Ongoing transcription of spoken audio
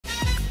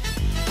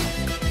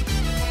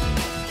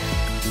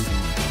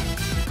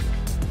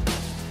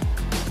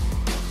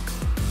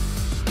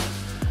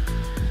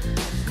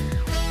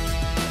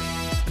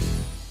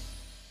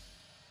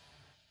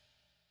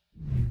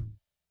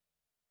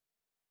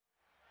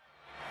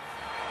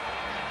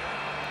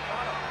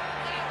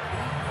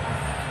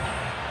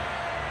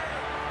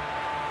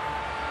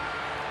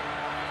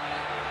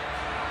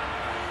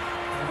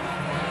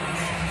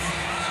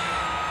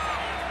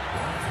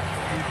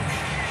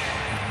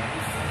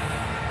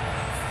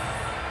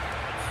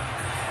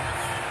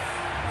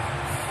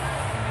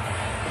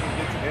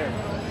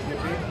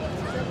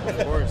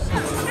Of course.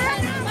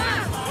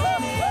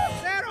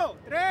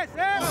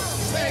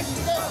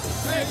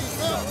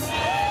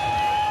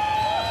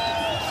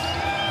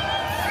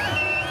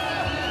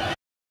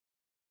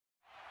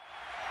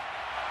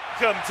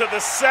 Welcome to the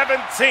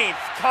 17th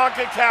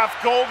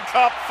Concacaf Gold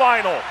Cup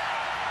final.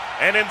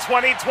 And in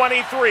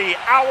 2023,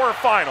 our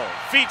final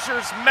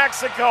features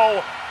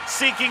Mexico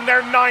seeking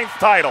their 9th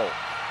title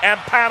and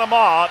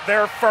Panama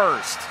their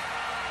 1st.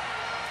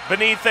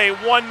 Beneath a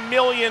 1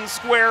 million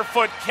square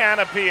foot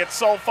canopy at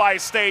SoFi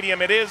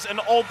Stadium, it is an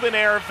open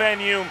air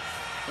venue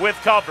with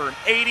cover,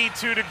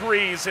 82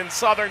 degrees in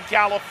Southern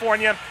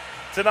California.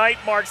 Tonight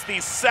marks the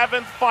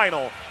 7th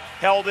final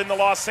held in the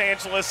Los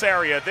Angeles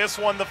area. This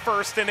one the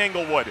first in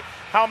Inglewood.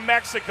 How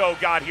Mexico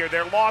got here.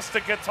 Their loss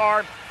to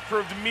Qatar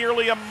proved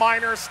merely a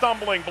minor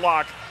stumbling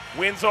block.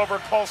 Wins over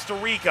Costa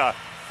Rica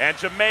and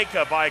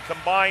Jamaica by a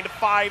combined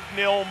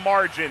 5-0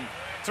 margin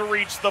to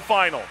reach the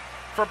final.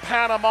 For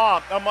Panama,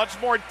 a much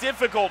more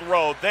difficult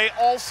road. They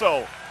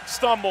also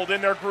stumbled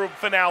in their group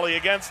finale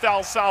against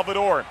El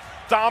Salvador,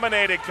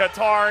 dominated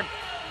Qatar,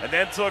 and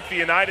then took the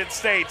United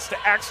States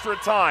to extra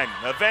time,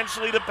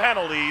 eventually to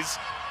penalties,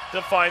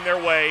 to find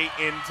their way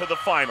into the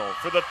final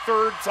for the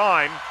 3rd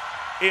time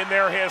in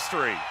their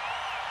history.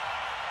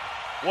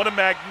 What a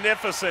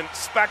magnificent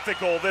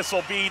spectacle this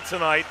will be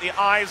tonight. The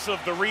eyes of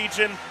the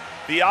region,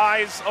 the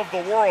eyes of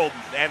the world,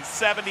 and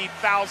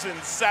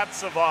 70,000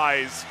 sets of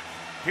eyes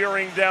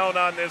peering down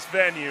on this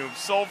venue.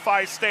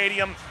 SoFi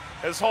Stadium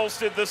has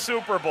hosted the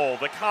Super Bowl,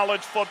 the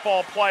college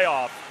football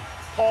playoff,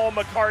 Paul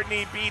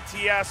McCartney,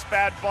 BTS,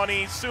 Bad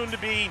Bunny, soon to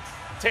be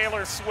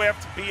Taylor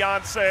Swift,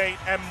 Beyonce,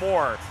 and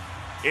more.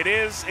 It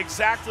is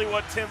exactly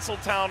what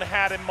Tinseltown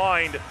had in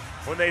mind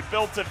when they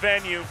built a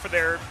venue for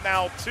their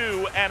now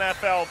 2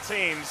 NFL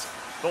teams,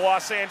 the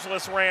Los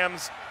Angeles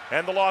Rams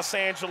and the Los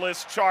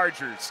Angeles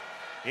Chargers.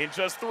 In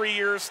just 3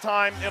 years'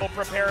 time, it'll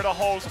prepare to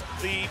host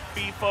the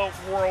FIFA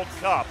World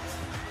Cup.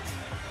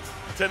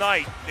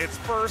 Tonight, its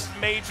first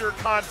major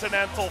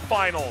continental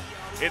final,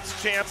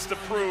 its chance to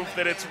prove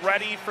that it's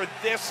ready for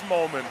this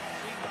moment.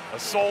 A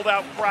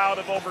sold-out crowd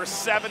of over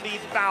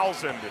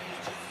 70,000.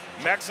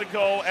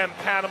 Mexico and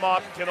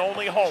Panama can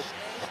only hope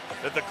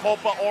that the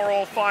Copa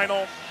Oro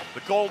final,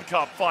 the Gold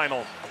Cup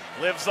final,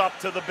 lives up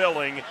to the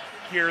billing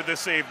here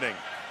this evening.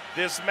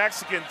 This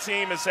Mexican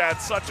team has had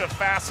such a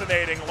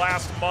fascinating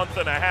last month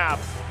and a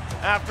half.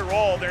 After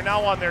all, they're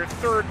now on their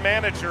 3rd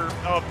manager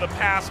of the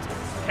past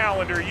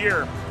calendar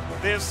year.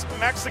 This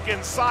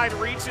Mexican side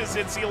reaches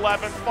its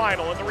 11th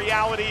final, and the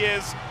reality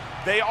is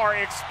they are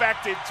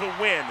expected to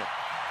win.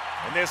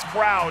 And this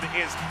crowd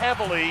is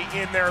heavily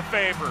in their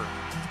favor.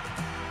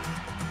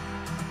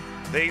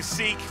 They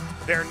seek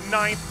their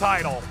 9th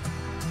title.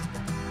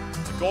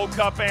 The Gold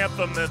Cup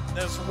anthem that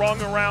has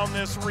rung around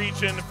this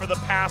region for the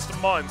past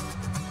month.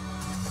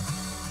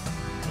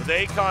 With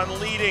Akon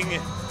leading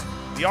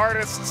the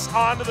artists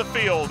onto the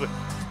field to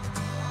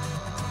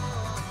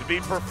be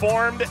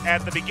performed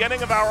at the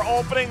beginning of our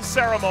opening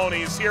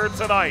ceremonies here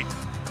tonight.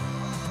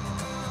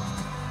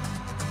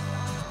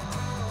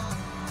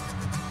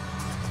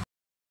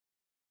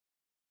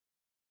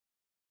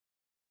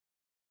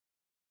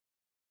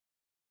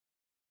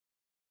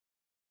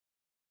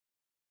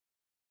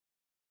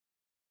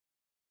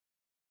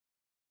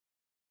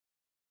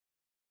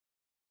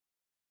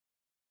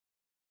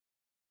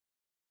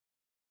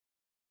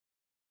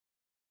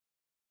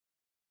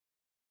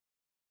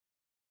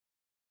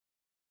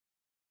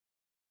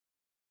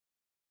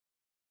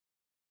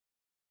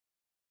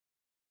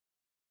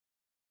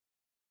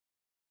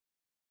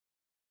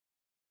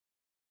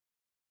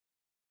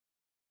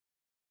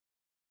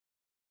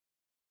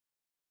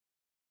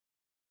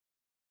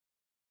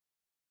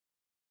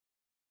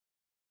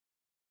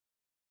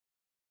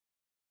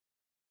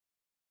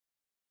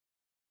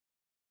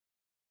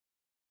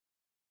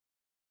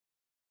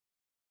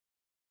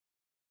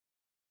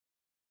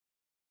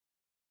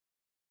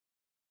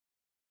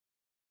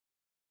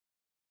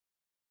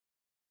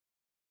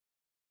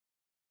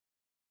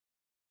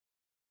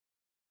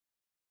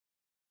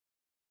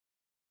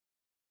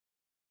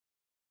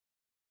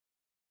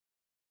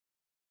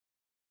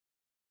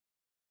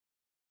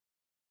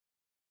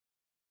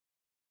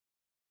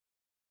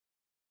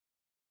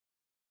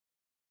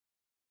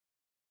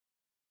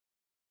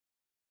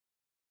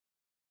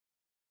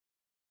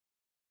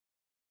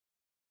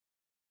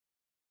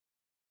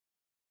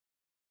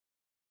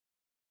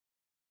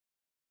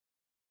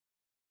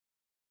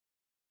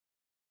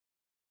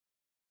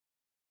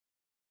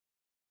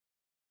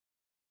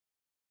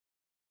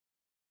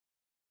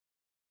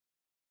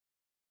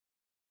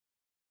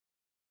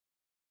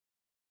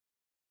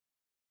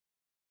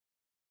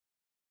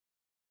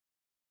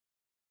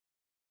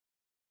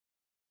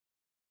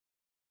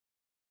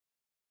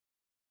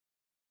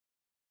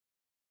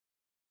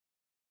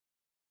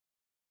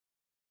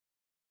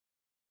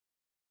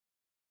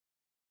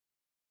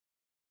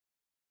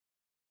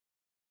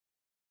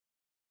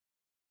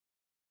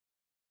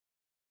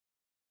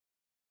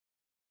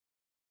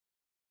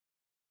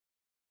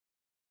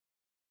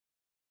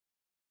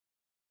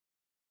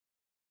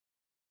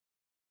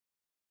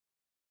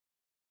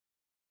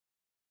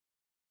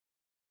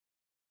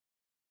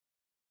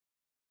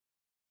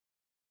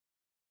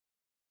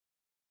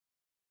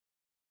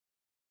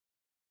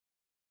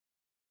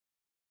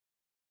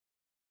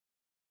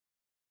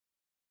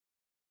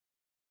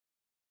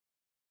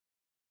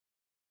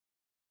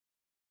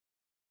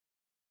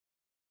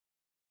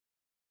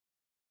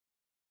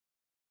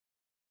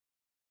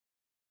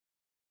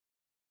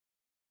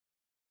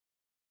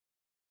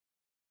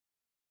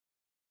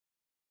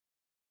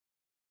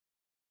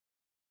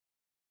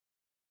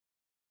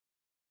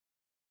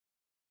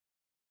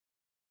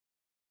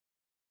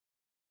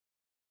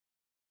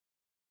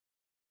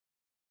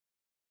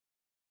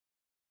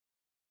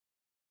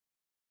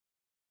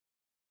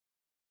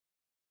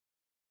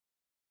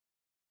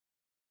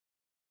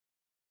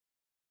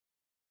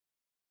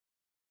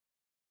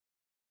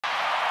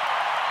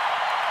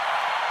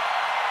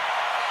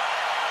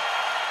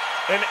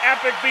 An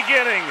epic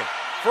beginning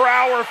for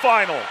our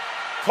final.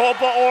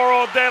 Copa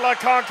Oro de la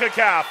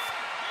Concacaf.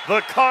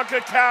 The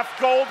Concacaf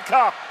Gold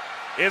Cup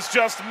is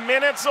just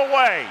minutes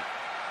away.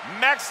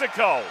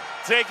 Mexico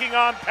taking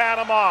on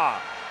Panama.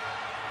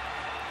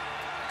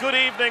 Good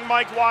evening,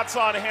 Mike Watts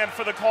on hand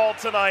for the call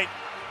tonight.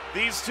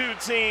 These two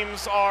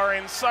teams are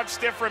in such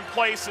different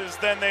places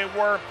than they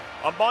were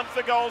a month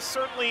ago,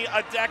 certainly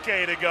a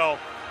decade ago.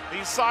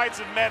 These sides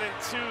have met in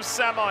two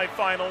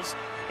semifinals,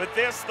 but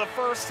this, the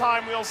first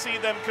time we'll see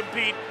them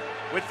compete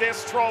with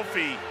this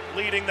trophy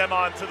leading them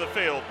onto the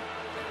field.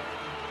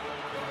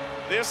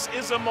 This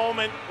is a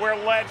moment where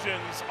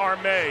legends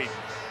are made.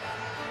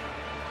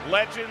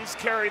 Legends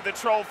carry the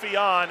trophy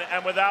on,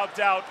 and without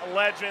doubt,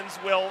 legends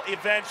will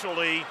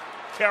eventually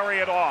carry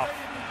it off.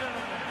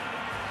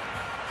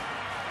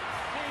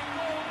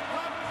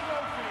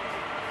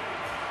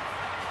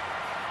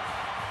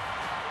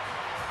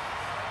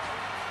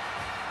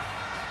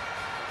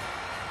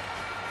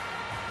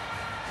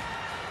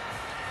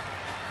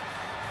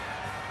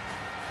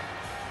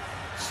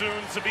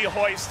 Soon to be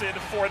hoisted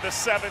for the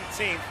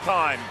 17th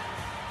time.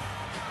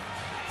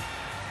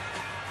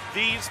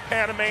 These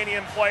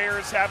Panamanian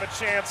players have a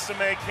chance to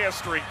make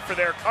history for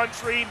their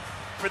country,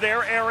 for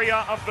their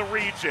area of the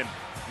region.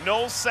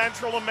 No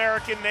Central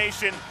American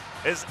nation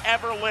has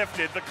ever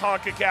lifted the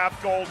Concacaf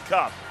Gold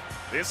Cup.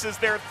 This is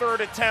their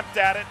third attempt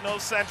at it. No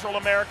Central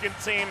American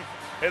team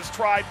has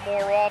tried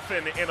more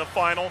often in a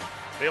final.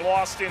 They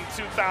lost in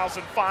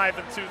 2005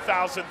 and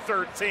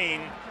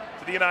 2013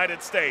 to the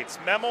United States.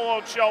 Memo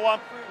Ochoa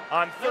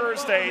on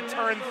Thursday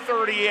turned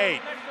 38,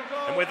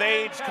 and with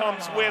age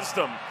comes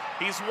wisdom.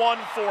 He's won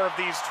 4 of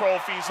these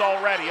trophies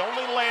already.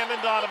 Only Landon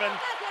Donovan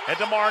and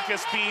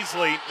DeMarcus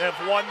Beasley have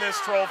won this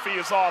trophy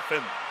as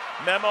often.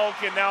 Memo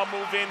can now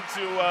move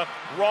into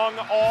rung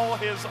all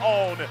his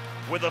own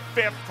with a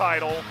 5th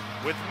title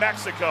with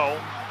Mexico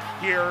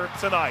here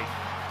tonight.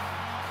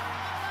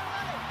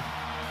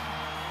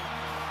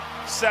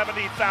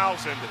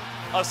 70,000,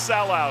 a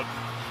sellout.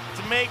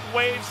 To make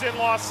waves in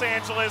Los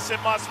Angeles,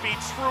 it must be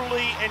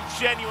truly and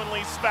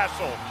genuinely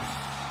special.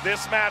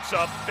 This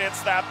matchup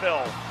fits that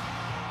bill.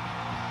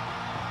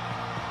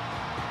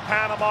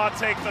 Panama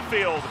take the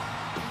field.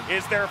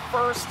 Is their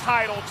first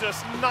title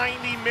just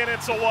 90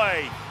 minutes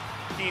away?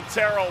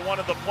 Quintero, one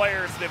of the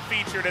players that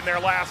featured in their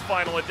last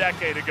final a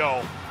decade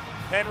ago.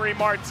 Henry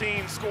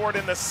Martin scored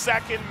in the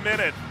 2nd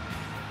minute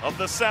of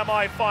the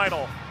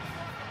semifinal.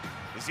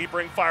 Does he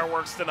bring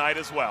fireworks tonight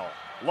as well?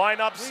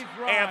 Lineups,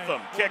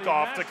 anthem,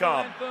 kickoff to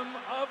come. Anthem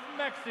of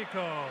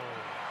Mexico.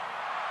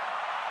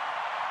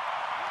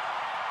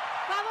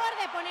 Favor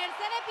de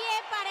ponerse de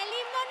pie para el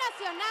himno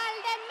nacional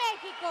de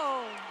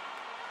México.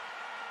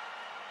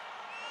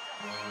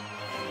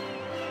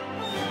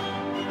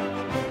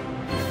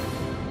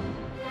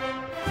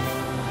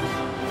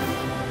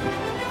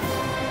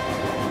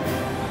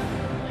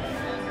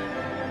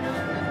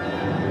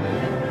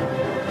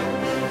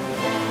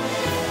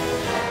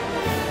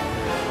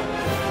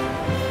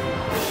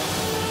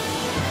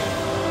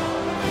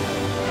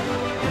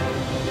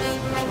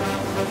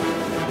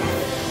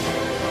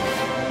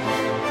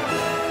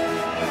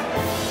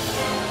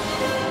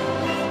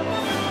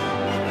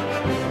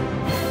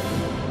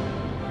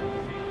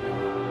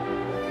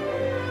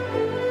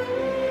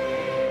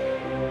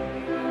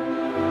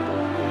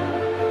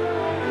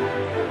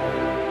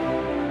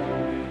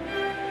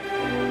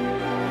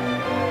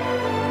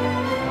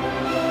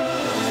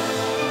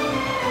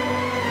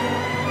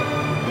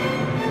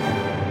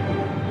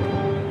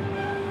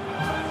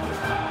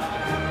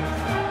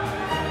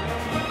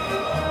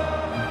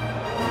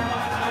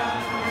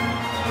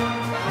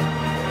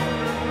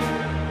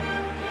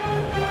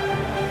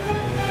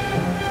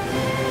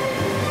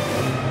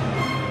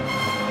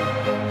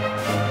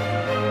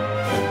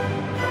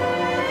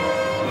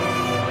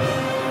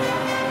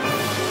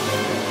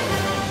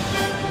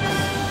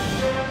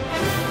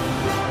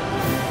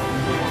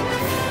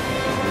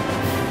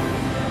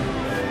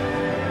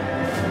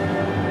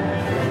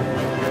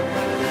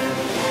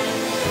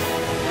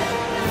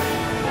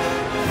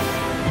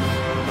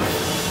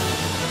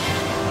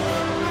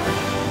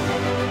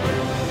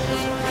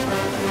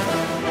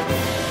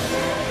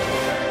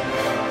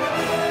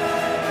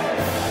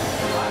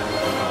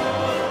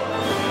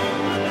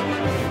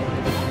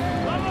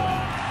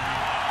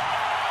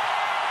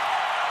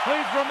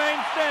 Please remain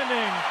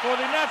standing for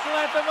the national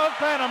anthem of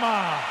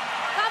Panama.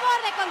 Favor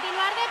de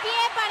continuar de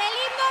pie para el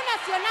himno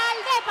nacional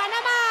de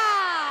Panamá.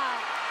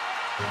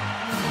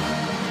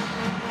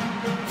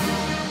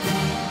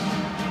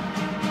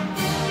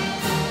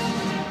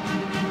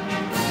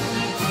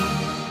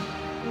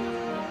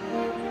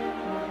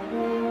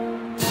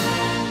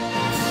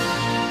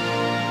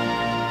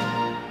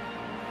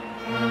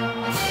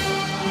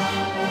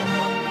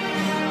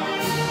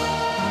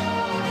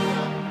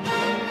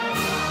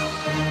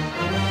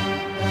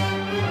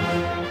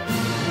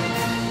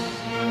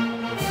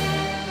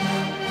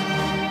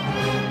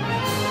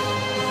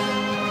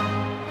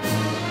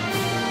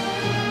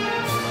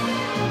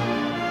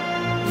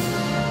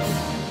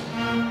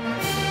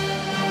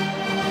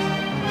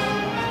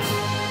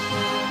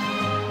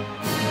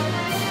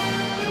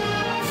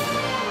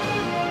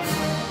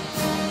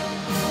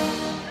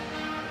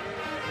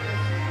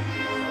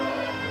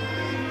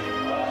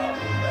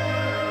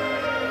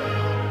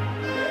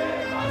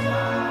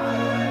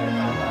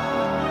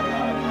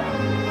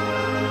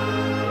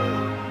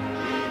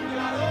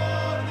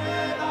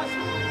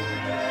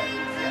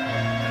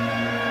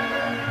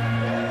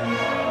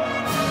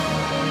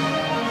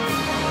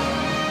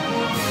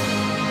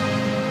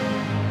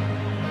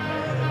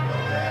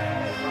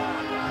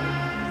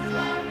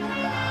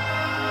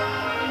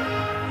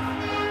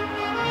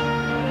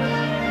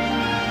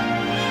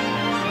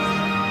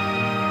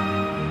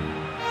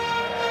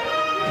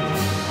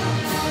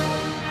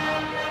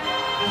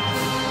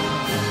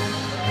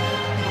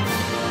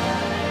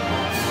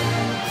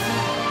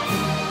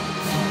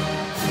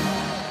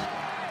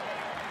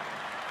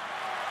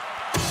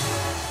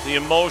 the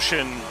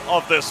emotion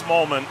of this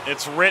moment.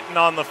 It's written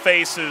on the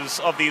faces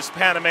of these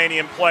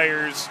Panamanian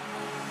players,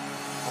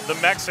 of the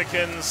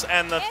Mexicans,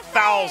 and the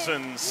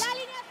thousands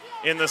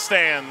in the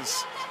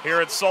stands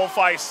here at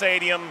SoFi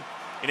Stadium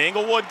in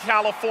Inglewood,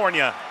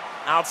 California,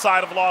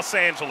 outside of Los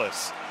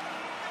Angeles.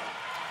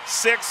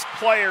 6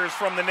 players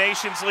from the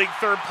Nations League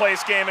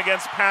third-place game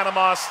against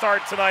Panama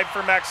start tonight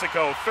for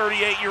Mexico.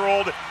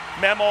 38-year-old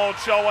Memo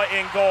Ochoa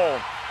in goal.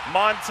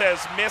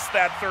 Montes missed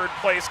that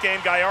third-place game.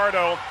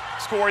 Gallardo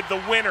scored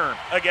the winner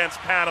against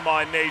Panama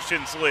in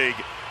Nations League.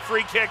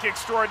 Free kick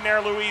extraordinaire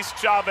Luis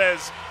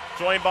Chavez,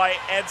 joined by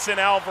Edson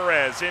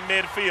Alvarez in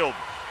midfield.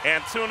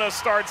 Antuna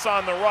starts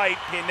on the right.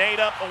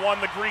 Pineda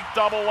won the Greek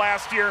double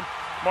last year.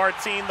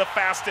 Martin, the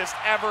fastest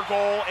ever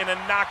goal in a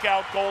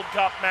knockout Gold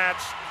Cup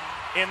match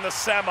in the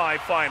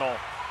semifinal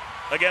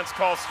against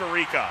Costa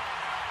Rica.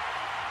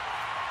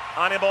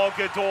 Anibal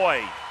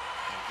Godoy,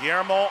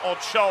 Guillermo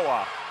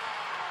Ochoa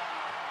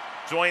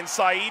joins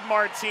Said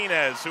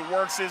Martinez, who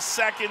works his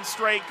second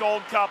straight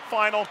Gold Cup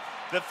final.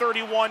 The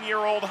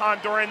 31-year-old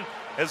Honduran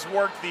has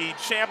worked the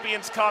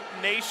Champions Cup,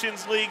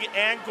 Nations League,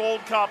 and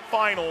Gold Cup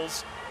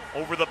finals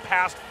over the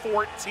past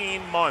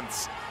 14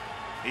 months.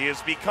 He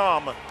has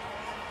become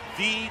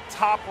the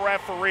top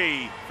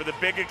referee for the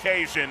big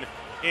occasion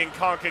in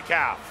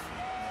CONCACAF.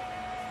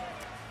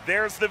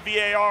 There's the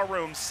VAR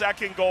room,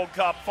 second Gold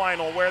Cup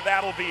final, where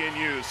that'll be in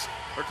use.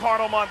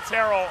 Ricardo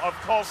Montero of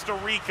Costa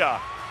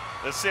Rica,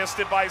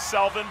 assisted by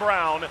Selvin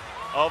Brown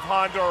of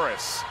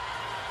Honduras.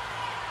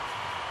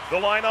 The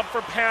lineup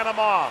for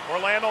Panama: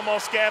 Orlando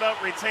Mosqueda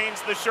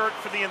retains the shirt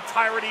for the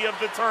entirety of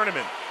the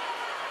tournament.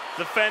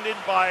 Defended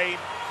by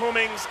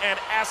Cummings and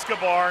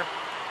Escobar,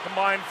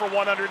 combined for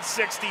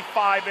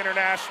 165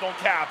 international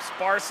caps.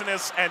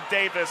 Barcenas and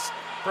Davis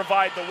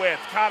provide the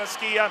width.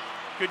 Carrasquilla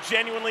could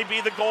genuinely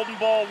be the golden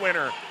ball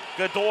winner.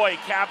 Godoy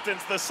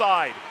captains the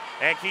side.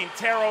 And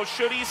Quintero,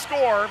 should he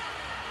score,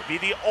 be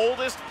the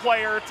oldest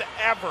player to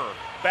ever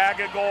bag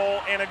a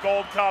goal in a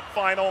Gold Cup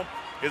final.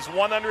 His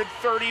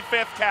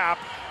 135th cap,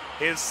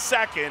 his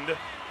second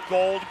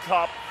Gold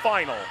Cup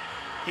final.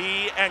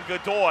 He and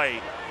Godoy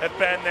have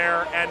been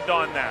there and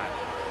done that.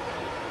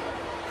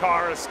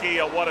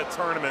 Carrasquilla, what a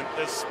tournament.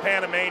 This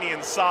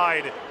Panamanian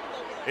side,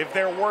 if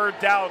there were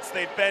doubts,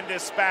 they've been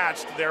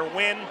dispatched. Their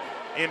win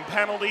in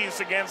penalties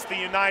against the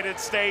United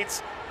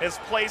States has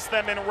placed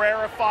them in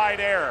rarefied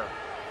air.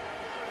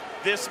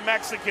 This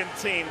Mexican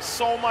team,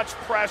 so much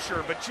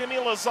pressure, but Jimmy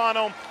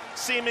Lozano,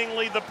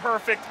 seemingly the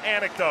perfect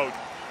anecdote.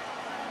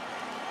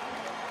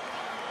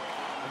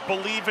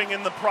 Believing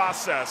in the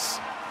process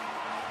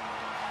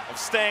of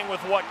staying with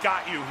what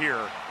got you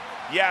here.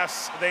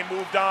 Yes, they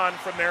moved on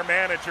from their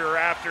manager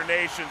after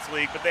Nations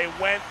League, but they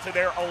went to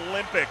their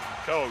Olympic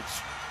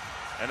coach.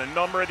 And a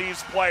number of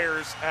these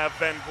players have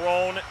been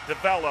grown,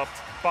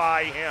 developed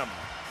by him.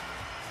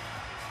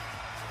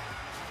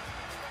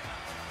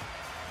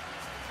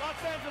 Los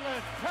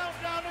Angeles,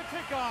 countdown to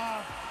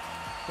kickoff.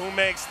 Who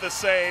makes the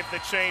save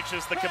that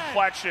changes the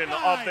complexion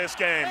of this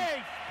game?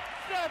 8,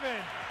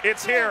 7,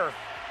 It's 6, here.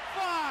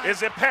 5,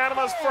 Is it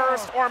Panama's 4,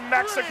 first or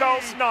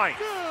Mexico's 3, ninth?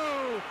 2,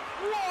 1.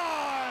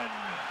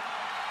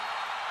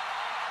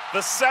 The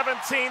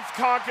 17th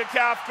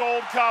CONCACAF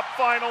Gold Cup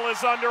final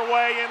is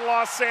underway in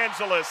Los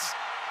Angeles.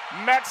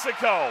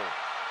 Mexico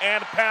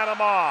and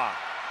Panama.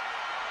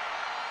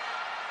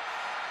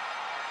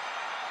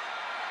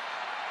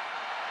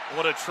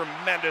 What a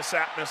tremendous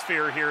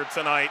atmosphere here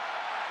tonight.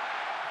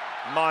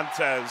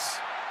 Montes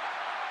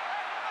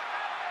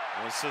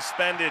was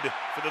suspended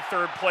for the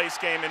third place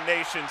game in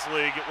Nations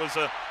League. It was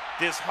a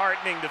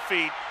disheartening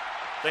defeat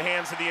at the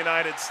hands of the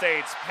United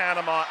States.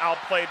 Panama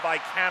outplayed by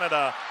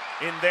Canada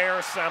in their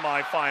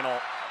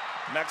semifinal.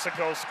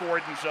 Mexico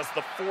scored in just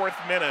the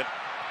 4th minute.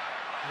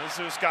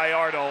 Jesus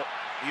Gallardo,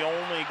 the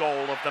only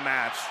goal of the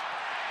match.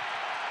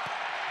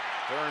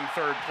 They're in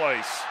third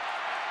place.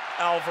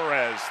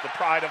 Alvarez, the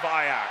pride of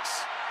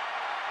Ajax.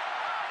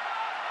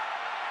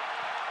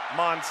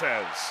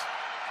 Montes,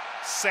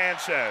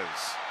 Sanchez,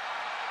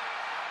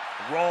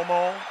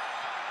 Romo,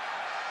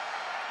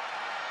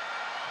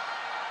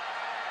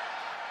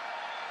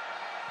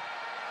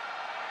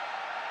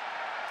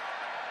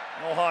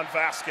 Johan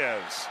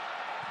Vasquez.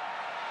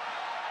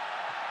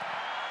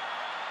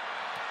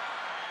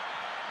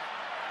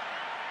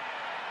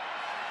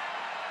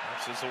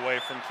 Passes away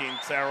from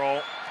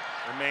Quintero.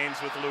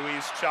 Remains with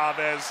Luis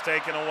Chavez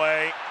taken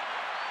away.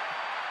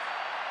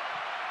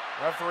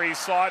 Referee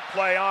saw it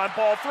play on,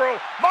 ball through.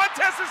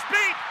 Montes is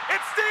beat.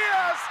 It's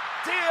Diaz.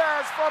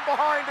 Diaz from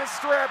behind is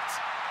stripped.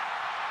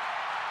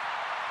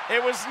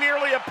 It was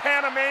nearly a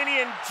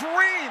Panamanian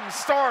dream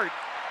start.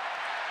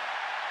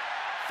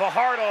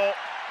 Fajardo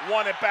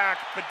won it back,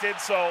 but did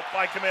so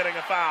by committing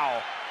a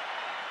foul.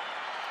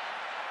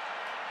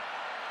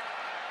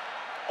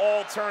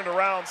 All turned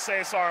around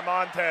Cesar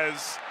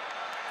Montes,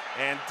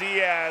 and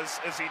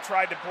Diaz, as he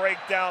tried to break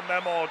down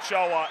Memo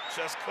Ochoa,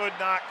 just could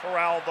not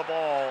corral the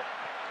ball.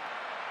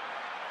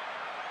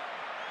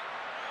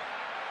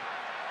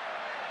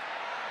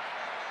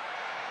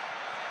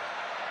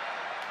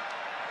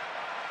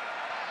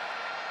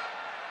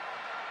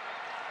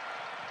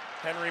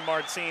 Henry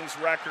Martin's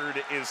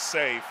record is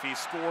safe. He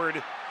scored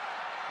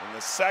in the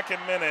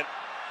 2nd minute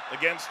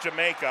against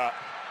Jamaica.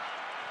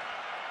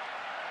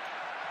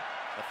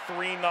 A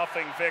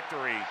 3-0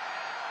 victory.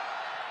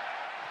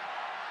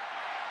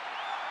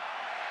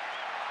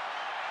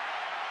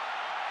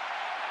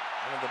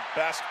 One of the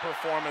best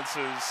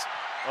performances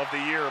of the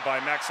year by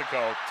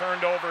Mexico.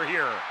 Turned over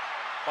here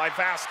by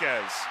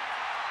Vasquez.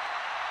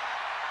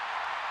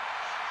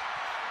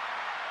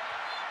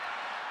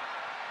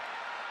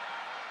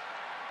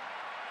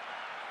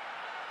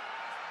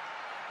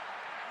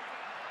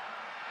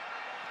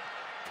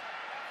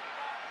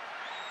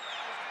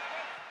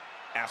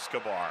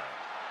 Escobar.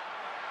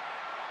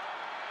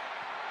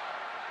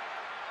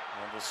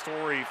 Well, the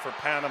story for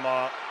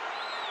Panama,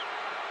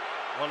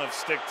 one of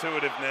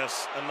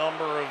stick-to-itiveness. A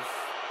number of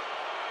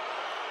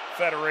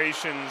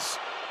federations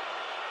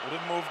would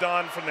have moved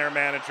on from their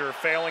manager,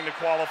 failing to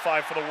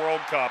qualify for the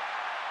World Cup,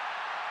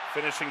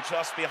 finishing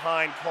just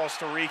behind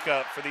Costa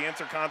Rica for the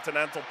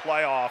Intercontinental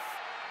playoff.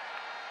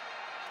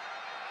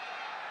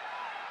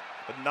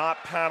 But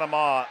not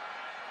Panama,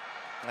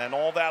 and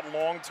all that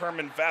long-term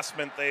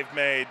investment they've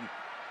made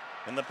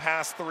in the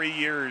past 3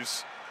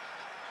 years,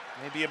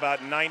 maybe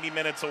about 90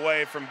 minutes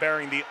away from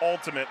bearing the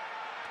ultimate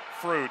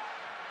fruit,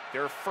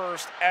 their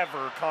first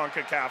ever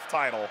Concacaf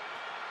title.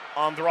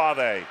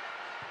 Andrade.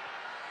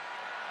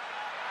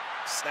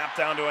 Snap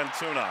down to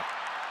Antuna.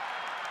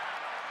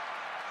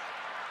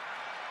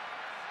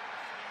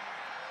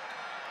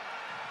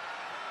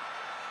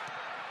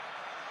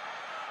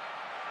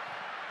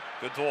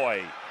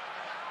 Godoy.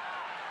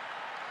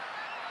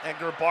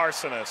 Edgar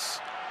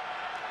Barcenas.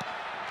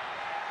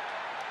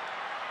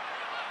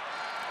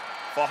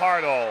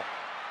 Fajardo.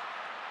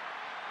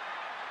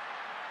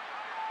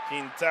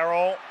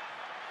 Quintero.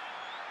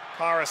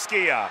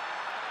 Carrasquilla.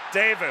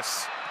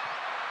 Davis.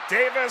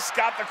 Davis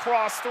got the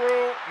cross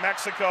through.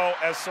 Mexico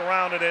has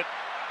surrounded it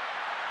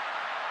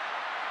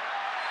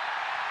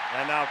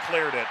and now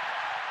cleared it.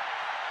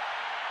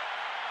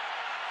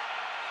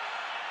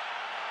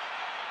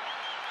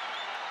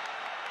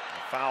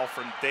 A foul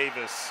from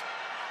Davis.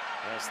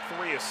 Has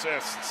 3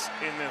 assists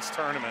in this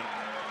tournament.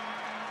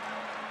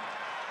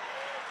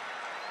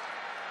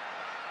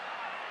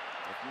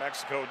 If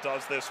Mexico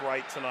does this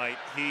right tonight,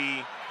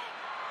 he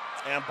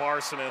and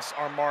Barcenas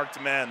are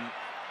marked men.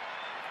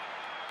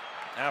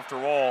 After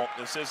all,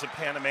 this is a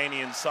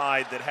Panamanian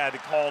side that had to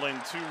call in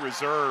 2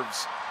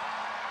 reserves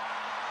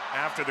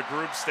after the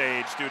group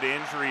stage due to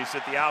injuries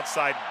at the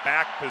outside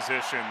back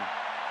position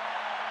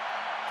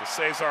to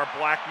Cesar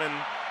Blackman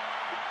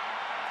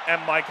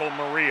and Michael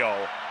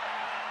Murillo.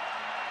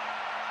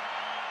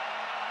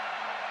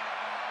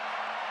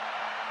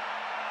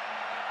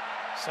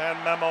 San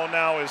Memo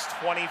now his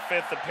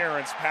 25th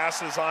appearance,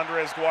 passes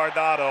Andres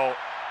Guardado,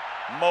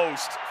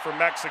 most for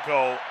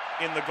Mexico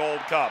in the Gold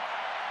Cup.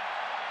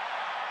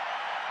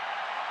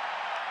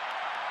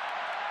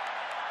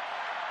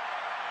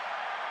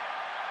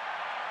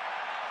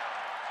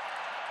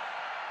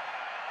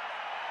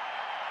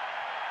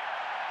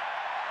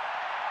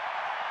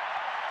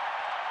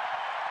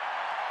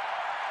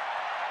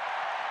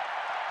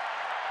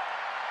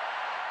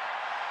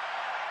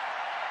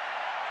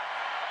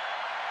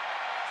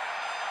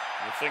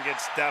 I think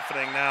it's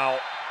deafening now.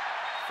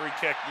 Free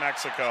kick,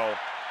 Mexico.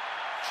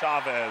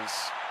 Chavez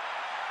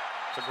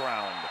to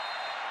ground.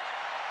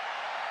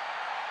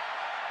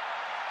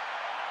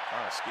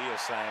 Carrasquilla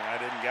saying, I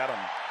didn't get him.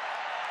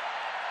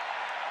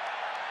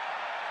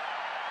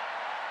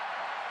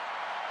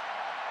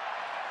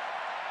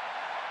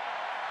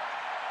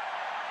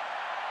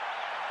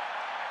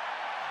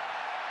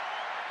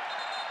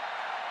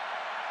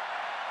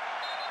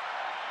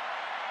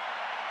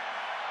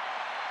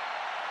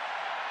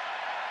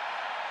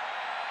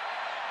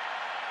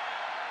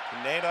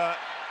 Pineda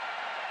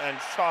and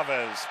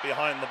Chavez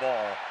behind the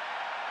ball.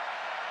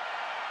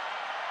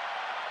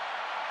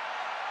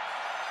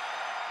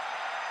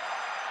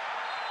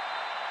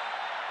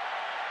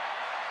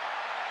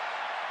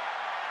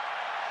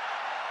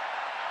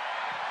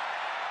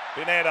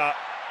 Pineda,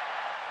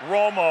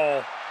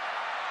 Romo,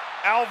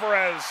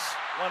 Alvarez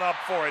went up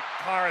for it.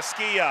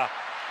 Carrasquilla,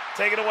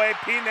 take it away,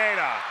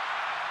 Pineda.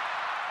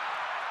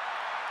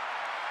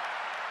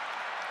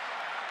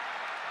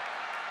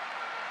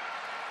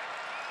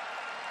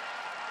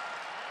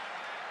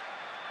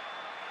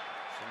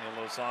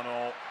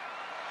 Lozano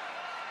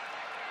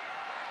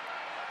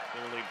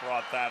clearly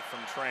brought that from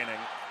training.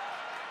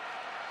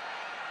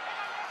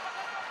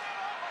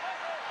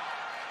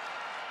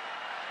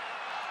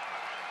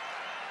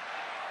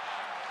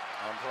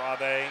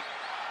 Andrade,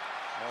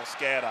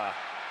 Mosquera,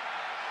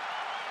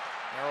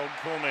 Harold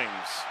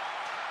Cummings.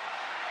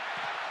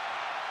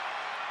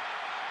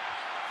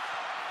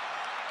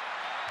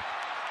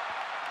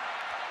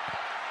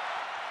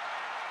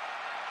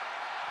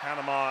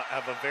 Panama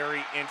have a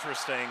very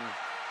interesting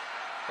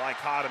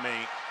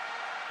dichotomy.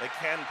 They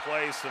can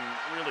play some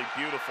really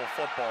beautiful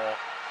football.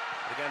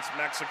 Against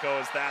Mexico,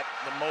 is that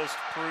the most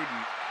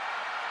prudent?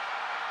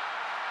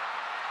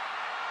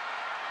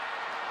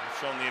 They've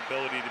shown the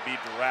ability to be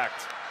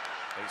direct.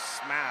 They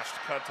smashed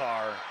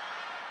Qatar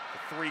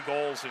for 3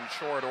 goals in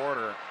short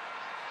order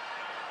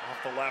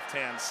off the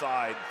left-hand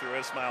side through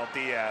Ismail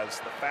Diaz,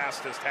 the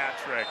fastest hat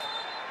trick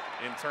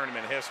in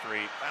tournament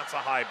history. That's a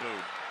high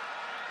boot.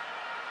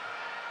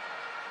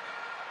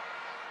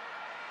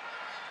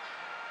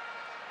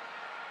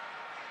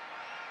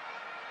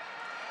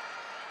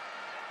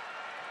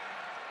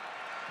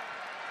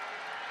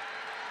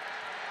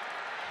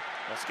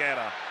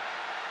 Mosquera,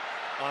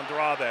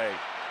 Andrade.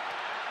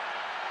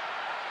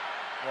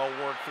 Well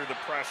worked through the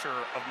pressure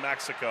of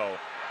Mexico.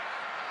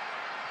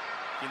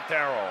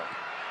 Quintero.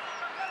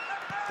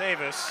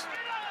 Davis.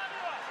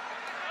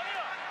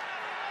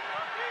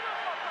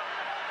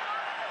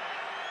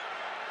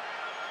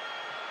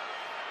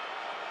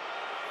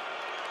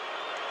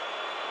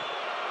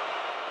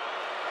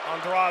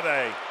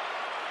 Andrade.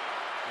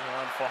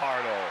 On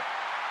Fajardo.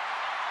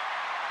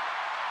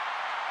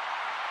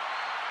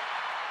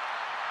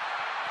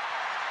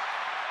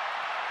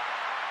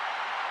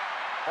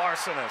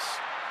 Barcenas.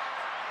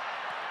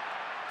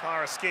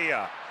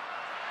 Carrasquilla.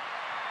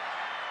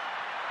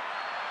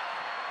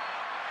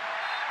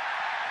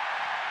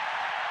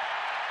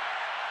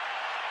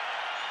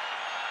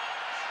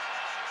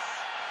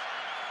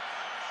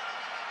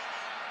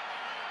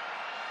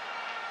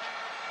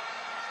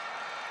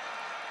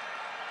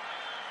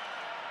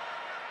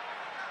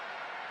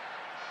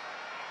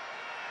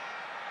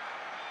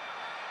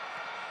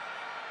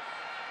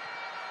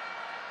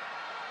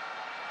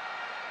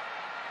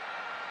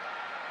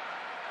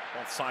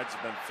 Both sides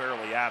have been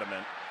fairly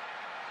adamant.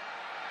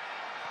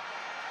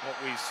 What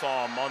we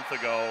saw a month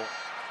ago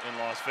in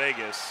Las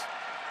Vegas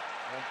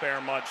won't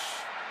bear much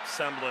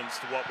semblance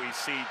to what we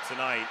see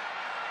tonight.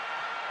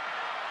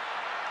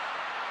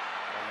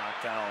 Well,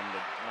 knocked down,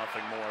 but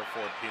nothing more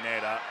for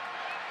Pineda.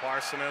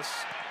 Barcenas.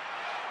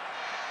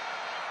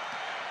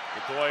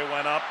 Godoy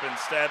went up,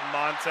 instead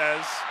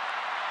Montes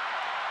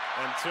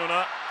and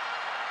Tuna.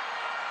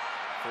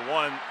 For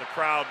one, the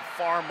crowd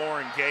far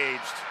more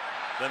engaged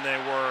than they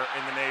were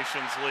in the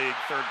Nations League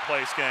third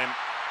place game.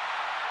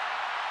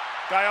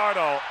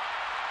 Gallardo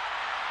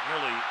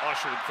nearly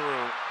ushered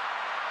through.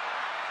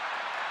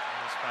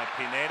 This by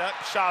Pineda.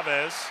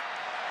 Chavez.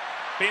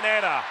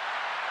 Pineda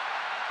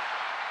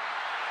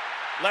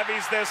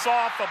levies this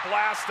off. A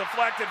blast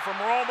deflected from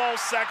Romo.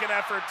 Second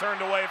effort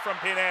turned away from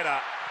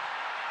Pineda.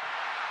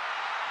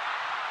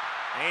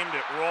 Aimed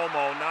at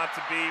Romo, not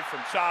to be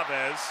from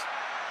Chavez.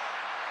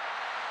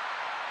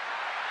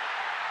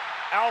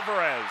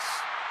 Alvarez.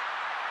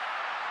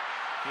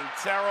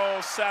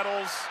 Quintero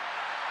settles,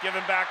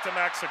 given back to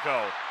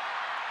Mexico.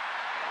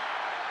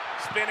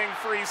 Spinning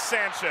free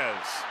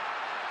Sanchez.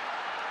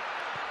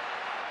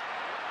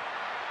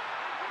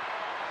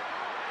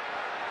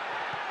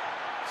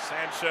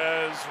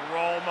 Sanchez,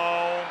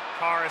 Romo,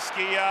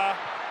 Carrasquilla.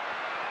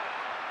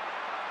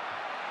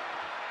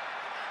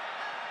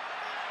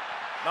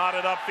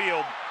 Knotted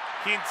upfield.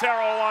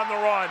 Quintero on the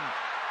run.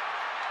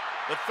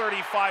 The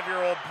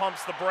 35-year-old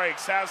pumps the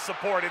brakes, has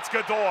support. It's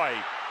Godoy.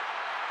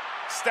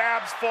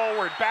 Stabs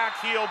forward, back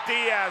heel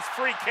Diaz,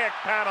 free kick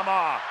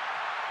Panama.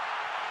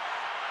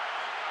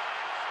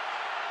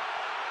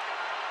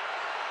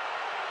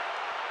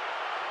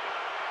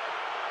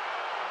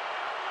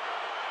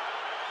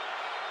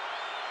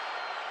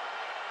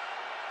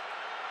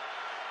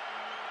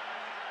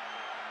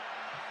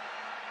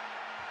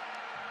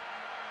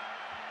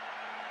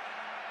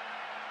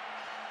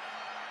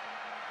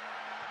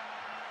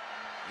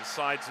 The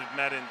sides have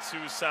met in 2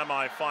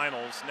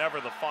 semifinals,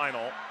 never the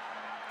final.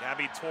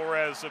 Gabby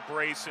Torres a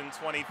brace in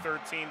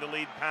 2013 to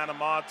lead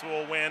Panama to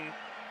a win.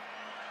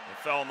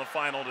 They fell in the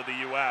final to the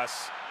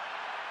U.S.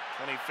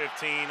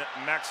 2015,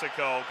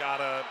 Mexico got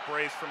a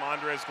brace from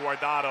Andres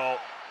Guardado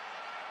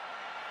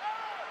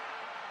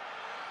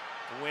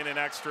to win in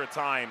extra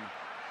time.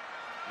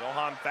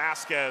 Johan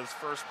Vasquez,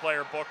 first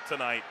player booked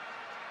tonight.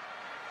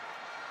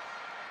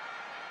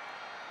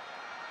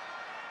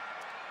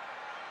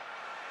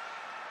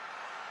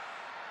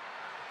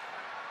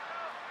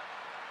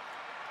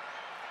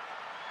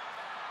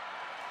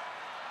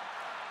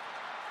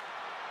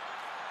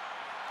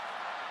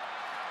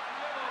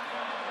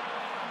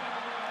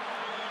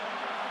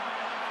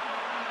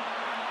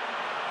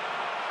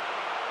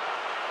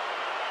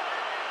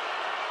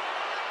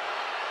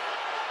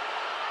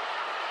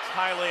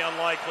 Highly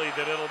unlikely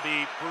that it'll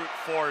be brute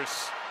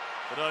force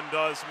that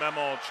undoes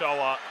Memo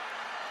Ochoa.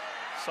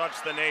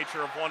 Such the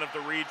nature of one of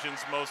the region's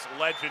most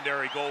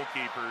legendary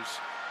goalkeepers.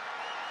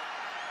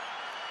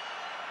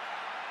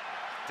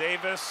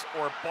 Davis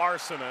or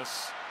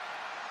Barcenas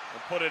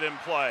will put it in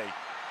play.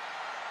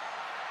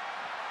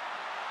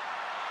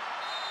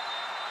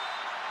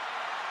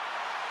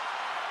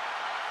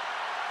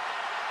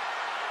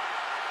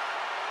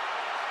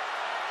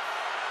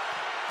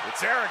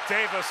 It's Eric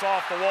Davis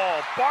off the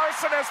wall.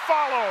 Barcenas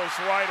follows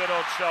right at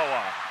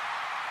Ochoa.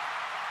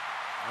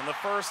 And the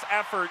first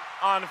effort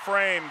on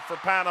frame for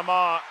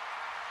Panama.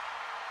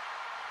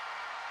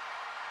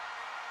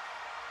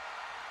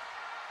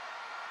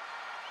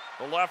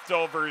 The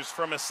leftovers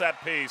from a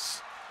set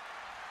piece.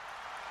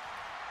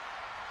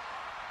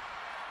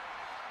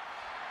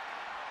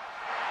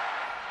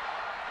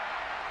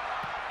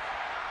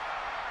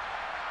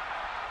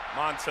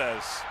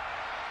 Montes.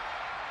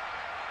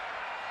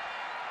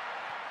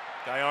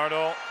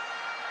 Gallardo.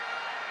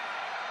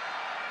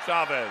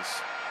 Chavez.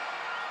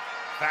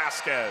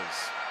 Vasquez.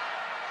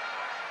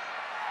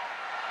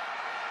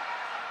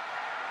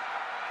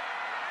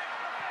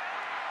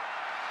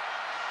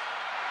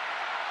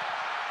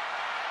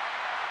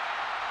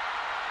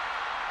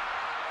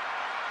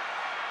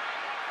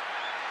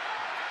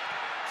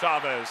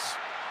 Chavez.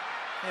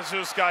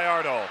 Jesus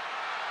Gallardo.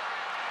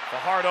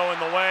 Fajardo in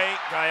the way.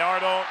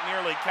 Gallardo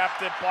nearly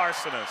kept it.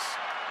 Barcenas.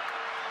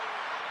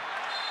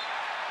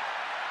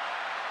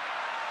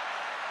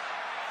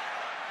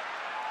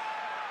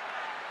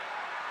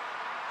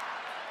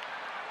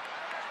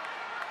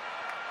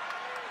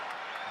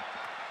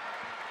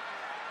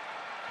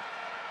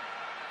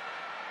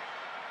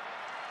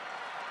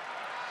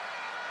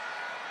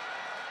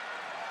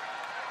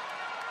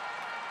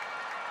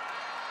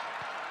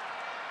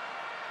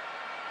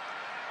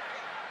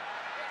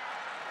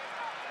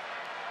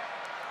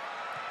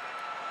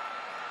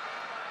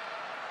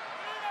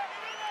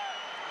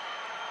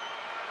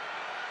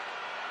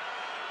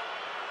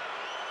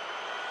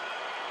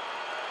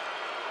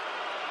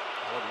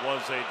 What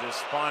was a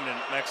despondent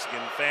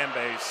Mexican fan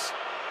base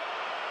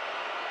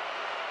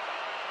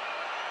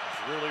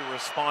has really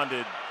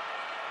responded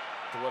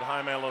to what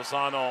Jaime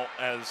Lozano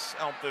has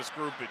helped this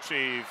group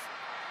achieve.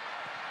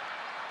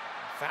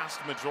 The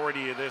vast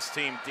majority of this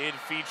team did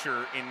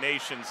feature in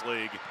Nations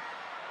League.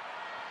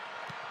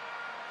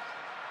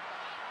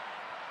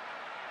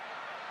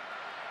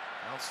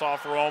 Bounced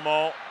off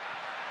Romo,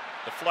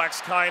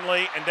 deflects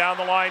kindly, and down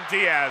the line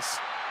Diaz.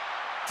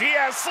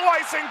 Diaz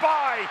slicing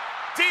by.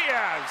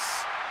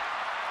 Diaz.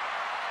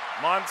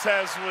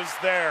 Montes was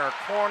there,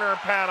 corner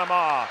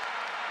Panama,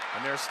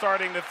 and they're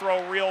starting to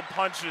throw real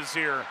punches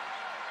here.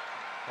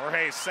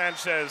 Jorge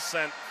Sanchez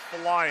sent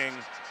flying.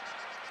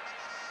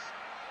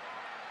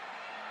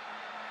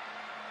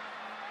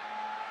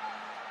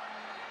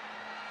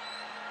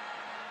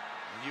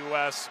 The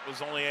U.S.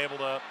 was only able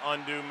to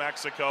undo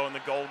Mexico in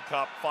the Gold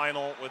Cup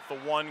final with the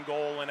 1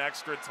 goal in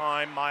extra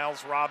time.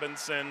 Miles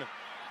Robinson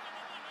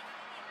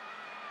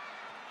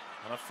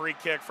on a free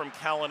kick from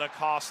Kellen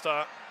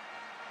Acosta.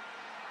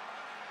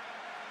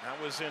 That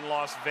was in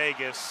Las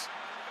Vegas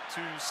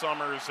 2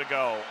 summers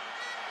ago.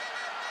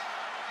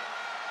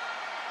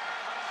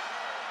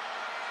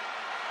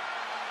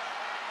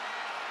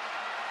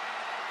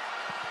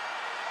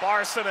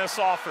 Barcenas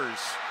offers.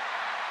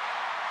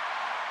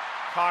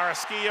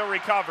 Carrasquilla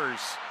recovers.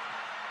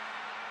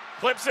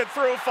 Clips it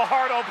through.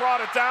 Fajardo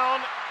brought it down.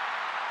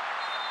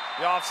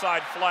 The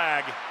offside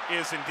flag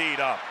is indeed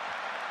up.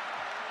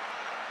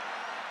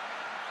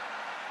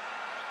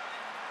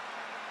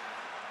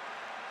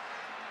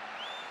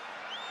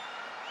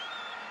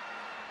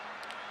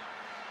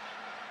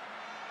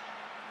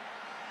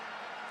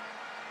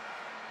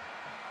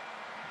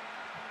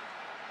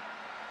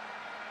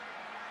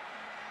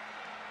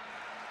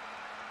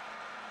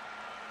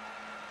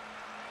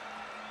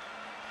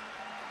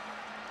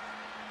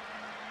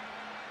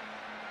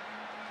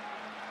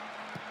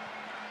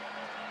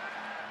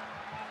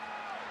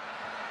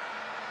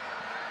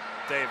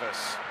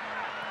 Davis.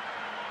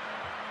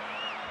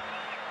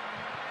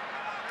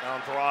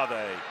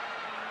 Andrade.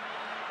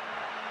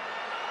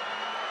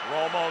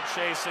 Romo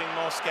chasing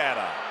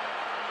Mosquera.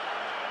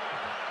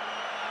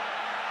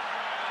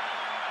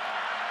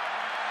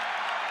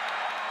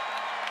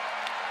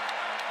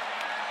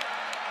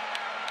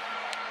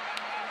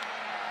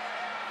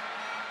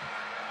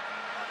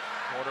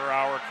 Quarter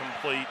hour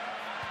complete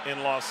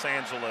in Los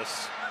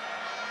Angeles.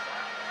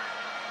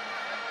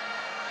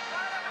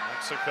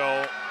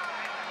 Mexico,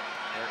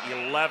 their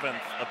 11th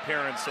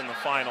appearance in the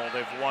final.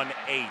 They've won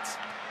 8.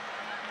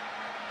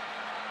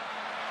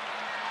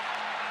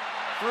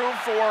 Through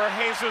for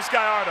Jesus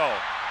Gallardo.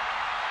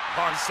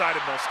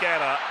 Long-sided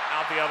Mosquera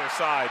out the other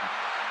side.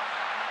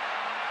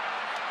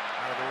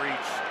 Out of the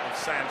reach of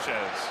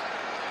Sanchez.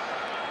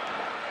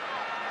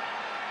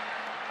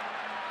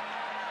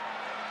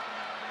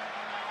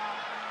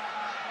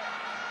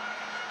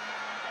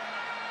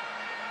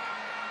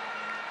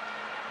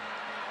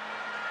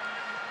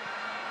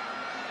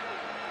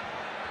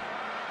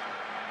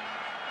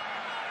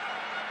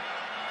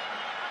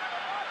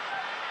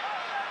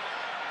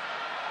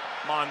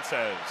 Montes.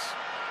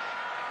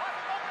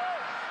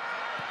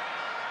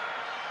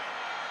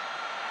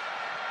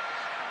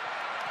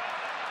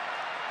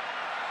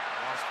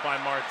 Lost by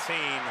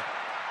Martin.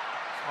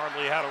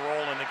 Hardly had a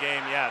role in the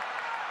game yet.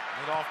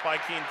 Hit off by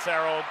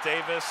Quintero,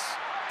 Davis,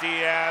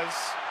 Diaz.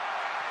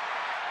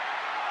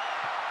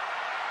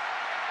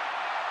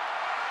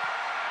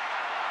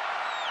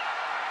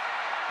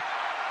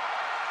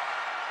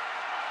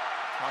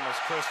 Thomas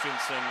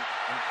Christensen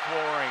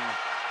imploring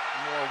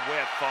more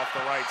width off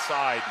the right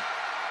side.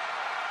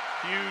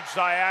 Huge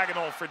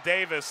diagonal for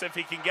Davis if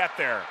he can get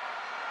there.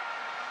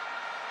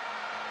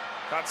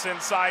 Cuts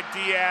inside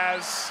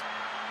Diaz.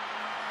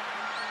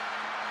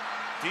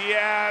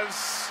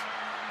 Diaz.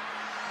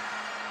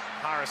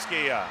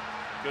 Carrasquilla.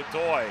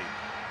 Godoy.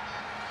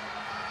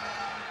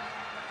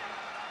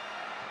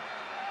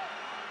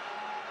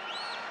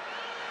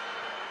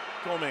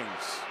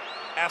 Cummings,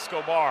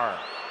 Escobar,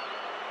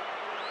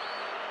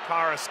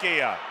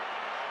 Carrasquilla,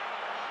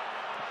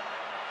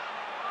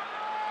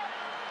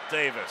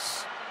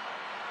 Davis.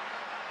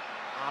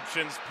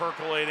 Options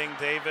percolating.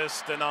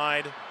 Davis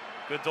denied.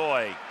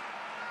 Godoy.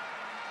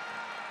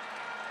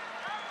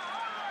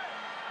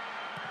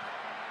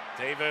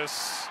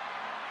 Davis.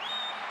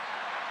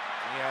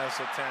 Diaz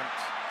attempt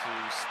to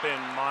spin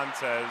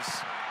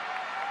Montez.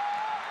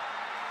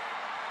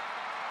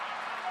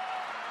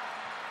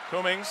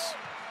 Cummings.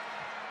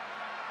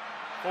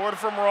 Forward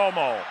from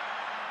Romo.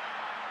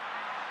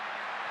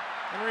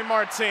 Henry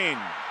Martin.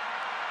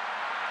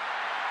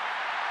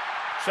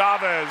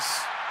 Chavez.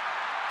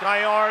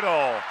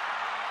 Gallardo.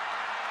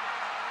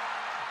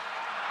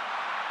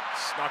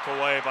 Snuck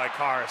away by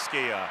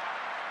Carrasquilla.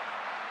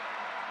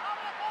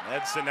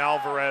 Edson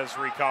Alvarez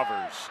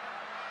recovers.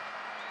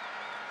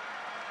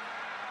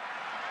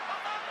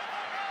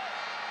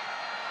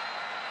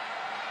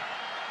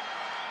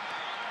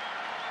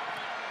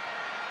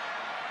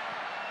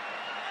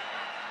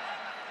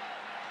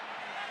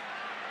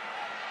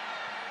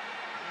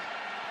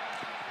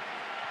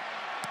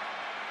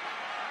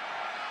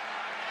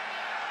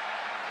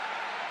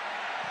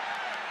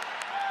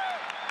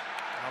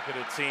 How could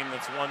a team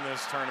that's won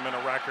this tournament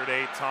a record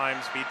 8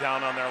 times be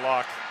down on their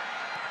luck?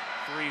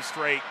 3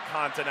 straight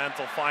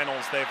continental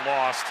finals they've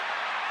lost.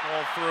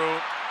 All through,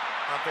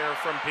 out there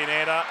from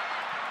Pineda.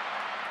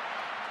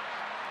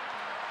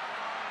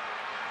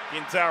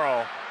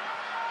 Quintero.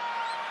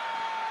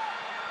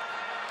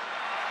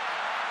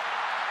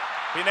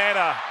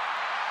 Pineda.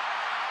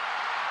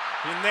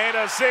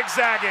 Pineda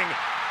zigzagging.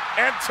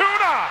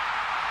 Antuna!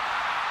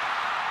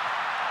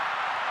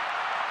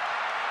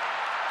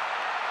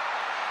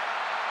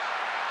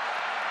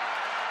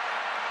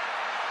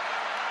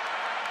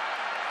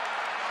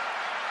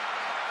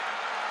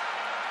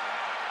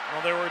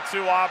 Well, there were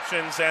 2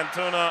 options.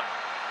 Antuna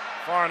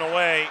far and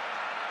away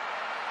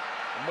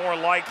more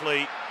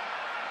likely.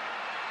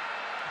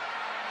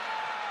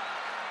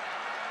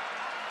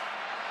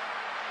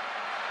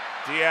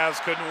 Diaz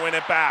couldn't win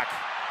it back.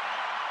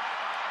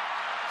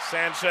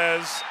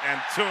 Sanchez,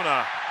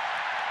 Antuna.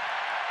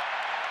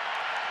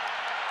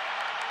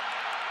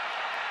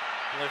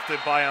 Lifted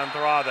by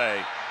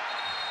Andrade.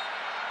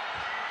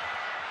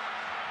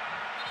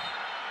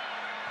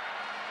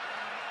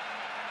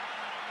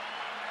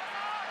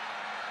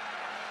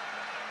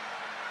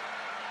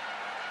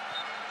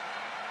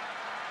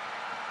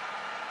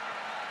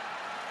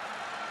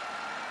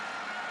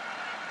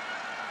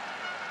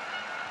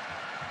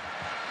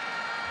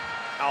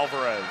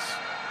 Alvarez.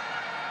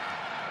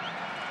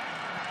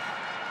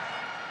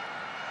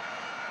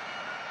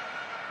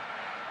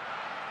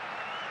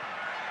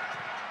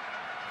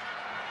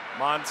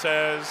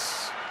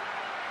 Montez.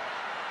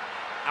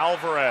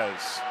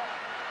 Alvarez.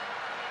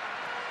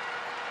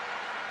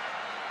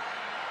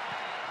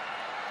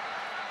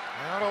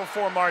 Auto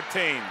for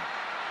Martin.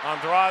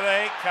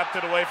 Andrade kept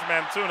it away from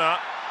Antuna.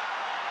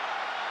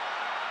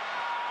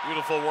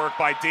 Beautiful work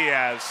by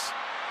Diaz.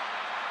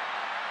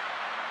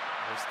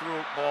 His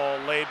through ball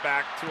laid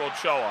back to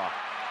Ochoa.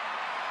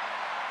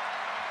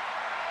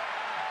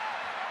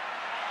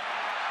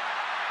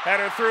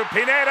 Header through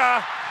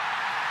Pineda.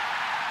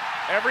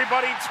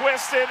 Everybody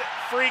twisted.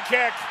 Free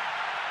kick.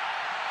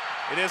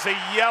 It is a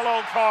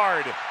yellow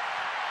card.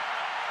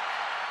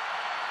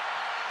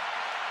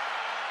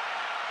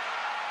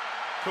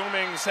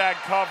 Cummings had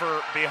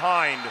cover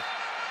behind.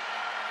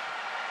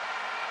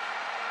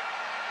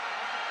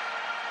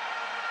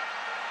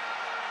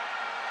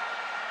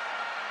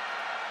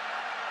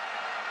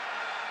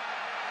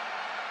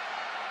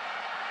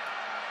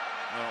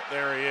 Well,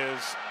 there he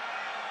is,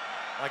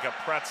 like a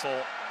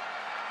pretzel,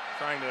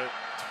 trying to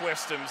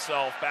twist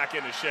himself back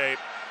into shape.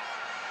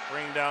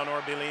 Bring down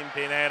Orbelín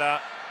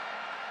Pineda.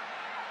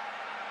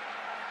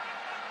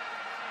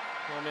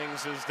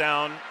 Cummings is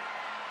down.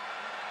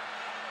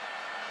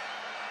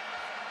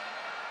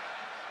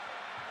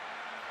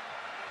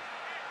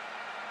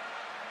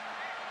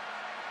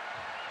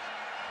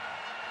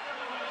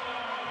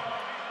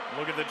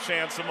 Look at the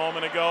chance a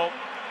moment ago.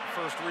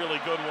 First really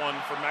good one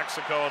for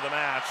Mexico of the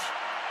match.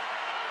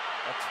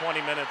 At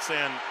 20 minutes in.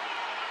 And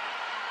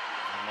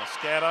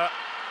Mosquera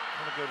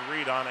had a good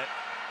read on it.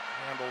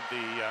 Handled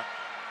the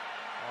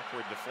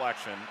awkward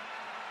deflection.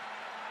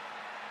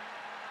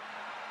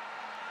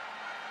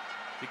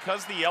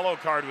 Because the yellow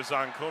card was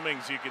on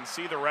Cummings, you can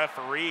see the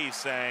referee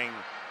saying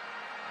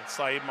that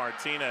Said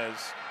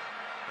Martinez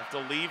have to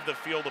leave the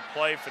field of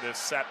play for this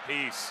set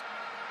piece.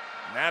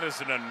 And that is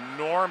an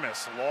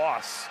enormous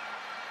loss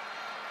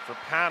for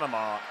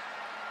Panama.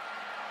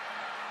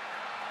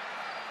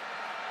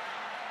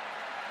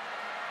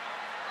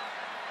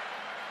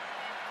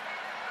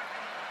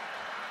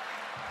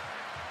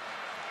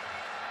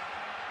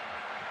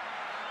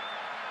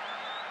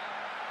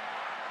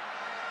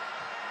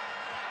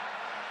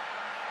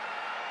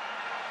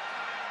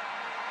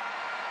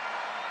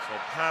 So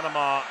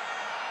Panama,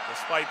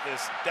 despite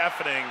this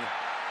deafening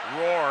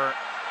roar,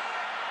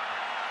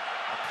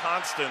 a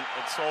constant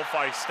at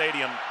SoFi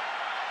Stadium,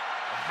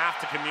 have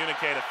to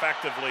communicate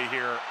effectively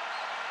here.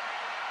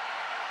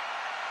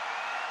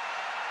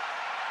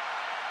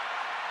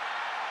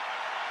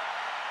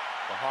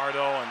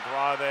 Fajardo,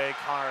 Andrade,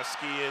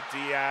 Carrasquilla,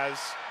 Diaz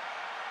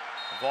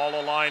have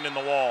all aligned in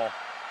the wall.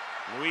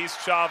 Luis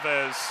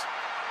Chavez,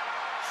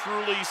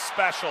 truly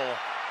special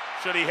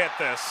should he hit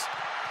this.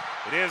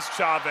 It is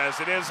Chavez,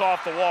 it is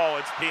off the wall,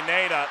 it's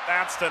Pineda,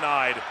 that's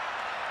denied.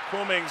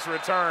 Cummings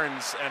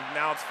returns, and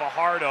now it's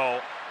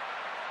Fajardo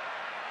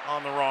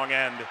on the wrong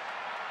end.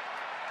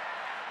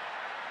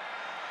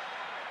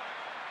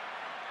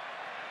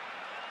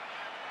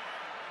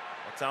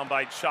 Down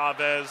by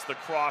Chavez, the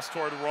cross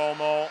toward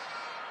Romo.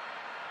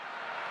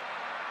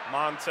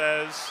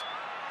 Montes,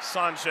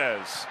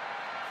 Sanchez.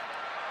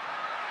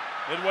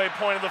 Midway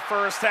point of the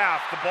first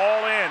half, the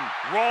ball in.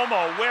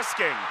 Romo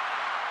whisking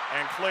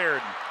and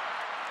cleared.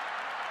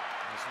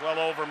 It's well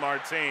over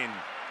Martin.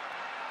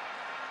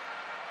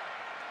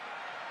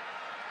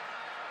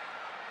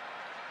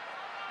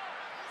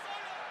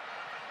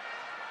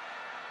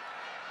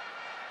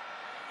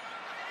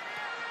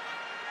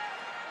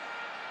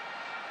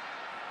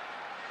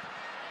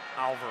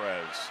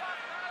 Alvarez.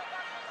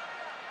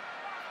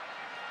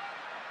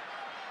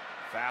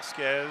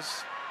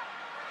 Vasquez.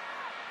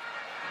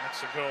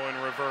 Mexico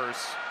in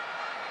reverse.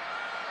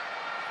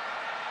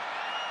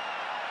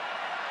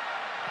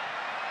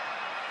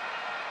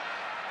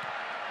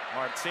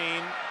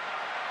 Martin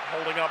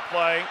holding up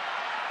play.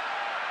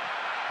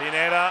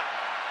 Pineda.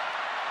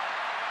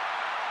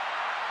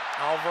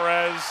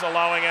 Alvarez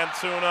allowing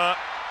Antuna.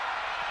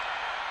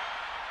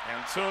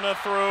 Antuna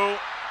through.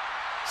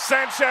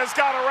 Sanchez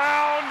got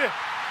around.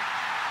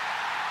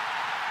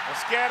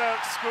 Mosqueda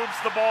scoops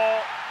the ball.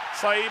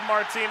 Said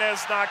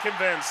Martinez not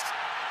convinced.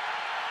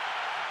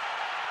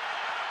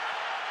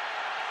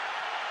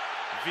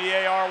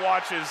 VAR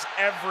watches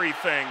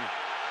everything.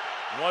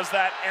 Was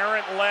that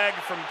errant leg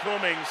from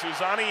Cummings,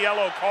 who's on a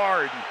yellow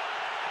card?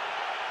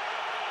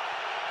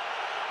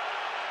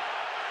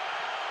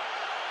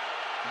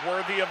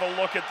 Worthy of a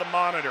look at the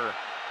monitor.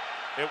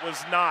 It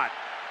was not.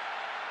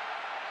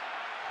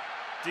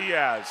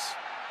 Diaz.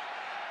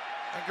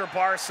 Edgar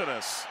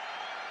Barcenas.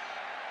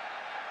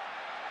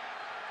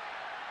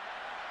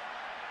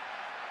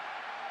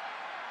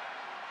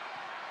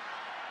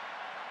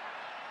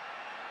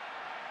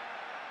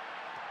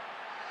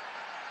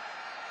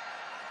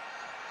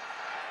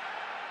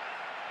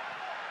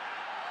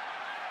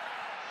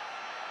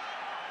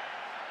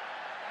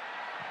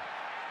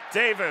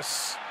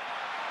 Davis.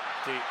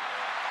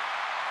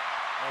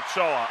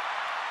 Ochoa.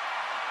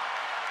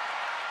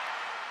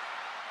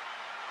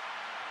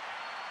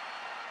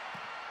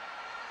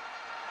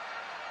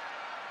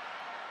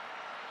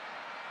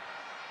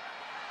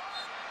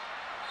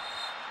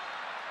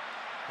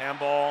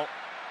 Handball,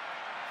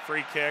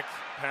 free kick,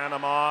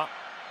 Panama.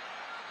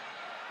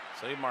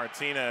 Save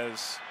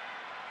Martinez.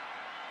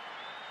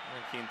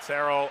 And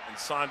Quintero and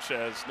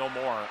Sanchez, no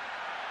more.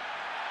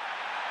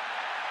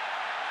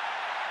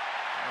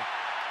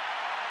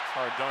 It's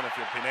hard done if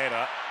you're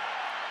Pineda.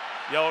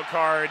 Yellow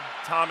card,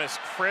 Thomas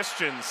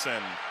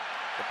Christensen,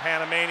 the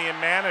Panamanian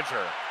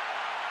manager.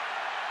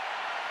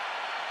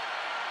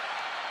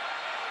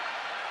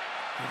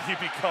 He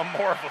become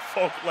more of a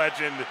folk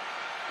legend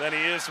than he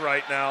is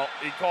right now.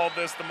 He called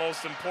this the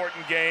most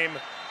important game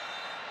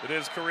that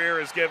his career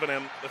has given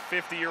him. The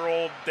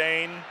 50-year-old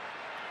Dane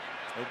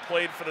who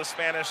played for the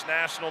Spanish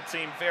national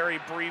team very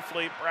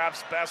briefly,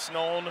 perhaps best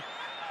known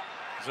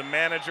as a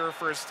manager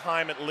for his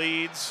time at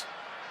Leeds.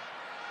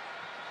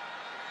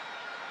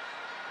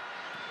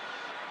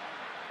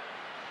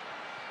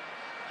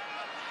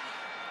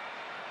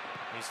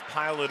 He's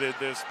piloted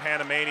this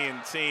Panamanian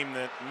team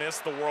that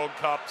missed the World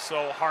Cup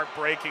so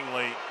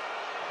heartbreakingly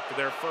for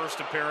their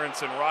first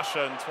appearance in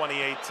Russia in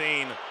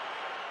 2018.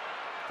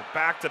 The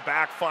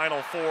back-to-back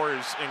Final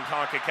Fours in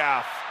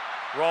Concacaf.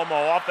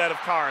 Romo off that of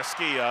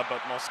Carrasquilla,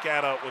 but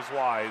Mosqueda was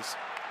wise.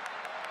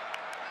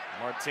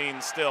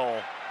 Martin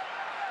still a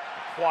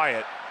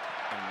quiet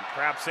and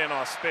perhaps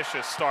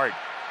inauspicious start.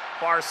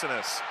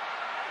 Barcenas,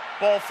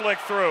 ball flick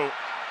through.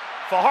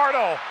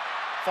 Fajardo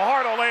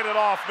laid it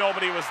off,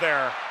 nobody was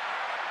there.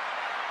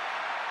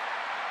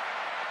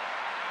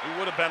 He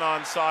would have been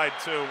onside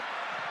too.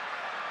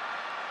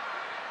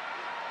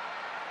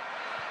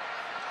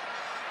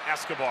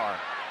 Escobar,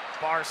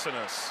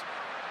 Barcenas.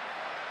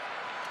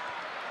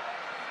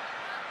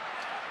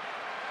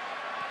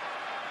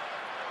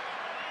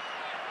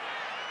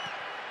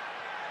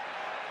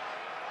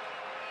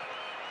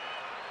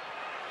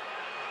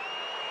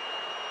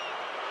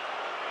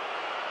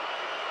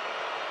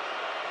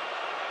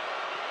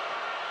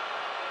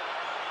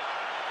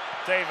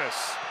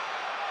 Davis,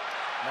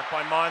 met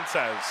by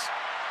Montes.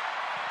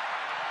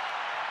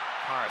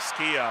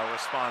 Carrasquilla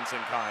responds in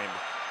kind.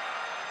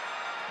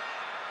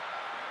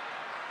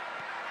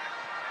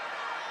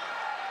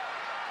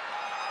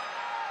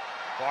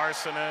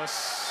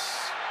 Barcenas.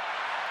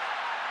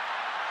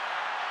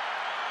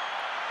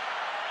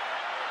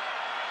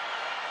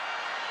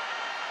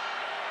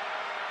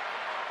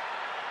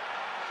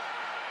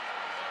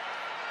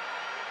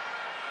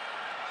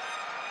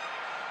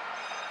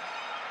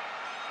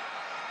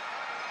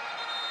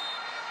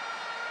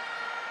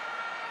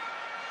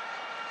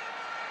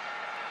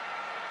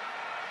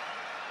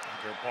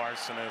 Peter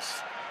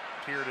Barcenas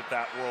appeared at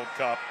that World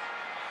Cup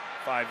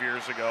 5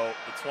 years ago.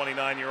 The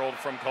 29-year-old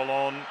from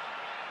Cologne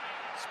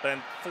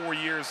spent 4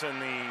 years in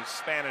the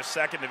Spanish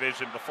second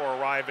division before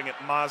arriving at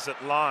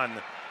Mazatlan.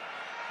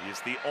 He is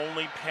the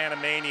only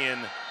Panamanian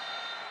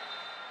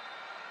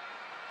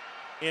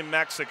in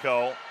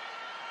Mexico.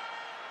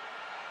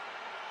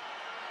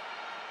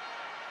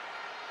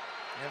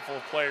 A handful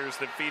of players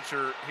that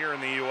feature here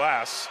in the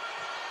U.S.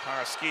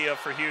 Carrasquilla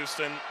for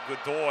Houston,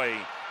 Godoy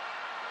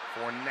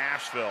for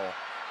Nashville.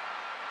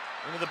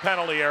 Into the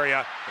penalty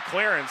area. The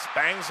clearance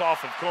bangs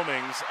off of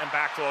Cummings and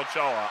back to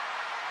Ochoa.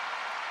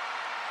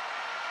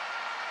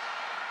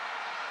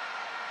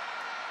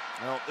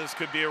 Well, this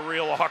could be a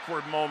real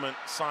awkward moment.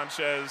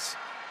 Sanchez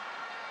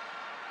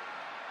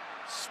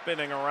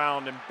spinning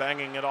around and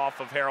banging it off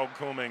of Harold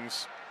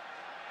Cummings.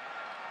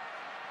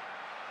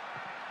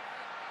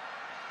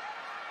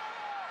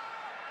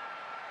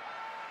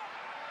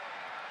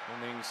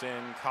 Cummings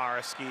in,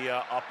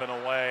 Carrasquilla up and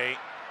away.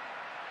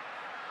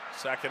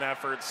 Second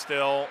effort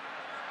still.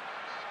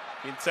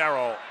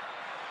 Quintero.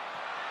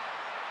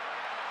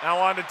 Now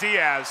on to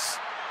Diaz.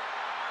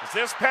 Is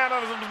this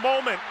Panama's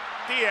moment?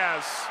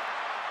 Diaz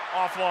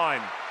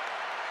offline.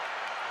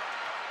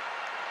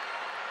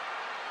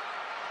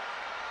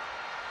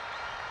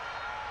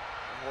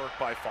 Work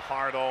by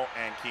Fajardo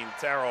and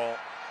Quintero,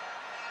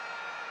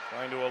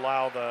 trying to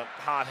allow the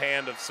hot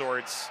hand of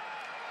sorts,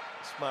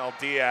 Ismael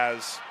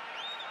Diaz,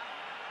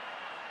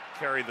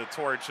 carry the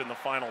torch in the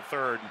final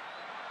third.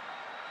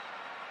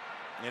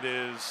 It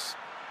is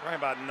right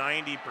about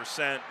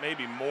 90%,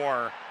 maybe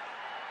more,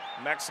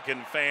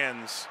 Mexican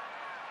fans.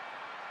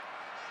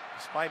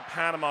 Despite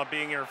Panama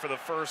being here for the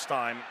first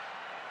time,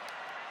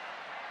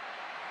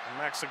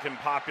 the Mexican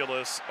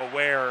populace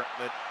aware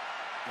that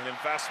an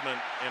investment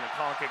in a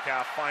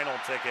Concacaf final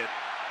ticket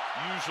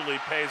usually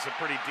pays a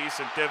pretty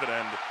decent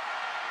dividend.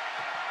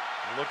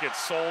 Look at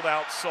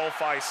sold-out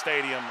SoFi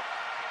Stadium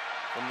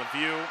from the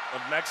view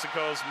of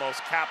Mexico's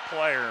most capped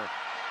player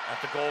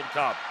at the Gold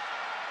Cup.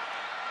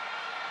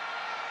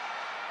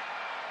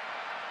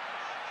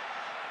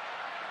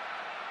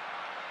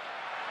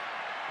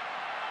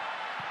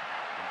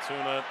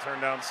 Antuna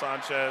turned down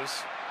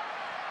Sanchez.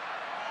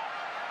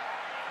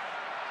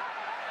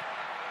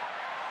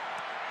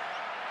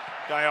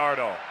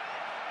 Gallardo.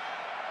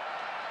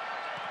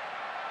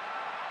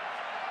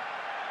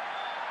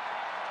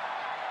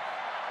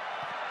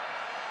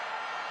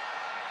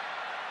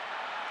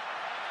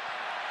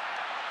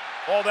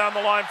 Ball down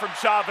the line from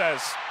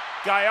Chavez.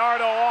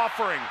 Gallardo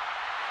offering.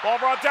 Ball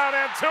brought down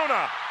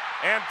Antuna.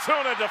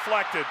 Antuna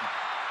deflected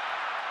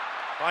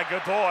by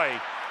Godoy.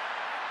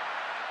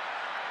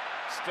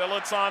 Still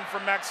it's on for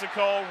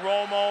Mexico.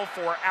 Romo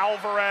for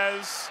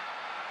Alvarez.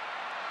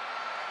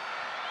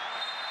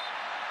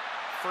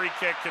 Free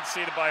kick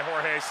conceded by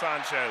Jorge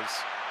Sanchez.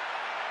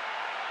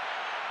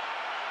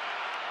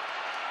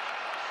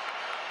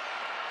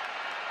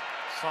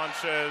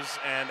 Sanchez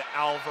and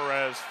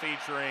Alvarez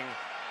featuring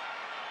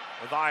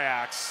with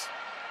Ajax.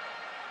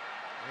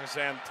 Here's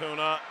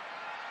Antuna.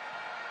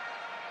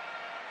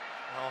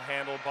 Well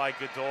handled by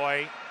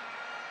Godoy.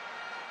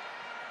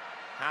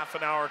 Half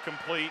an hour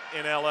complete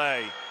in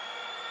LA.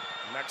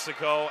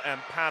 Mexico and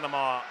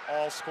Panama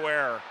all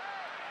square.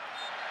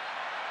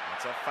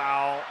 It's a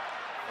foul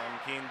from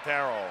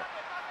Quintero.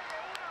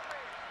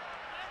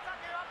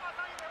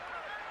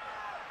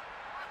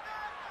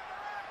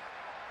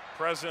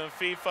 President of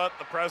FIFA,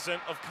 the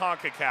president of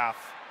Concacaf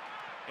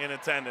in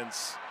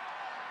attendance.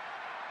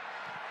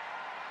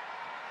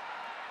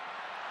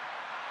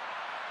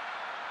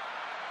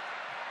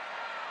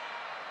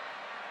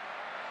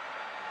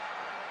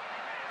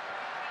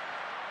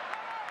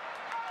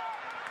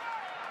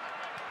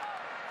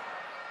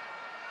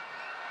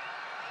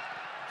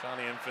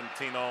 Gianni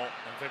Infantino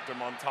and Victor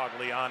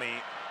Montagliani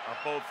are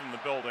both in the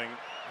building.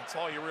 That's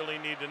all you really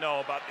need to know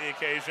about the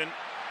occasion.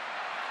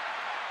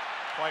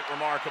 Quite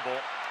remarkable.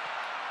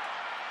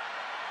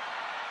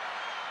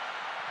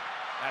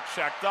 That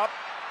checked up.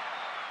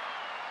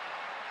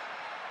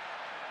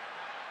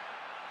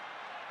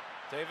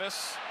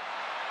 Davis.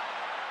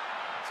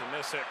 It's a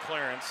miss hit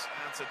clearance.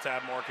 That's a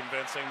tad more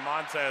convincing.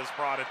 Montez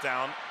brought it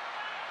down.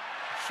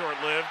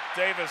 Short-lived.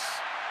 Davis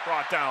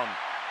brought down.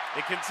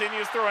 It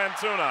continues through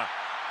Antuna.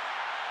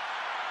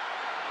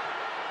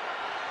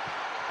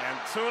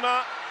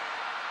 Antuna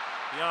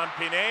beyond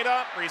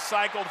Pineda,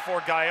 recycled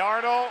for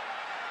Gallardo.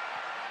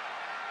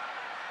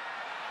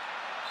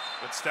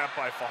 Good step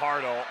by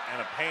Fajardo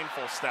and a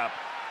painful step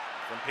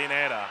from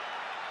Pineda.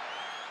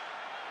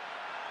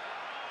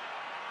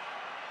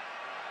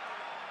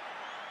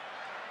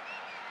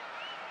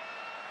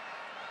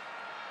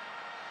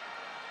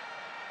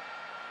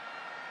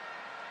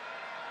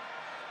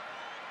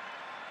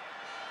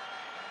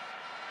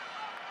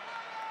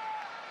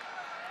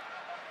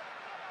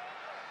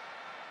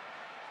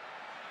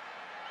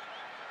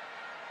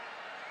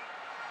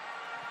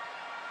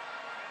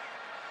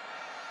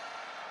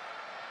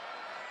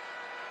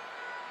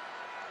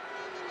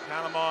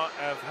 Panama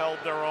have held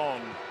their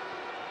own.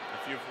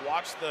 If you've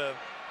watched the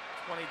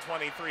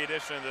 2023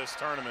 edition of this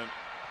tournament,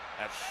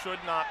 That should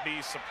not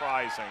be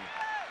surprising.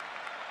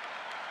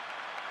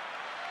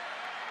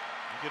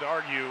 You could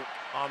argue,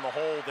 on the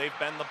whole, they've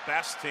been the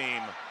best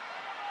team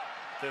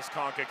this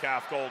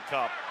Concacaf Gold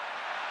Cup.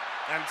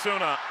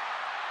 Antuna,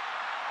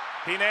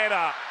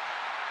 Pineda,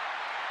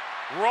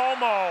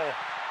 Romo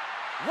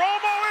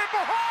in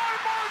behind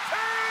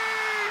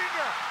Martin!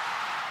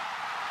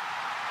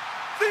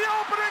 The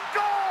opening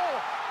goal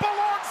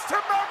belongs to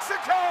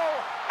Mexico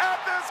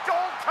at this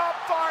Gold Cup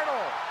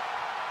final.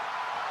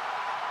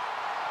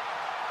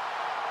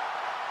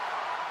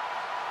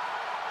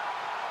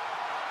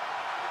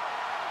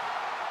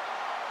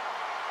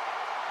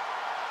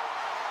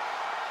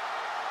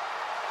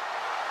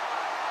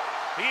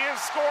 He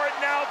has scored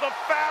now the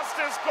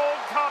fastest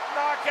Gold Cup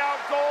knockout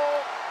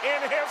goal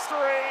in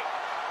history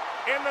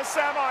in the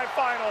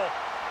semifinal.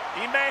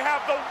 He may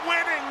have the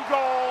winning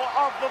goal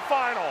of the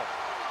final.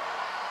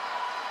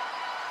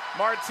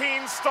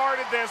 Martin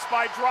started this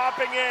by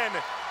dropping in.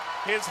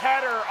 His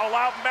header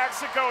allowed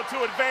Mexico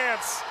to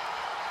advance,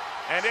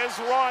 and his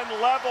run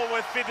level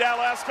with Fidel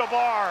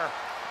Escobar.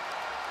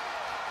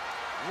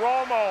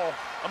 Romo,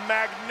 a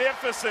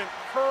magnificent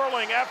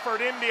curling effort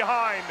in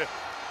behind.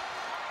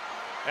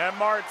 And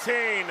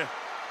Martin,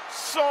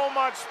 so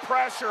much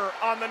pressure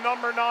on the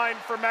number 9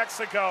 for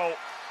Mexico.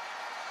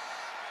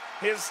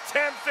 His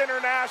 10th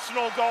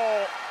international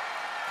goal,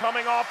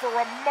 coming off a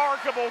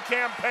remarkable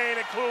campaign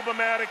at Club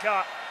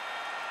America.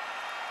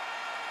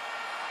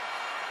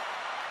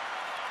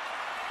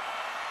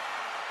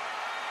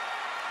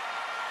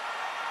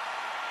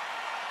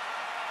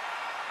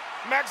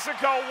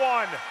 Mexico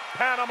 1,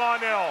 Panama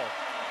 0.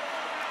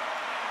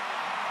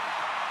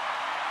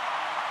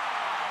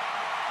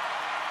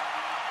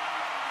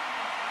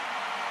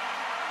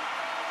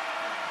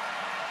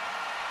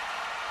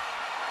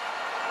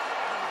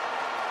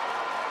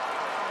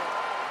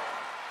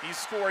 He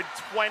scored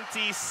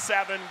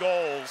 27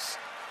 goals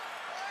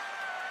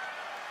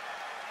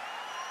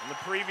in the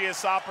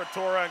previous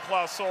Apertura and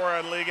Clausura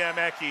and Liga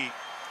MX.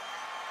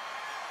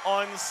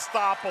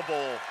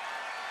 Unstoppable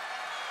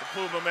for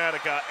Club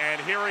America,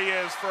 and here he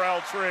is for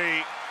El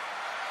Tri,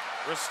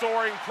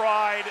 restoring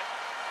pride,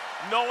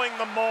 knowing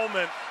the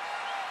moment.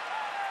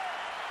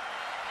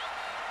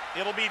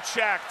 It'll be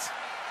checked,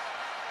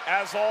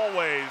 as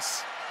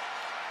always.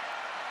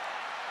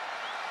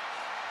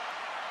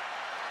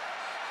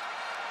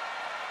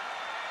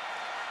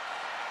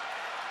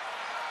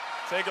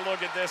 Take a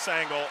look at this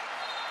angle.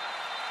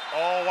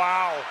 Oh,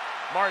 wow.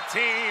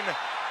 Martin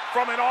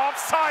from an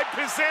offside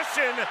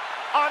position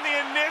on the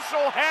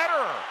initial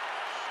header.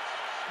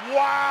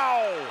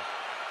 Wow.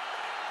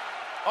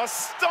 A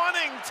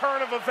stunning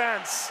turn of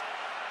events.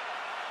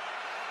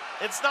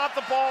 It's not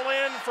the ball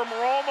in from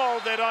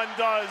Romo that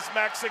undoes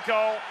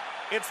Mexico.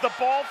 It's the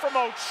ball from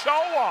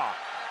Ochoa.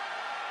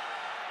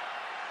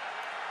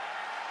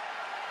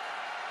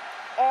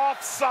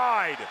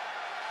 Offside.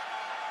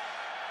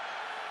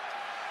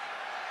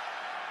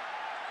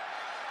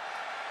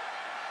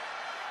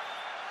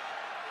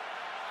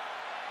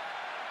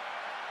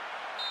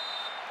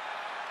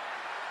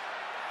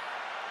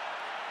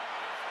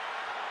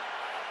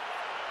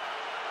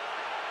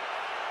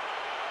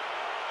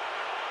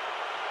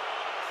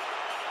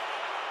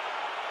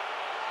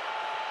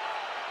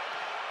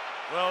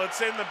 Well,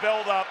 it's in the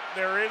build-up.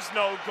 There is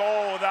no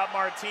goal without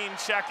Martin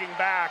checking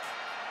back.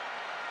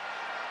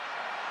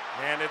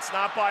 And it's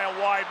not by a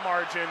wide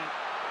margin,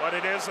 but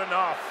it is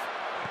enough.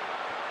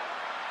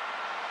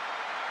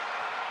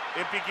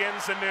 It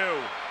begins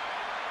anew.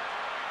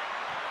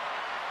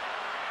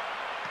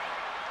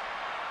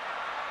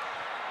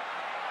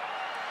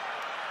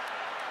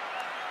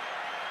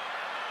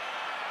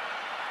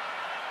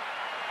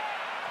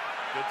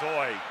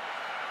 Godoy,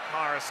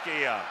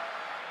 Carrasquilla,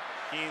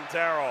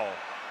 Quintero,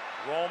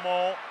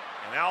 Romo,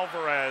 and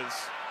Alvarez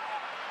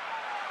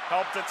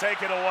help to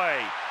take it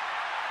away.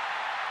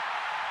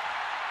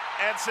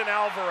 Edson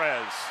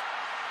Alvarez.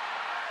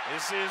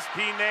 This is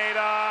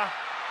Pineda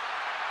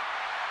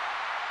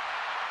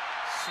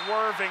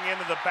swerving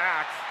into the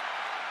back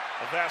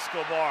of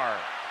Escobar.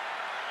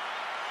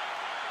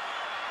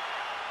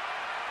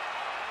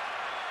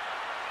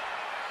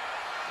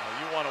 Well,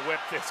 you want to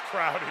whip this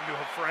crowd into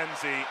a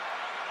frenzy.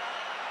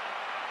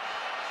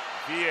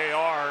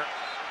 VAR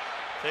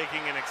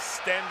taking an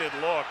extended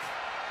look.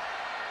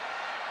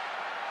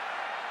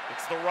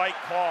 It's the right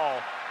call.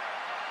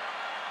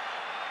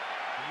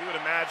 You would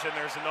imagine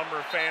there's a number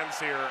of fans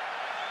here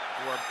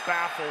who are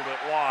baffled at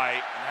why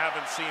and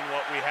haven't seen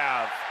what we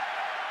have.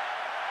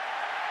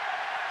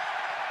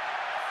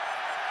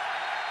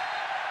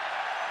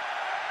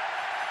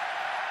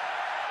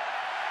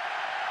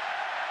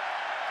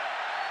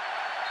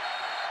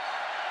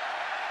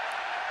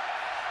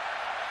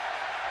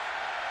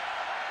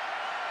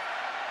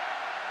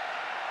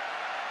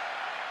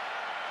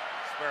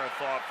 Spare a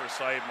thought for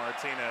Said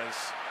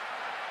Martinez.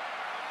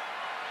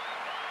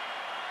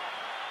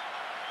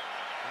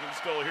 You can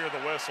still hear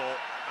the whistle.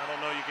 I don't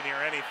know you can hear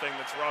anything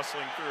that's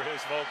rustling through his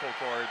vocal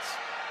cords.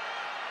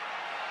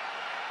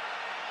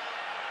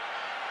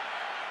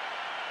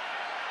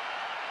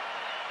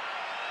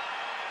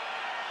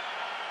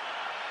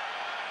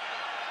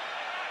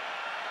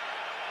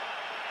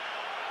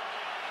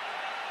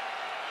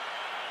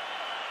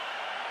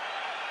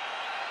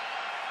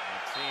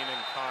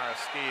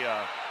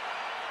 Carrasquilla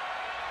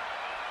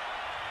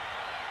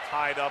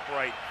tied up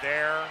right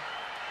there.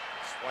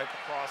 Swipe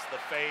across the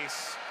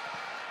face.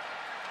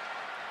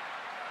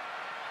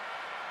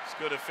 It's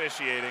good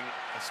officiating,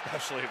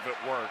 especially if it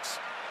works.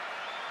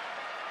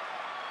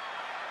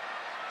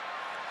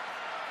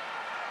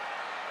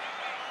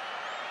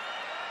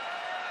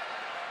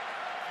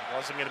 It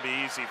wasn't going to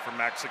be easy for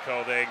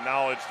Mexico. They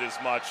acknowledged as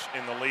much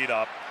in the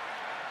lead-up.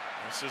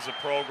 This is a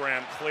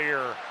program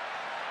clear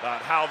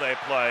about how they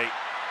play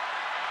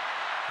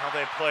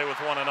with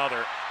one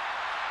another.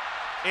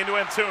 Into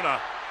Antuna.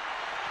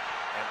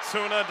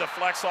 Antuna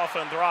deflects off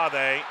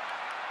Andrade.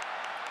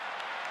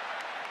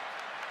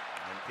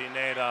 And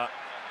Pineda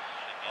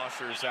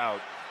ushers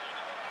out.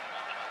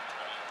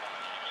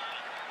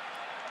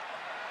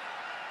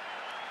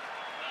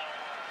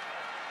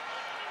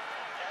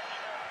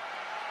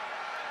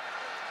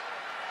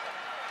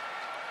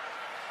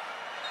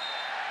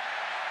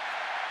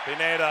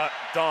 Pineda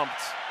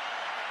dumped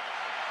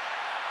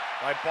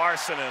by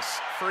Bárcenas.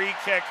 Free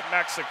kick,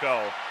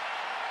 Mexico.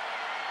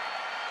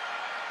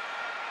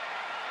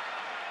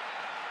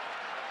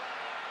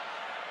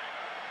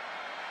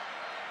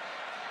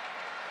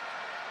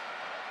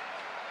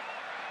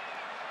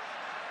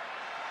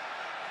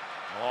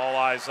 All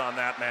eyes on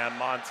that man,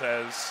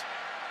 Montes.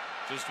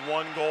 Just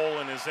one goal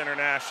in his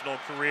international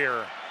career.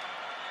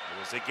 It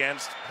was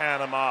against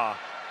Panama.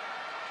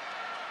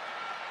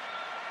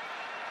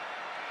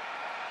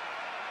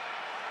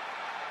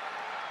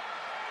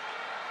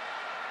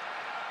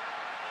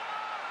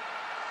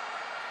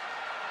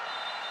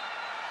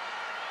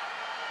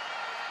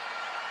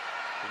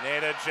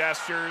 Pineda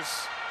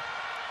gestures.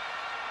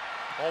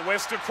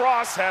 Whisked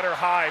across, header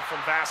high from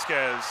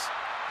Vasquez.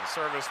 The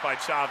service by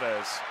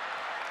Chavez.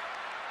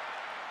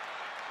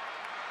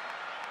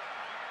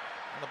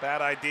 Not a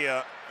bad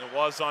idea. It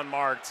was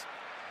unmarked.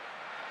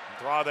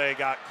 Andrade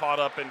got caught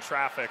up in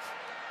traffic,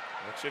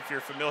 which, if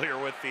you're familiar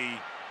with the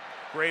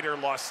greater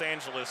Los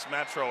Angeles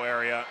metro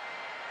area,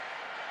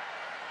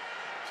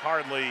 it's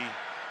hardly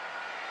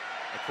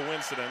a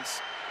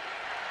coincidence.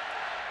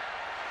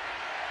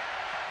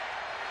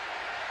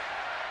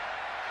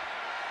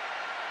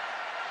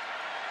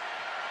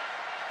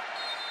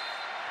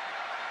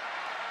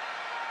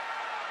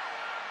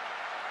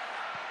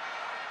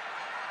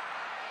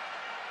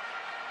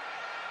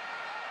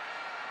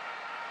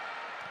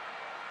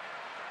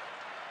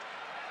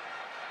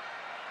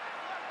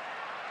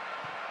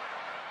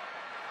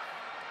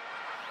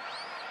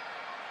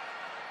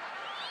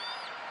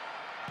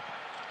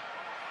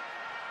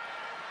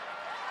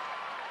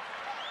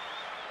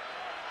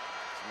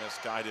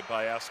 Misguided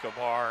by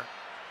Escobar.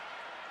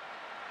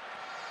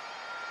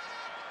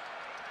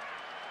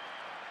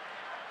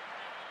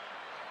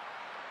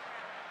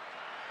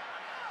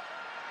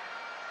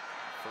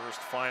 First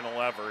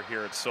final ever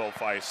here at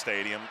SoFi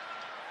Stadium.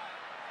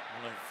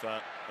 One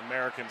of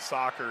American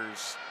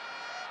soccer's,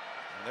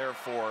 and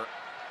therefore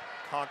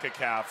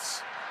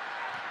Concacaf's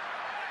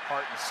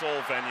heart and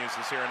soul venues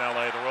is here in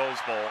LA, the Rose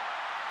Bowl.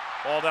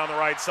 Ball down the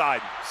right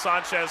side.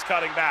 Sanchez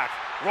cutting back.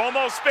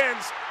 Romo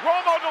spins.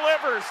 Romo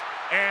delivers.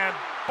 And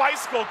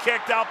bicycle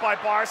kicked out by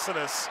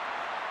Bárcenas.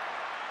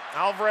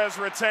 Alvarez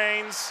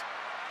retains.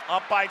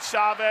 Up by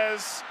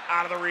Chavez.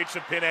 Out of the reach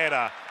of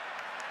Pineda.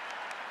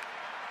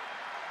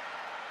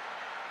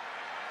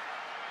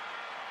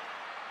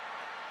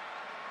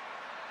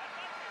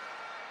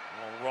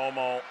 Well,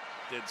 Romo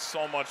did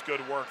so much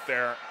good work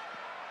there.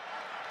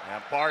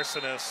 And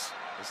Bárcenas,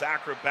 his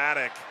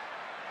acrobatic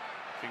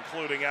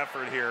concluding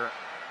effort here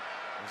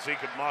as he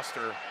could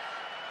muster.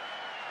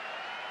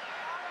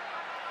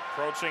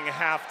 Approaching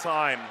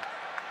halftime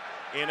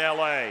in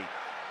LA. This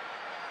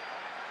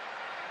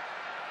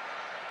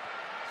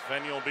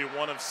venue will be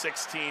one of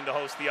 16 to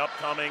host the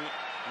upcoming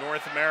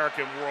North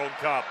American World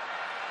Cup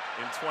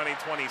in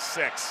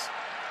 2026.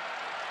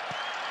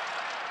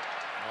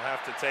 We'll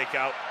have to take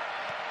out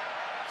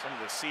some of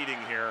the seating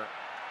here.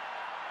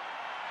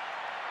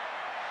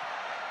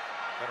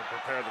 Better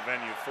prepare the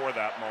venue for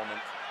that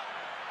moment.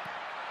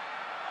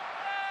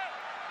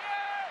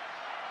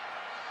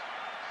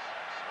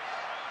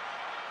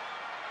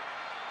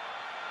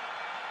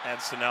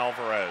 Edson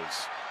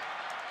Alvarez.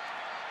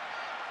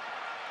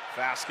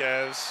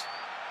 Vasquez.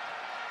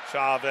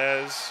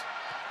 Chavez.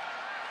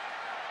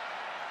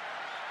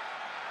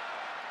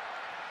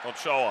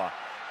 Ochoa.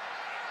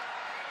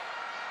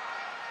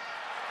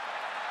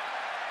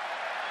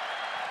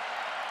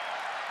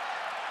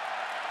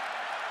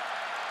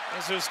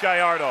 Jesus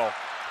Gallardo.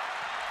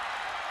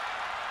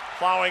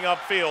 Plowing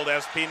upfield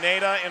as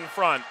Pineda in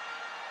front.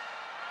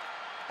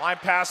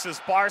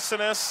 Bypasses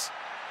Bárcenas.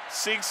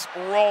 Seeks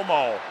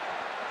Romo.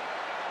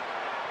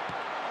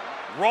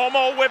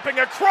 Romo whipping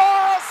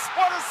across.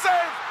 What a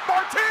save.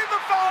 Martin the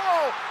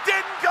follow.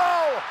 Didn't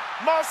go.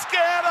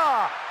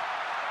 Mosquera.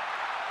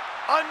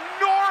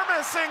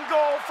 Enormous in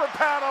goal for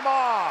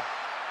Panama.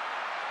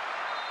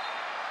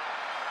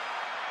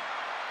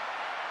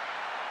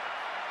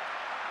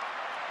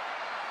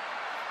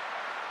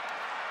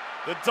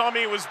 The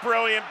dummy was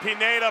brilliant.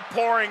 Pineda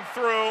pouring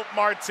through.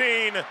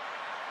 Martin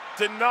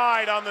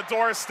denied on the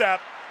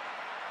doorstep.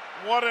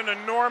 What an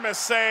enormous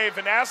save,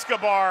 and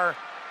Escobar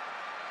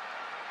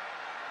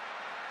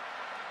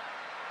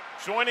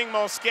joining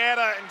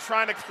Mosquera and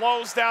trying to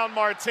close down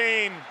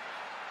Martin.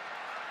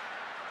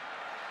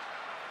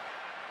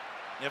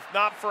 If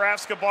not for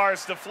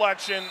Escobar's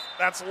deflection,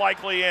 that's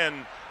likely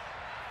in.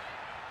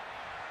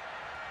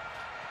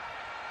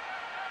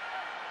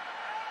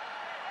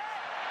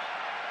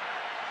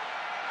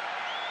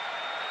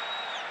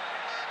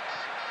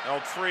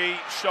 L3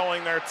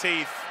 showing their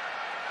teeth.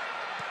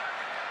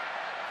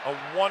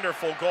 A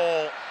wonderful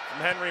goal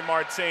from Henry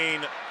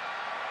Martin.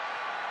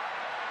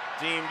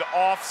 Deemed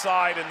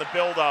offside in the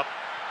buildup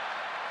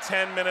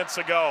 10 minutes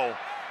ago.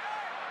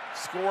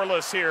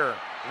 Scoreless here.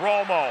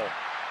 Romo.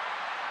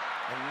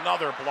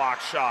 Another block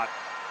shot.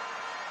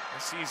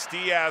 Sees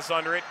Diaz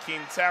under it.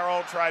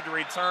 Quintero tried to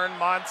return.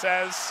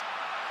 Montez.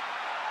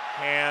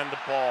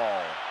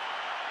 Handball.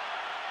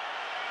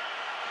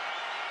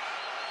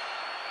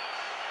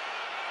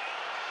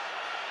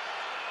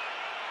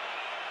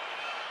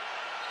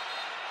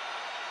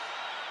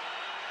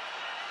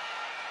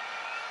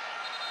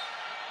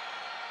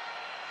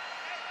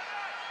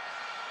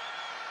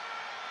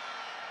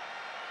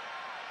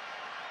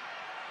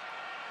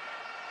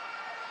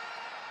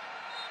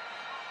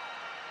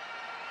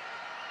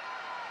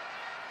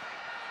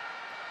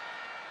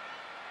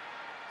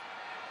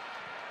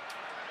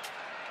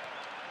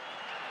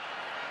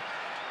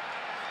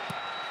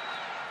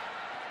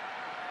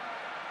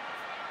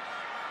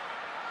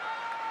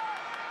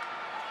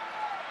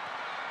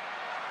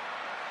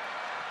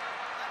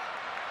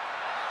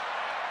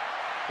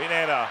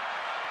 Pineda.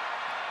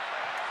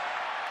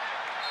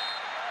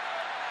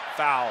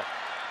 Foul.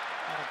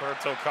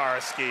 Alberto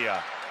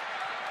Carrasquilla.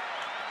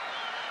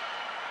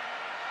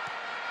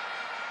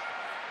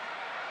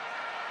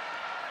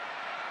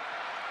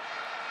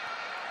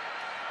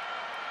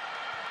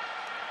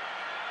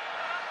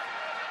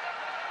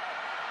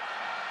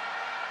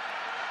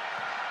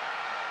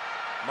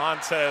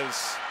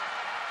 Montez.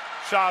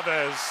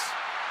 Chavez.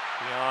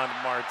 Beyond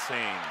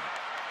Martin.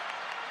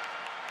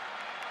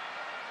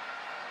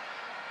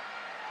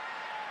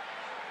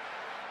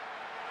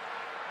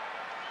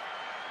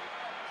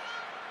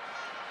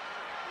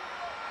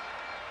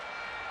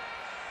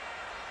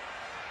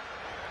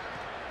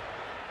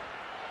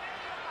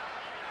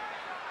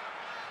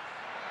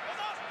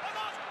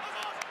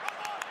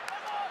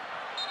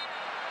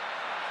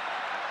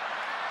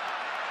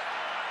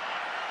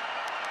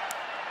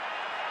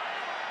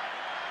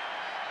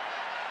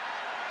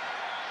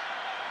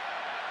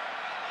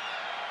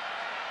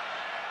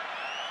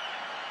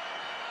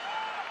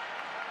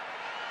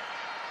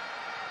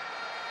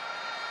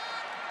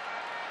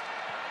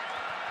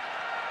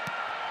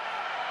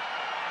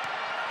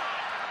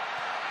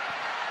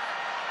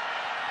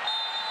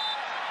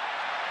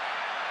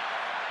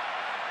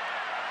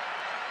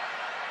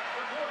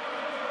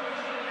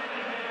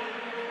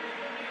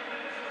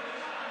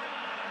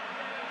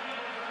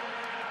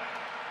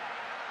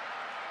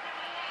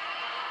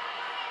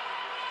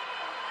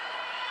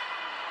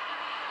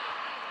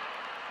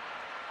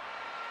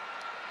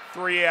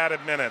 Three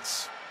added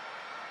minutes.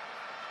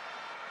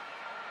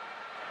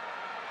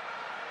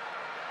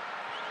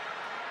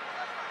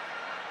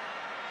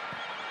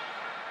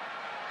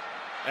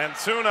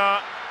 Antuna.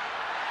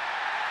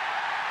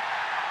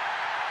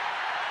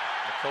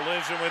 A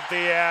collision with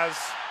Diaz.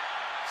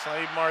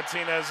 Said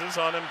Martinez is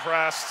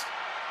unimpressed.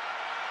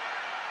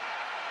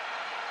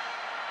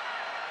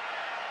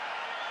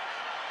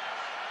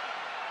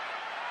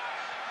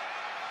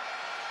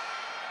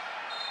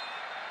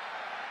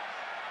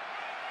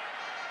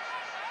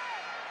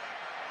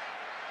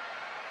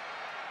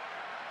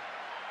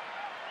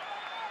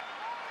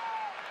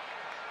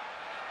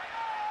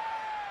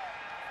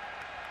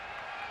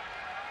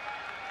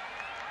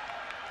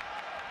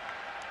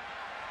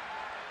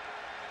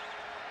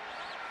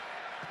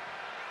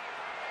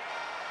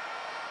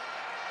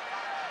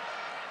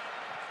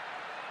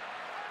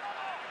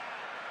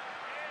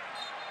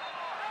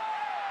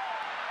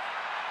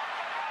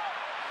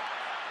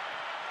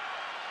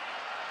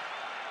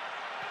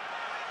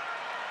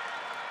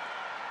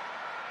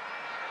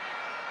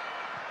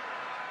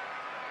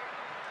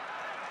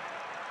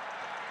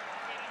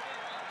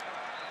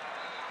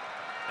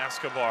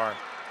 Escobar,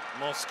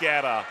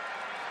 Mosquera.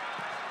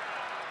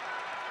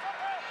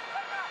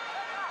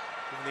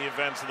 In the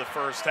events of the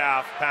first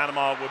half,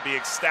 Panama would be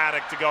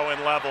ecstatic to go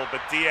in level,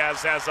 but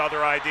Diaz has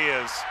other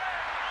ideas.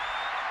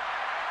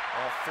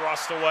 All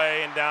thrust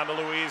away and down to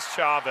Luis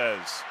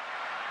Chavez.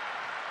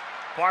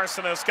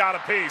 Barcenas got a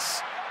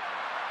piece.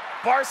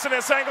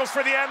 Barcenas angles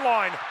for the end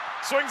line.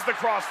 Swings the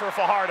cross for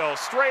Fajardo,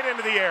 straight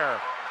into the air.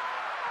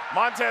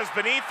 Montez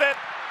beneath it.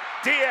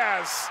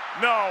 Diaz,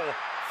 no.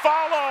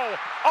 Follow,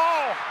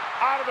 oh,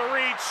 out of the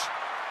reach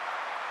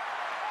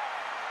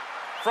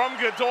from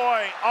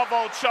Godoy of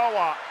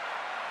Ochoa.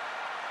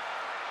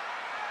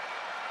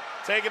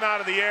 Taken out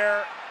of the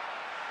air.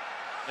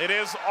 It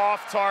is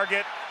off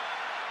target.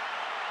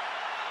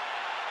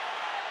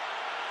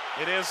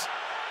 It is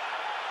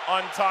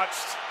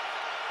untouched.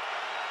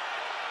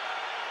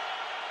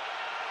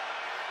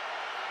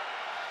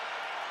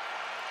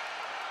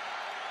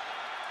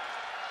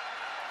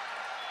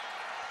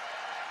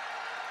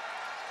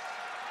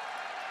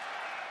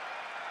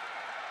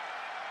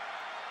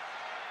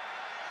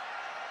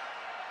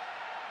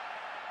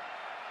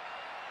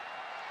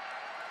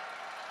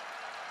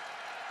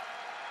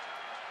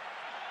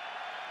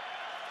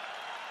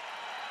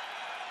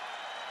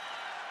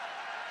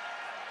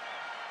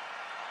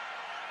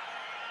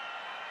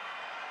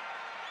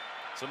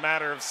 It's a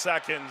matter of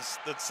seconds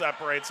that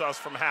separates us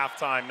from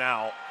halftime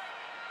now.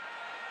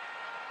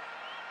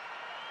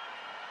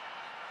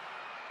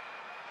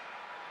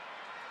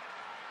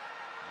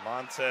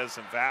 Montez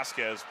and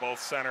Vasquez, both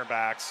center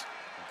backs.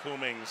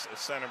 Cummings, a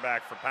center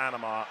back for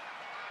Panama,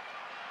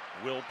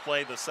 will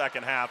play the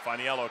second half on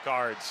yellow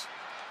cards.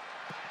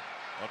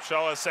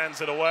 Ochoa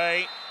sends it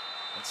away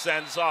and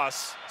sends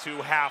us to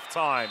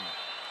halftime.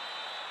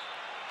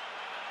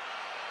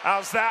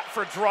 How's that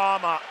for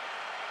drama?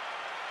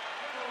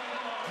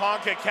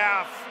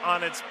 Concacaf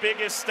on its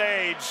biggest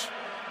stage,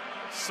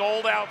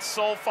 sold out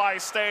SoFi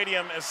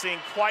Stadium, is seeing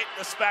quite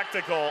the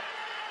spectacle.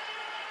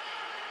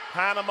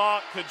 Panama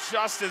could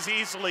just as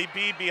easily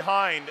be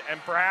behind, and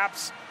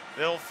perhaps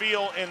they'll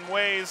feel in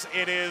ways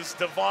it is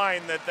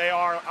divine that they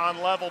are on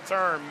level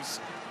terms.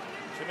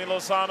 Jimmy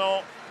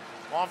Lozano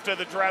off to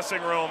the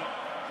dressing room.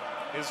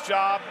 His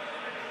job,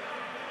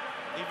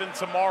 even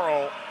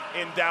tomorrow,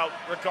 in doubt,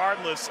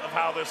 regardless of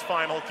how this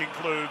final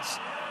concludes.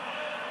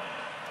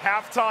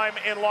 Halftime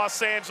in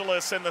Los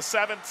Angeles in the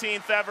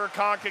 17th ever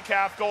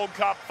Concacaf Gold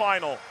Cup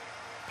final.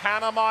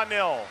 Panama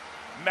 0,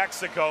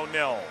 Mexico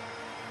 0.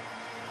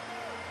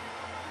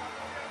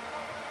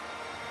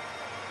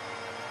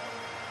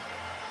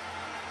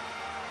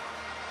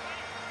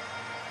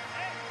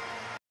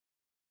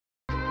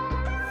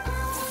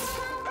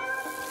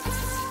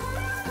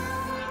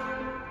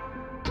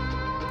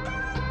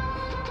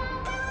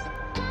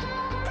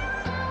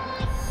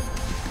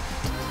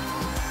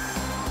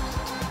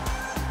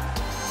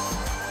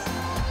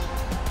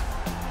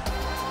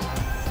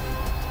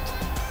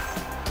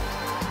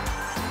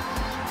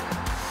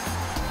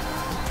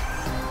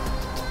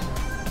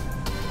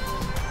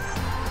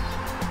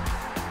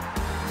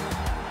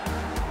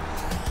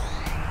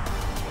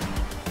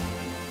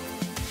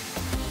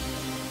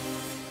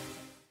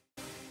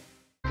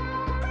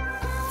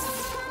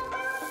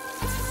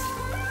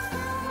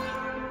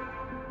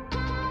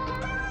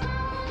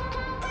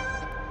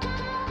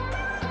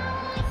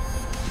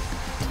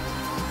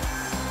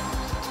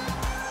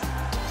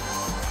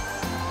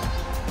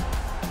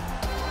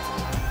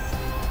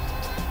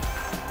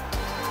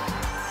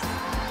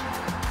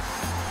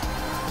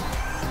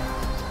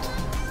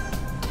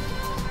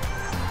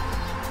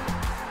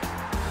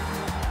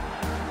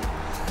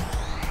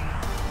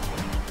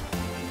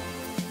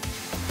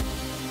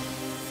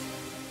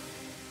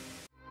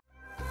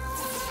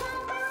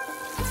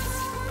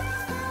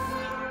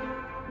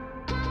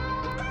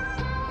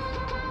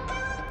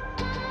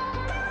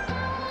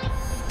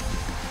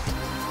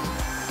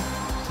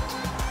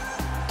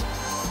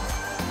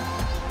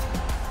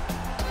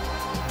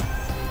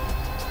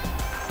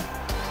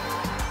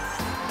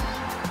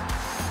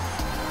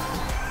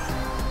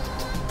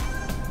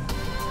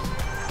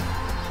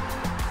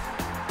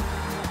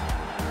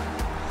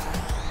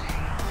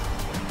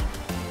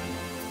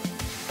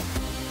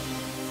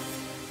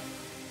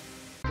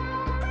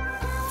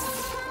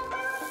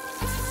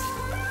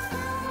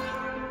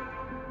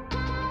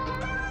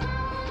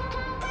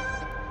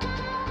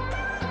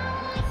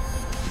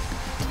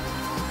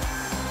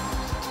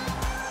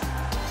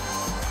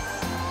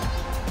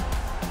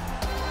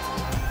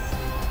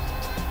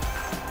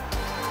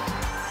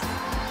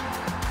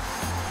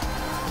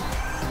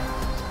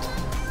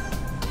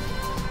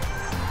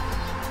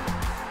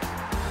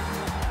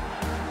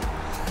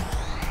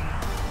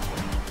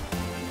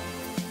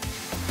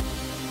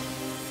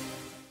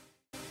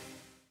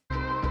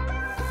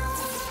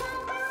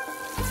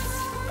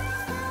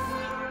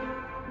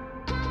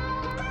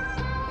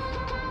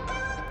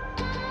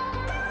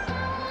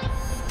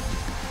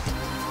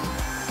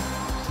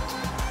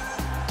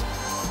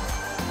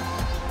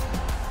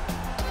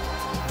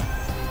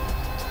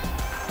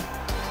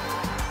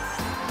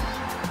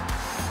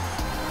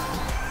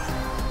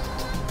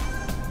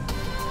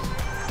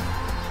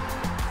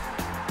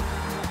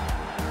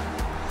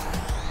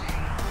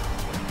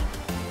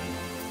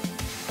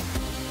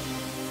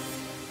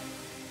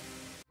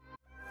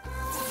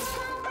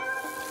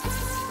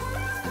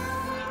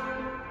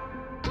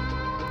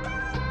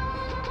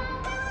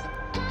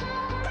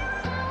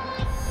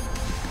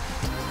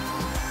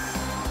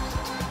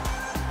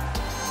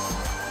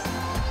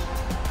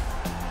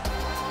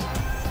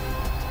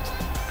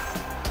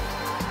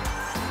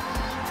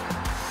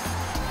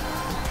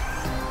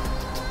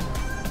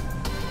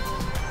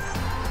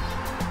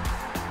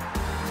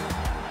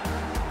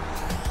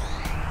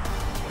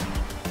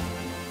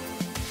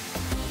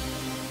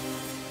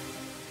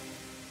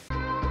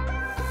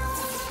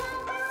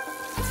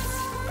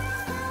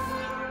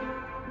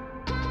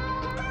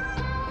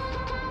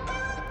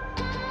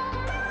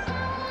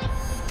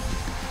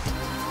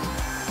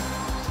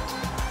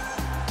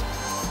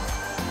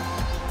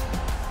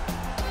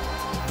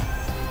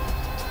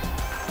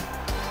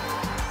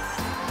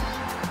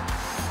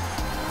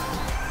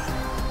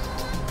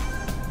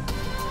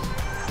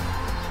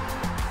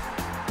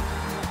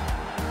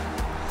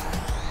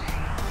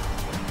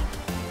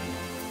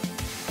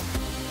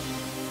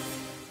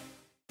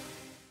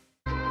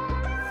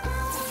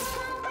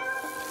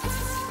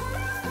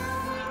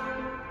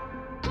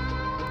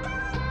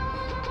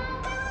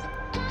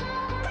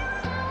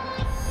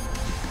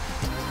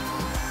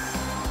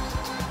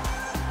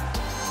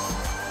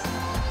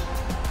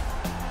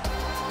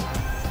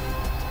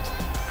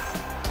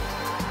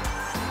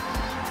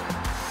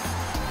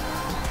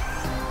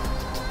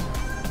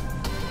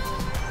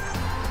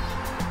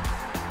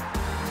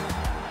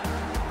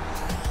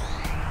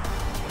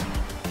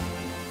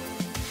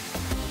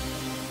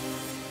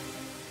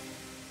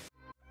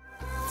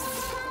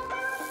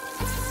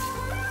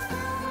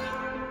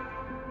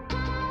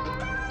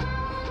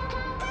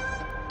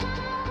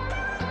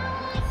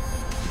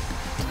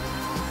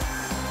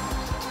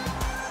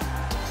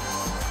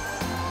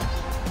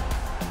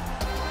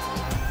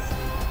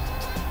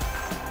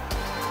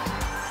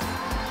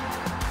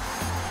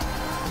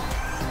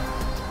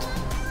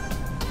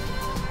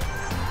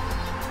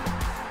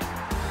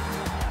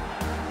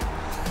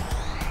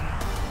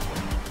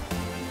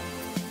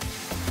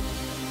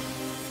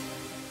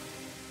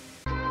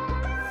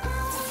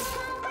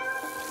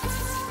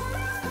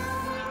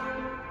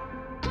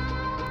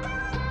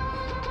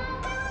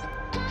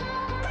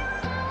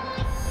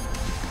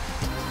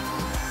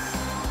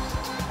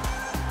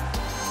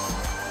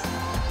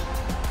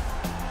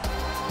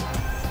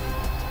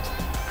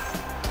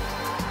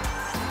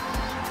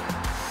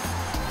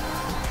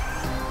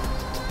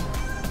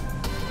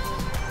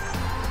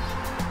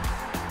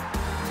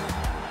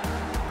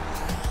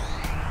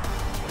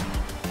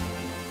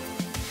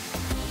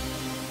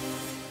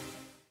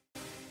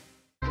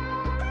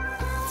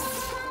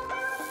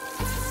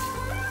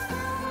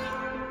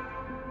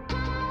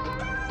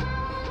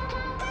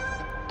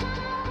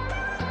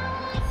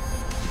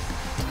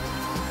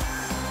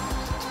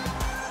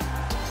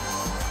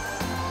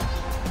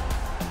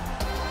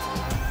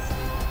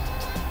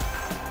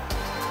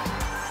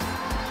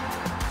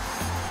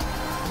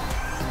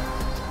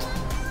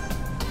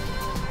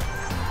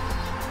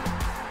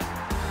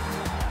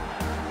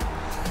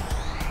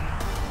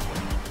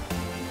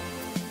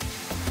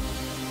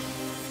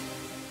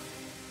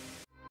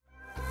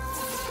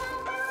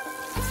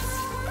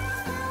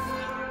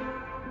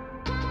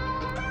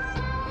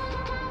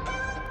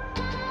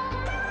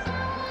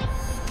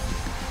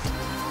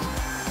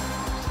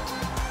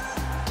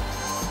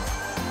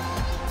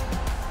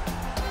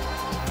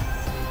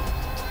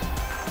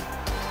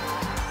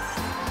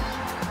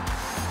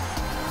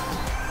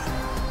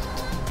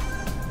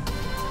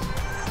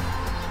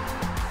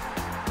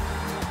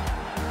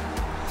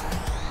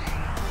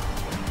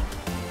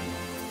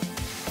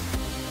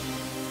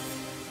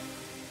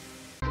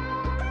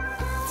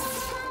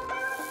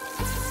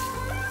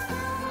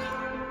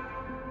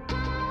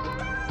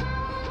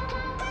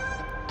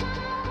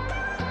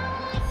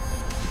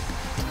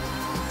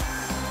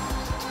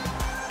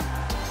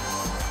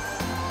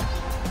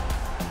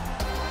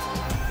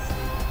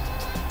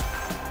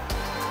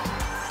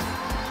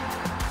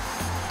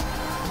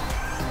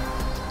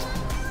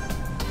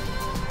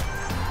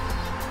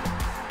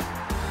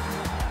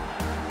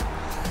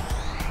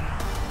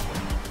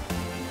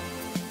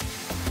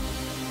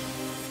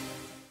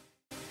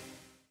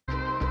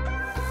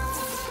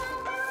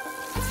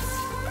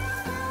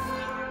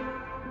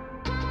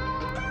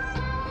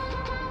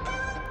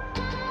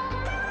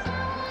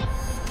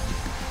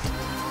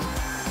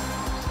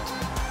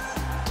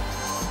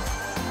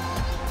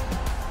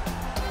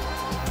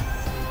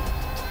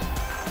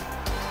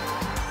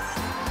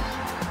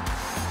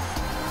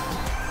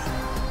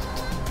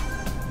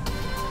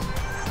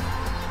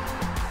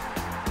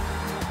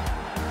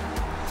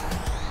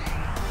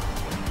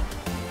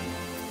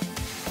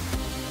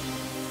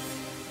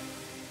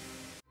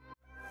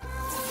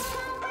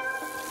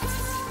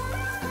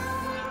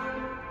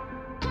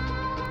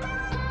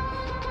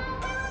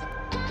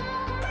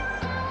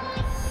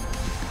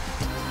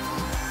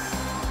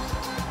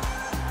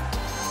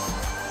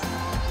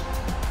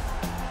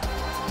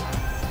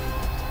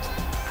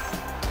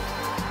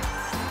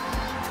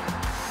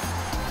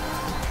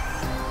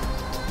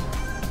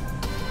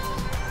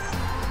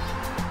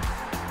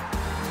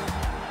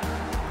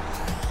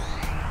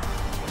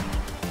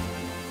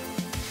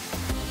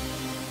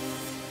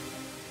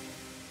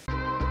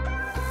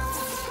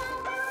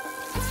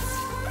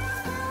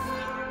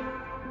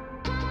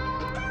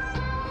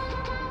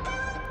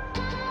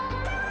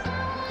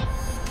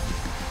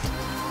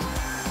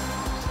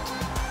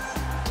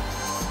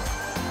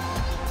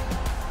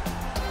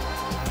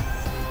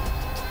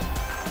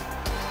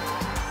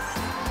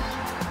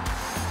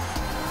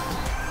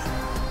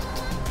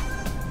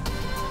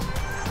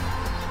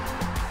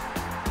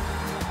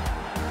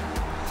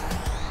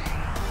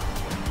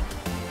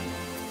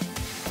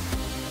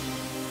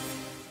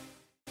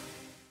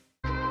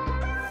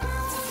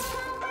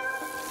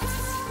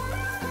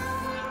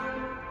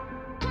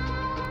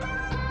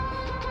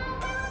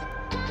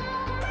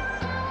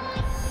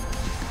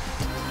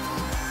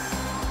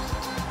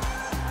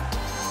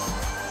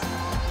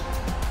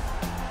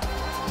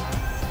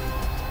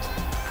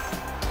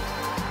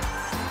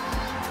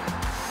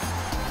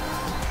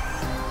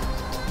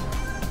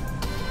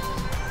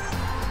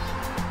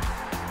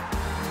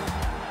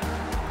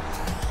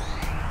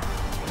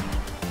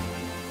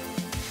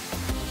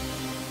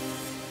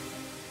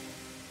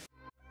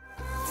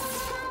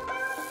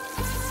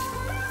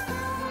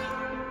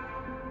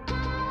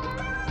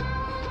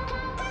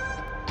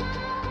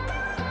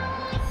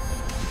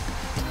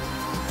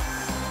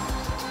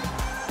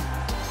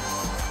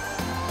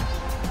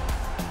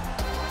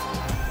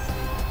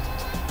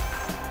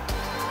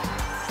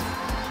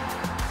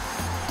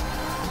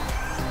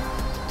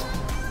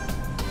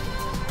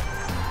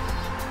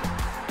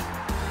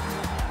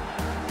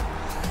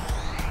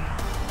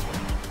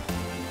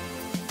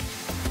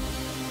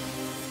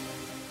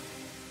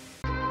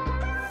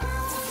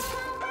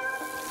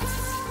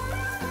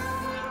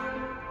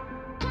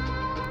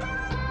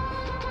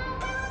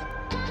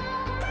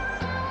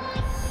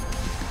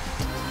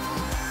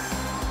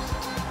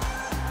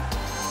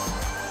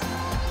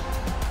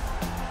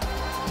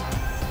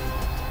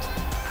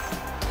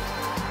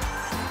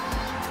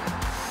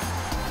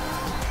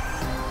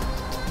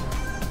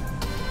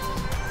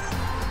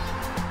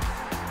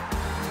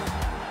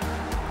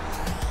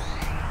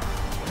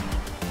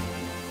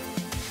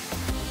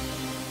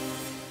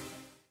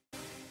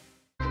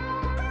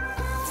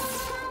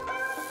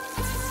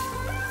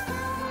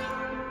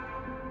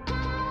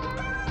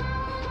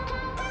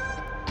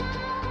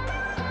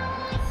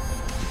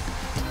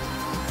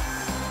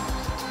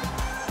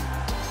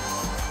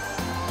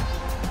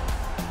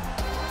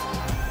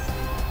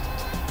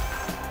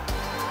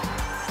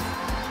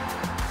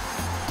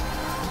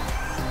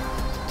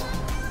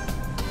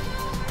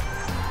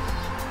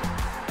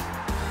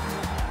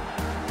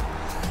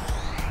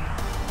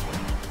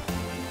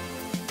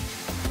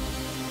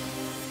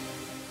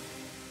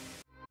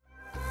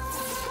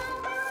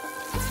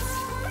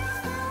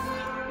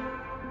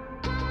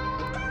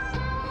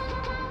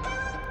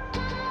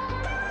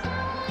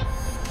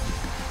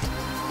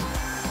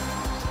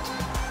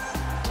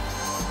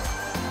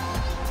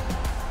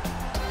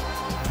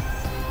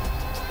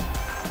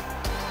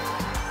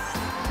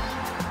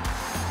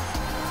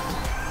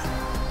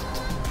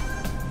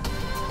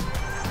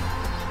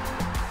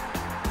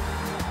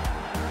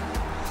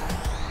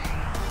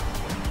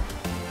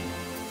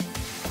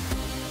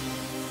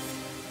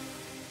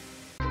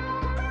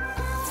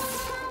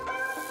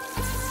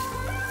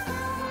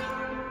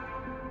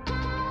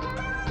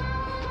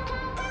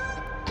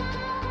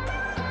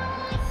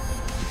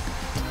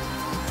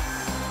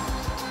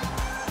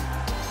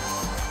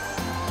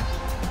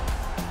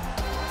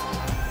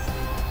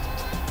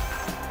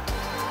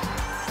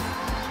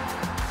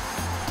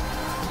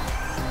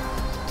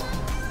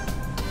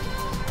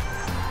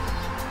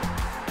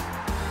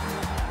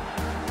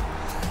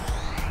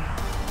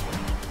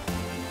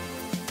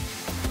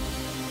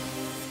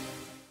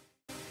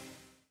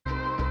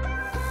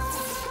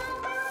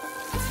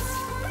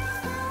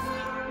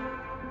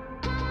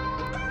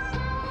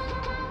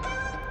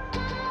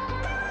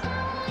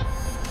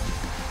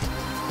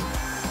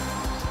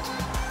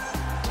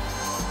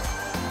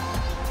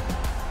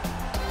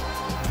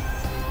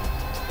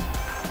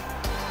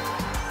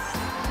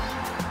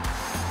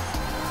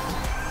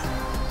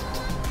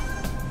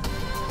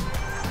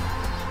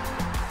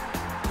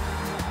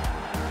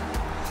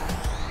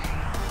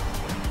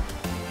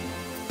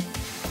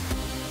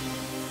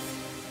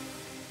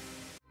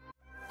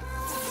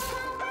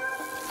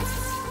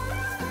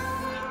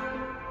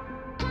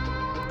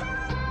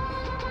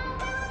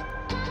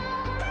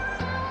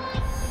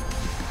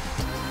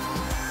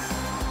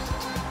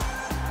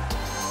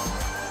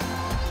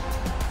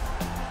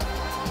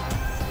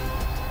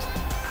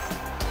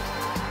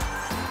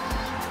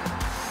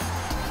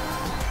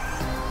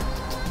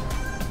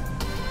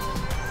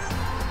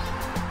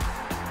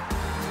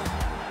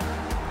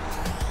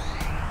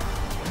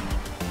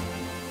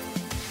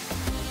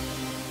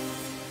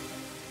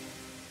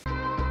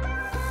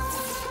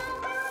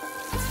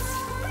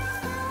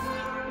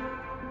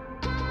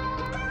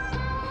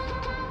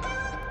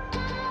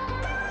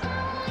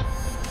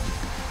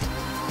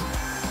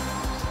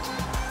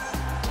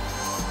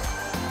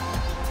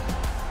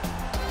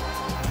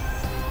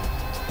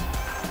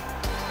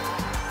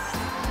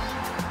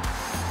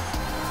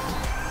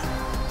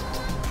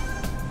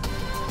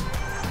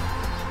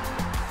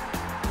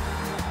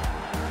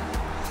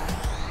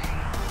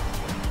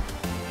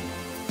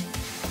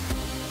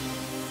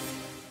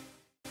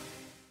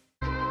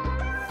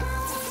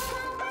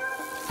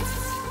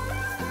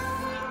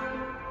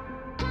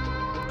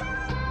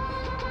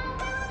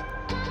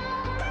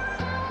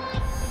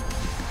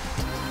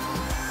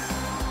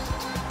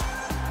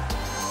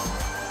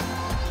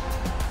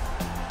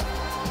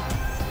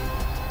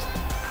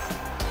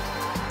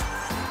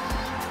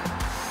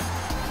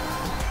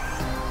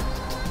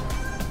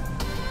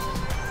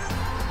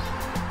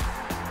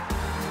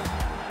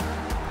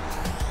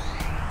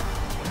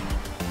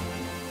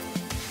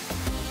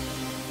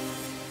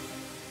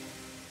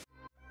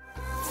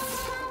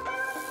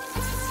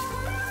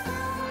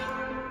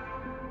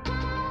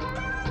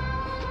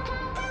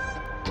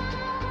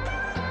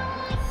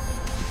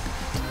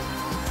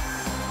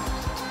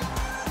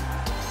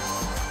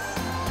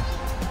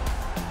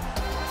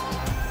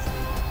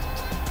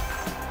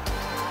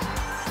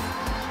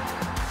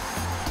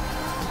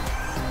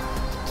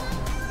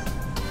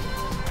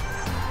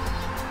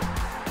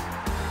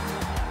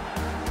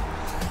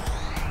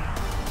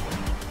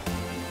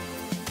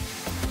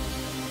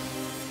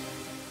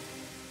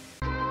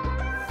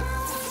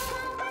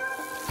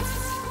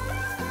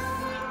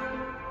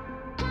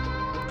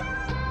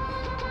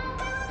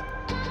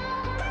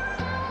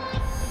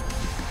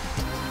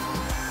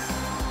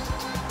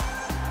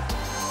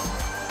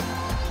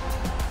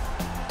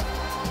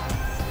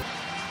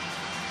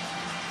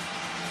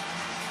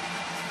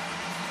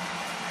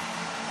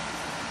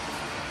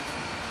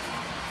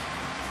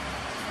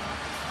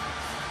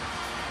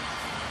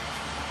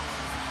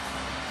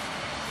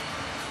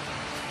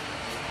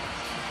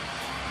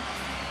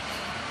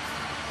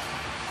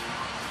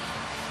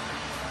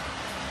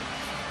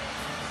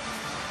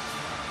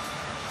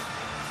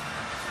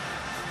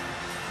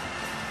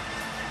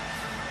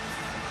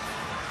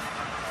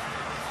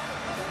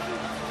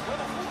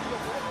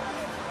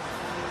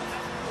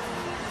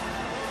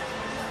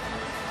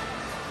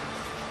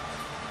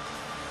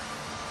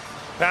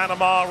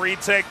 Panama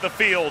retake the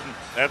field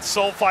at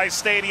SoFi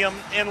Stadium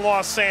in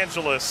Los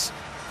Angeles.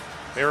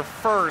 Their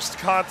first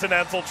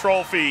Continental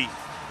trophy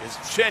is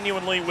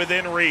genuinely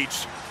within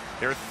reach.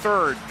 Their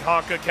third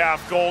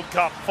Concacaf Gold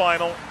Cup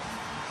final.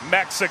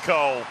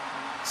 Mexico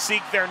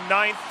seek their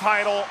 9th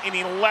title in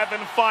 11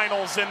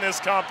 finals in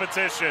this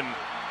competition.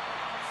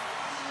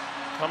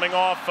 Coming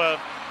off a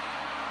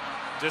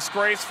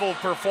disgraceful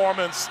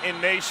performance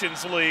in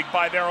Nations League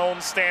by their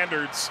own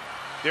standards,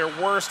 their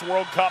worst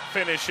World Cup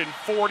finish in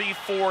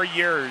 44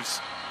 years.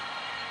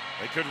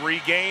 They could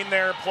regain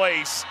their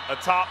place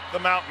atop the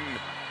mountain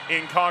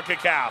in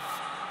CONCACAF.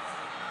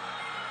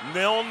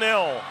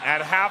 0-0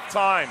 at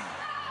halftime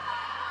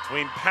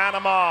between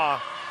Panama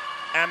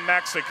and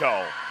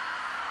Mexico.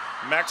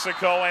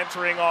 Mexico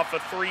entering off a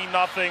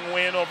 3-0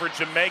 win over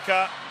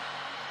Jamaica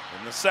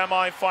in the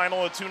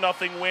semifinal, a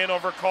 2-0 win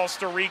over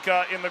Costa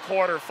Rica in the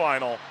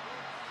quarterfinal.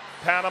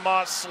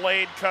 Panama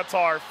slayed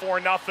Qatar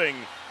 4-0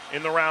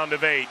 in the round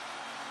of 8.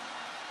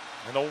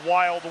 And a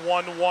wild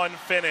 1-1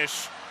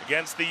 finish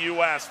against the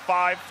U.S.,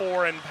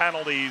 5-4 in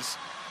penalties.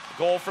 A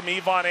goal from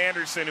Ivan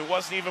Anderson, who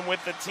wasn't even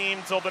with the team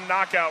till the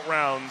knockout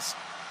rounds.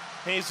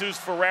 Jesus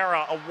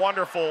Ferreira, a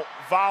wonderful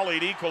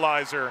volleyed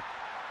equalizer.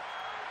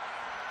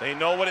 They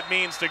know what it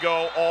means to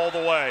go all the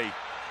way,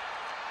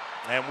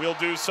 and we'll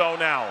do so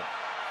now.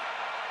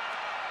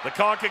 The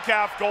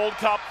CONCACAF Gold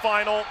Cup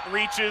final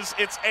reaches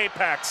its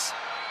apex.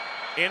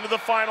 Into the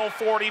final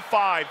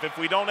 45. If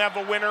we don't have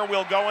a winner,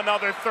 we'll go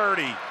another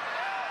 30. And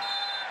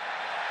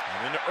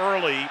an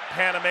early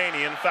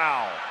Panamanian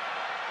foul.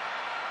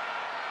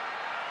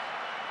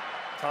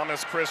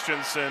 Thomas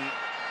Christensen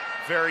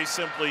very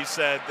simply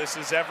said, this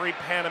is every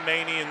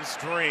Panamanian's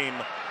dream.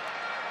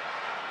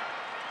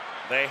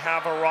 They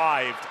have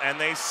arrived, and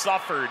they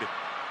suffered,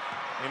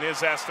 in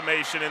his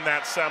estimation, in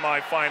that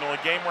semifinal,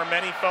 a game where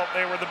many felt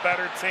they were the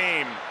better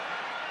team.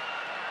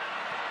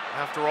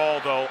 After all,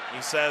 though,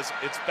 he says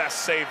it's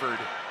best savored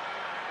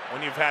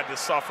when you've had to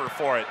suffer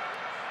for it.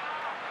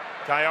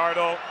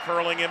 Gallardo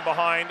curling in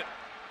behind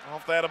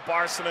off that of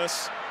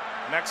Barcenas.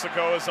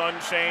 Mexico is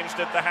unchanged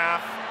at the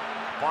half.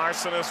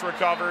 Barcenas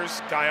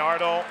recovers.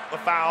 Gallardo, the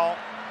foul.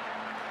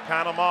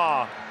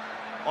 Panama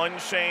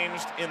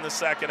unchanged in the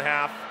second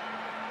half.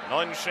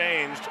 And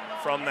unchanged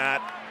from that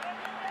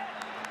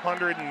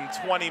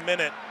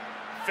 120-minute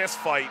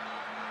fistfight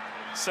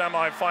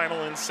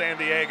semifinal in San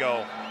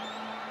Diego.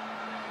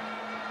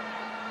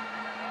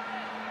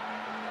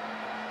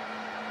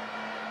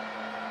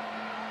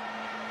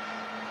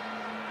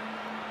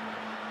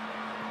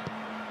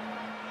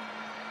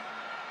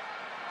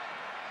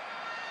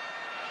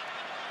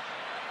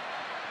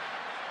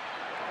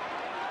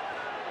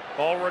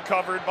 Ball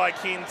recovered by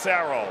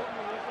Quintero.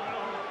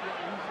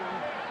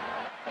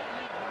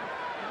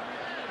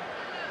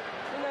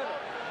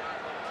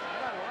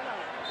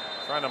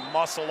 Trying to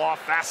muscle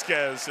off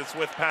Vasquez. It's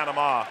with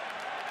Panama.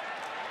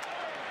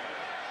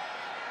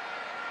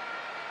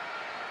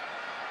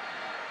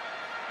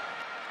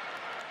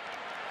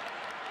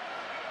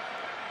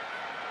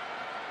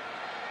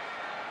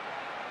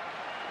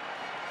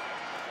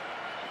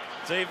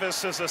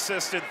 Davis has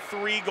assisted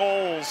 3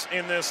 goals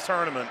in this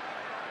tournament.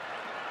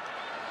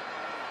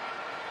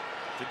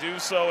 To do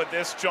so at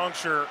this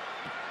juncture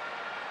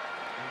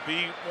will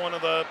be one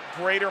of the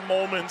greater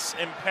moments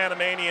in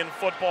Panamanian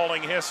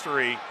footballing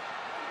history.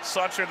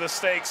 Such are the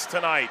stakes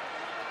tonight.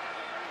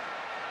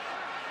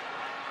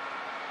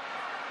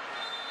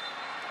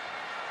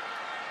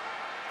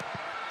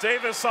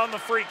 Davis on the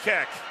free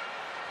kick.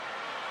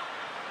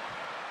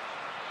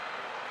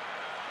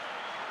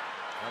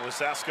 That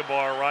was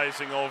Escobar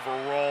rising over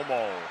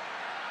Romo.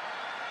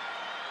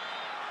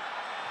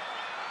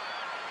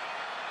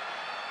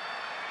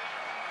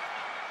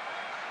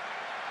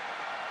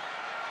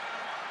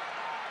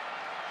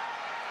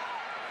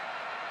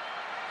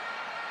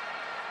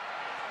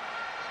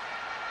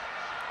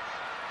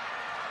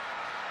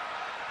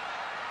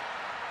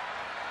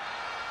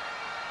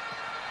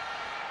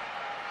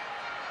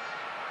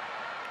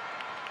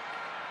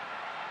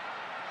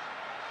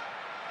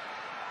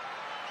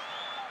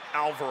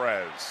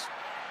 Alvarez.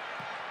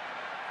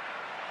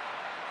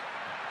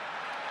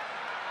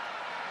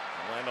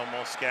 Orlando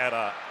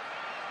Mosqueda.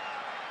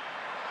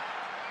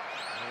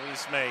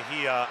 Luis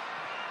Mejia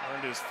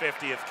earned his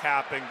 50th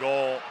cap and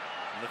goal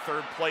in the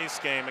 3rd place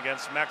game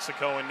against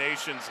Mexico in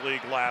Nations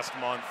League last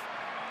month.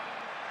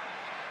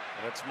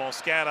 And it's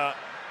Mosqueda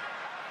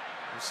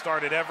who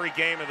started every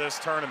game of this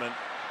tournament.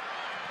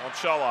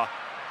 Ochoa.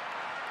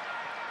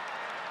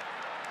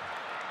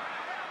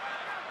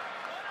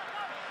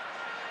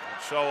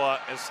 Ochoa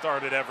has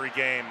started every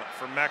game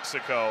for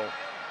Mexico.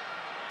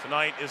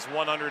 Tonight is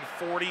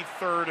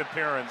 143rd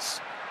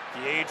appearance,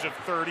 the age of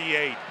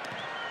 38.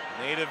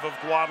 Native of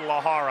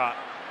Guadalajara,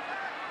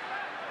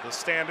 the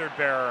standard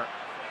bearer,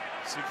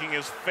 seeking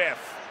his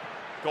 5th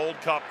Gold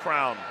Cup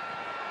crown.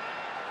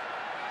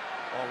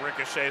 Ball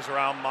ricochets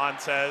around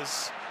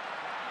Montes.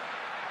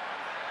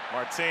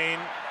 Martin.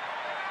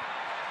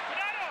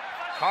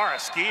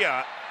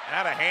 Carrasquilla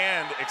had a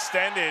hand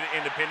extended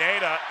into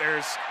Pineda.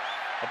 There's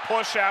A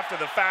push after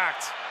the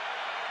fact.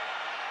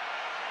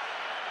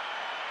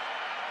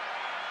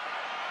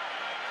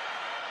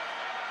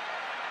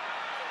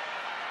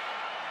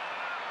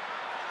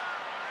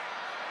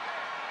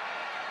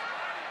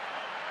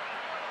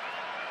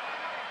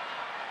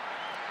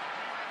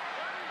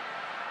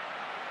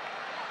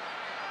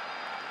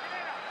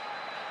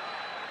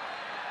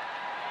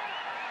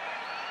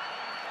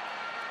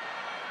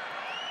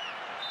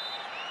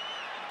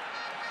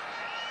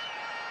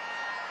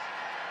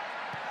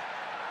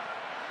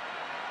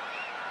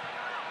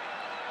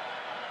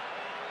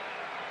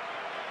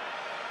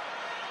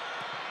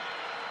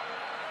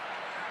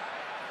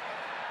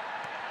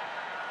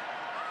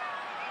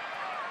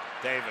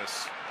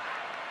 Davis.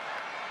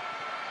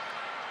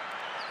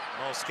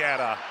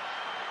 Mosquera.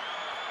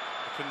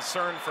 A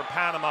concern for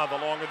Panama the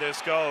longer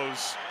this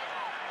goes.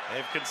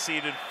 They've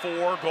conceded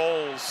 4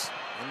 goals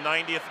in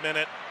 90th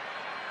minute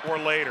or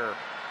later.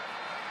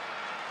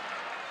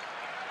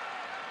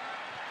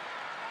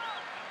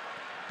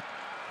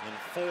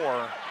 In 4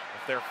 of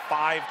their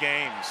 5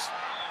 games.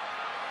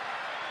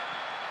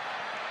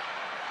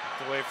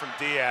 Away from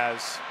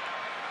Diaz.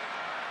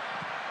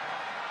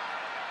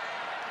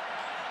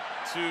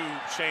 2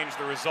 changed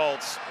the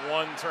results.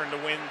 1 turned a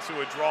win to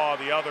a draw.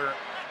 The other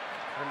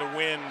turned a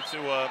win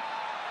to a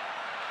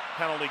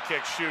penalty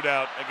kick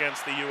shootout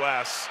against the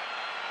U.S.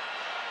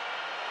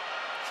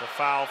 It's a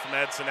foul from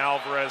Edson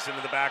Alvarez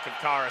into the back of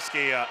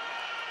Carrasquilla.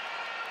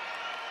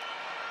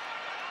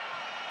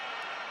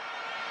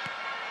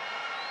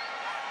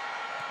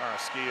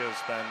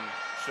 Carrasquilla's been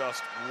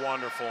just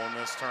wonderful in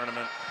this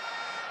tournament.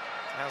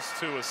 Has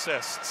 2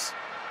 assists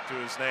to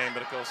his name,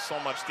 but it goes so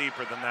much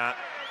deeper than that.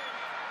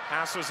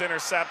 Pass was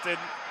intercepted,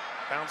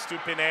 bounced to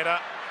Pineda.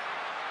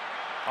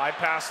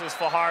 Bypasses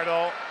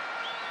Fajardo.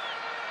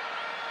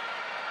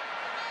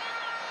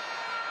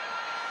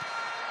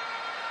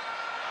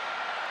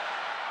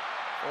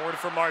 Forward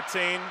for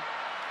Martin.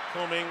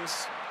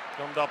 Cummings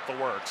gummed up the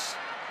works.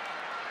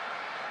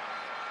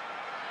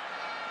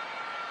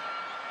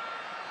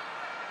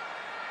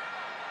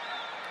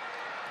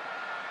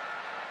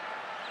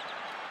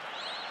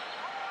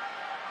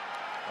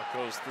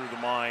 What goes through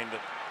the mind?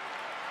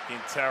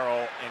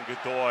 Quintero and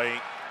Godoy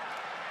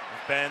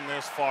have been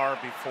this far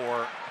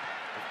before.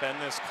 They've been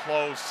this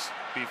close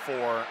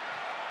before.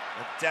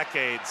 A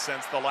decade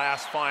since the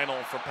last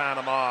final for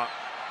Panama.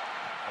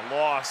 A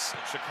loss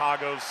at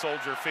Chicago's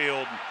Soldier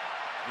Field,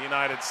 the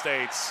United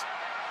States.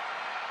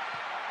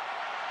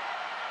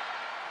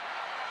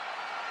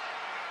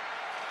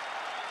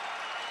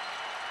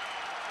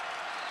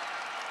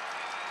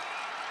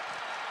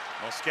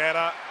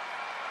 Mosquera.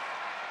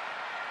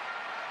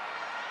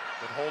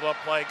 Good hold-up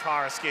play,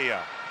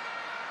 Carrasquilla.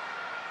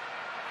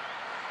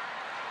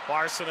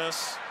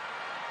 Barcenas.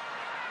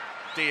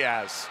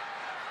 Diaz.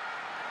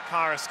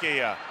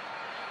 Carrasquilla.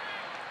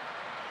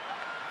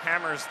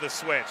 Hammers the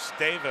switch.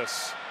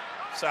 Davis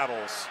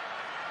settles.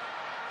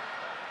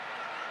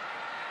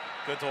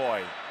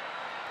 Godoy.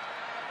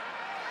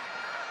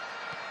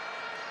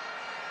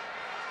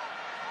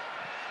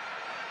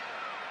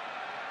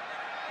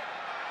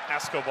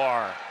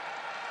 Escobar.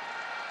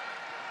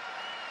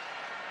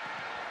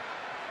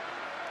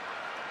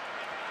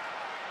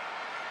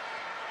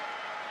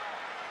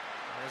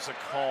 There's a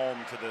calm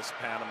to this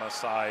Panama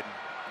side.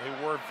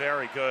 They were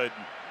very good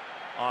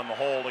on the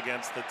whole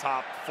against the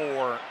top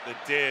 4 that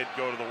did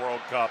go to the World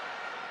Cup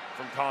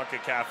from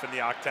Concacaf in the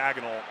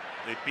octagonal.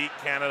 They beat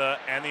Canada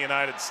and the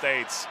United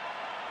States.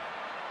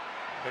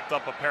 Picked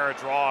up a pair of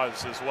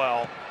draws as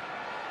well.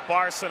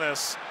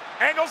 Barcenas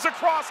angles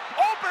across,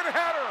 open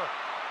header!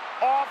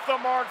 Off the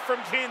mark from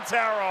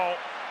Quintero.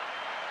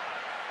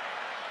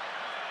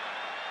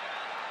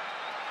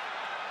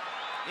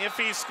 If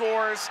he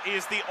scores, he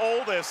is the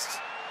oldest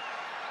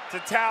to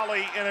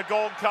tally in a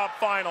Gold Cup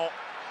final.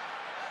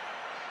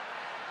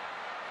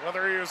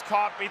 Whether he was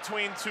caught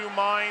between 2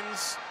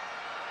 minds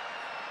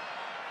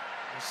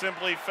or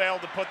simply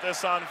failed to put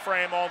this on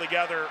frame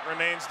altogether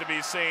remains to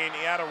be seen.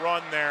 He had a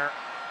run there.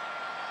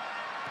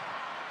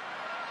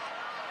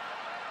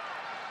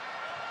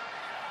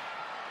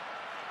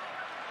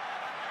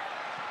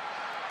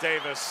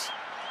 Davis.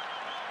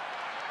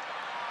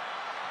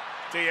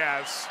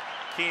 Diaz.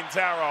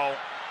 Quintero.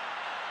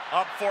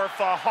 Up for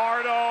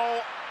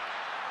Fajardo.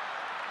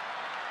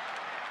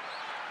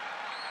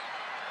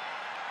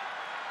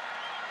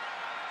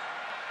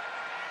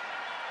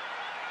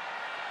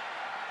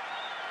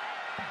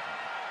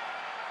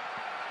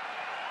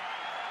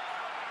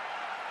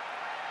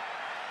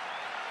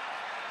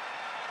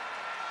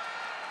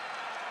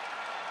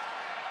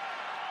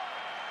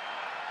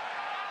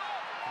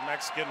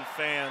 Mexican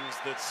fans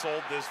that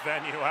sold this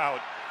venue out.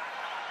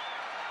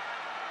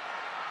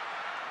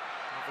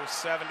 Over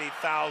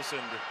 70,000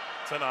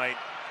 tonight.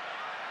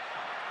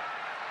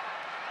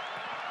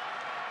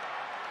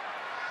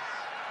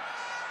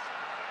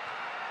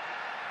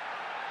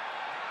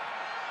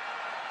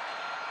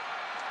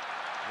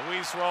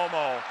 Luis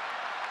Romo.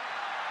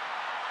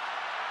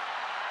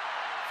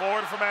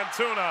 Forward from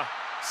Antuna.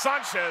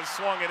 Sanchez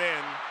swung it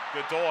in.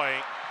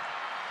 Godoy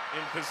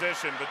in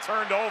position, but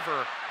turned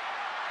over.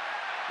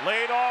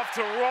 Laid off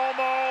to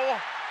Romo.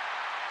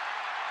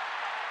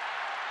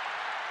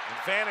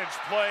 Advantage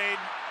played.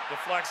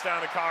 Deflects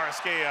down to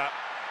Carrasquilla.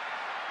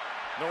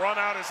 The run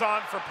out is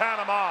on for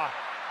Panama.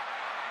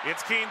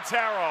 It's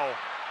Quintero.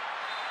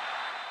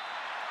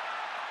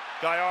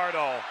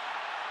 Gallardo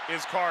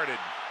is carded.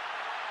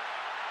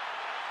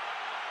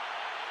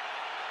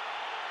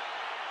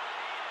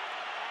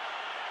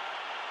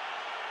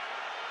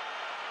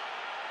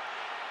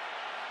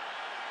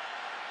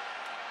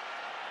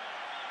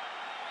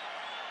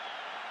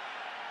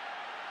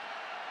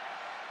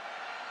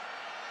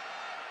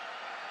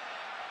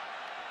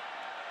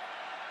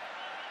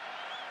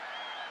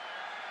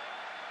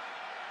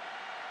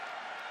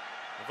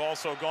 We've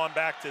also gone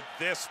back to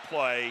this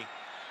play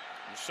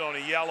and shown a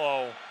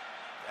yellow,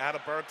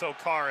 Adalberto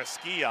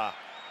Carrasquilla.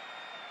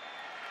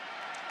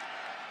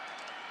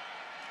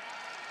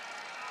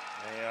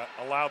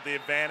 They allowed the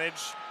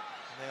advantage.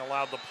 They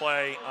allowed the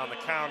play on the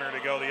counter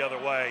to go the other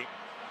way.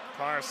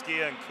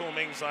 Carrasquilla and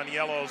Cummings on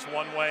yellows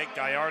one way.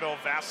 Gallardo,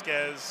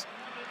 Vasquez,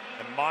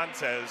 and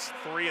Montes,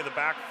 three of the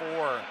back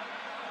four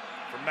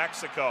for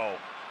Mexico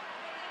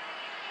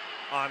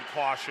on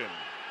caution.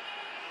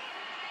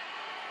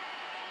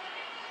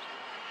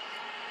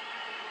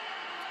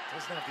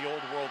 Doesn't have the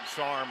old world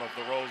charm of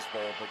the Rose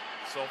Bowl, but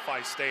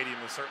SoFi Stadium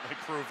has certainly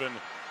proven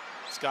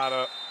it's got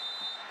a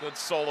good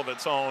soul of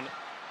its own.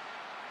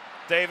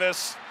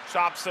 Davis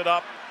chops it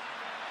up.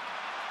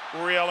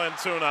 Uriel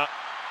Antuna.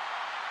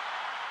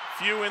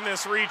 Few in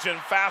this region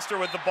faster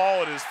with the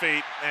ball at his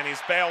feet, and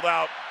he's bailed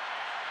out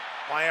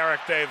by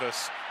Eric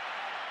Davis.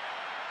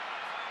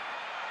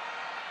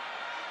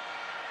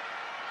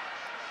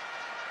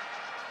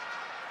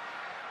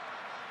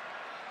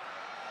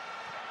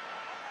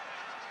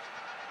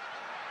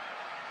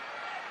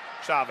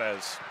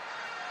 Chavez.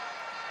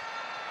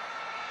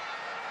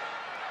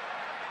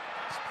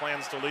 His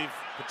plans to leave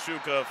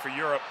Pachuca for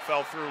Europe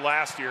fell through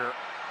last year.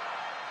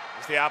 It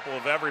was the apple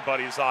of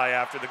everybody's eye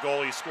after the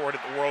goal he scored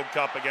at the World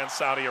Cup against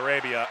Saudi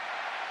Arabia.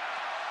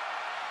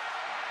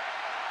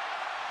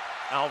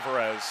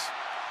 Alvarez.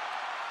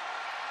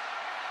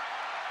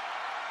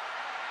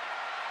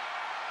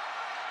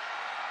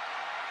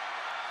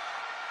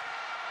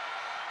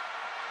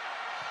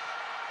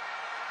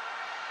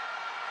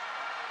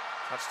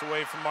 Touched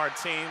away from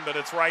Martin, but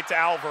it's right to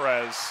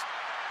Alvarez.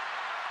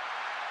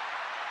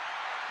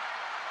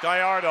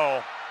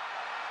 Gallardo.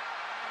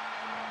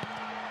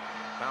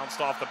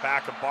 Bounced off the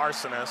back of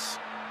Barcenas.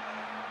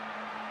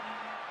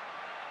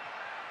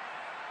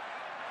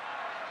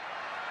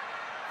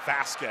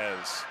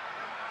 Vasquez.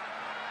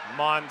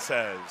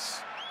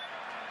 Montes.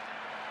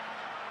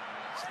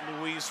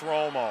 Luis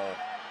Romo.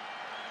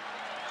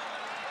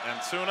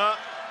 Antuna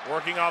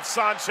working off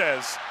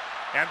Sanchez.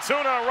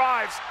 Antuna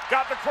arrives,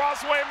 got the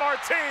crossway,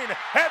 Martin,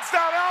 heads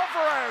down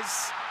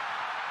Alvarez.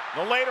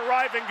 The late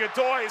arriving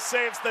Godoy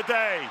saves the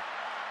day.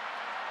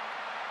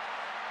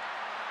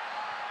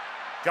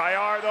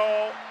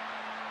 Gallardo,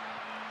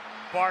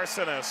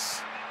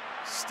 Barcenas,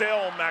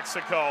 still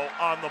Mexico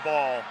on the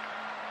ball.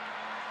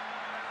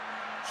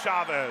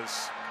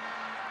 Chavez,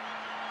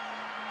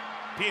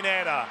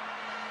 Pineda.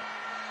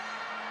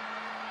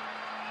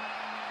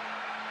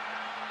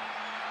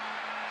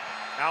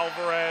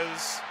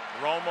 Alvarez.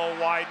 Romo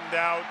widened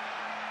out,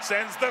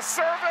 sends the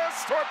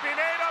service toward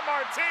Pineda.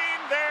 Martin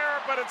there,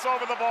 but it's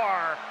over the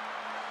bar.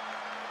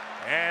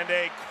 And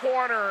a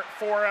corner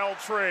for El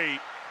Tri. You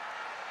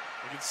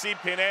can see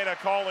Pineda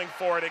calling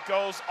for it. It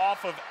goes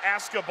off of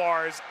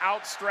Escobar's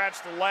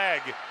outstretched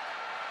leg.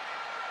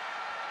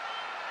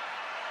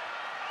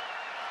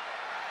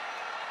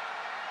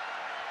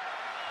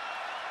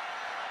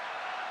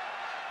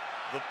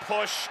 The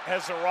push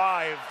has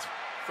arrived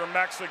from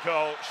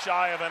Mexico,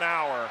 shy of an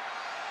hour.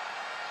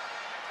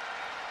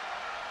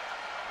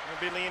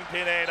 Belín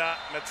Pineda,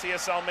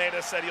 Matias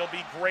Almeida said he'll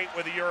be great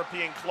with a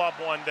European club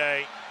one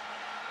day.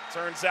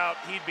 Turns out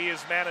he'd be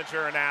his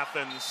manager in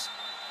Athens.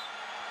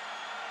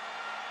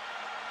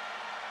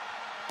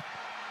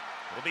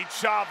 It'll be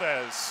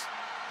Chavez.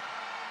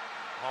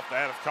 Off the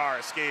head of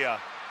Carrasquilla.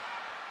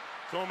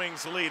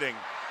 Cummings leading.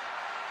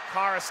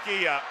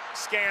 Carrasquilla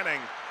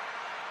scanning.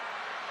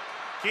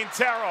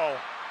 Quintero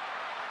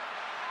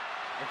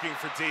looking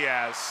for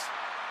Diaz.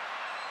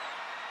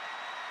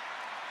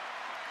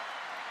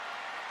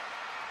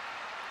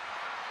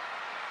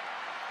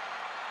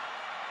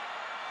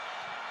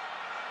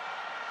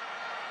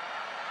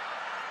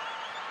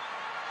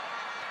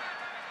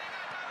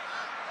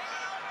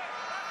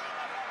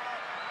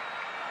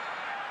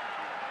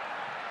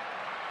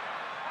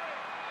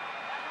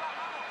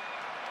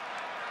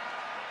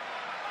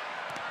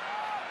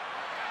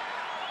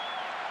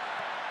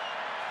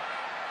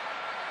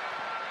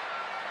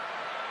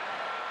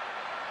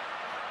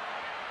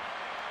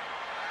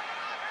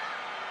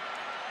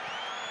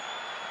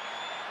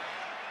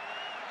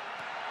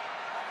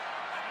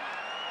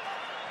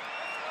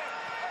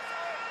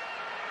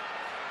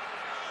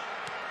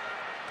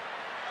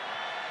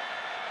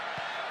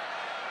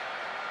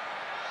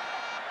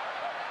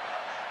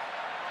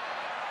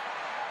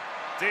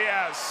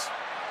 Diaz.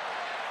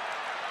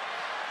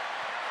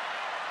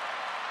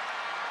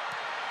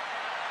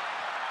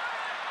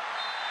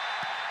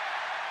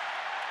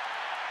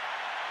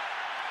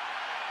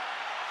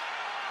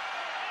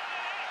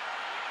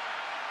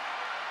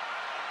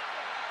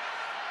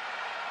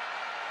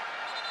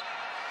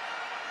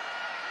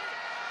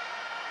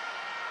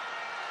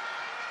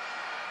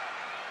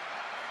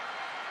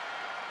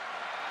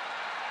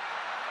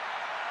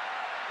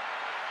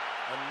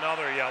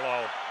 Another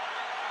yellow.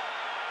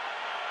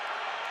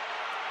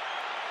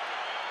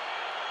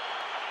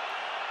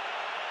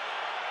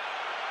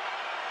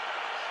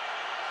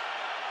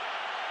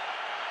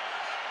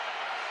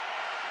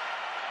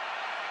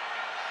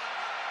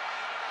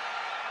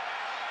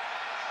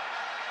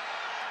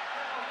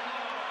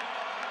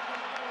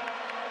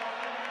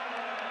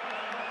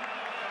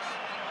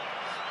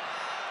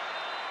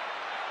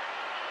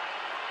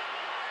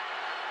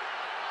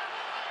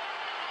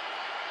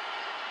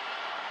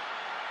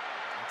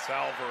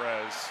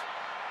 Alvarez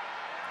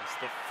is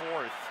the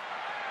fourth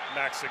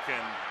Mexican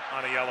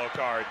on a yellow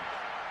card.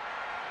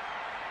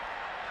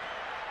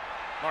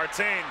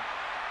 Martin,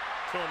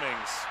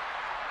 Cummings,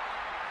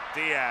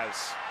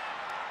 Diaz.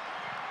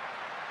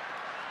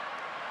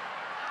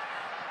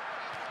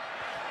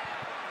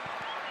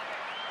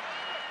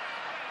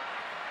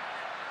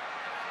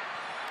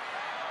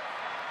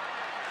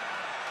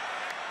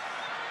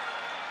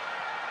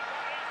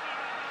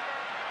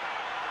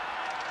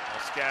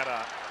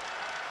 Escada.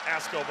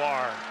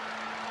 Escobar.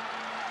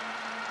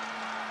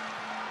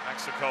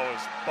 Mexico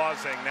is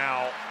buzzing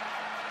now.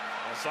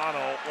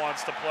 Lozano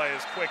wants to play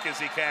as quick as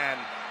he can.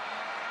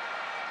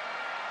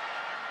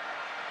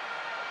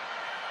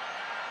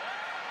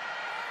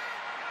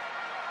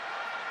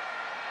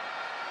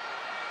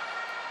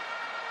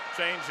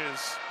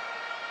 Changes.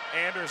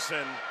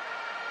 Anderson,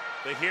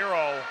 the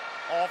hero,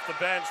 off the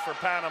bench for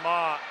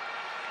Panama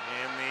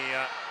in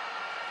the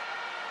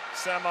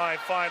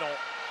semifinal.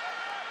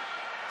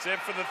 It's it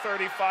for the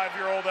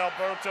 35-year-old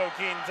Alberto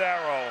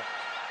Quintero.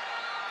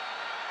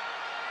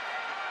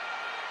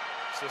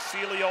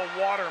 Cecilio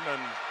Waterman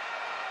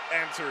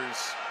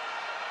enters.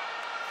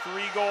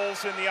 3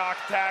 goals in the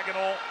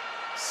octagonal,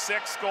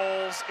 6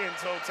 goals in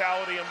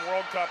totality in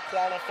World Cup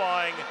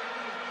qualifying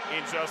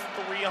in just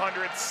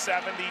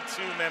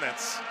 372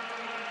 minutes.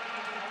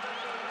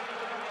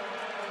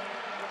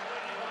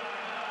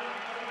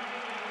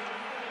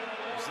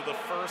 These are the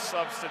first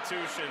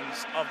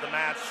substitutions of the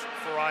match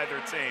for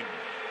either team.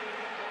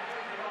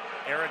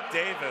 Eric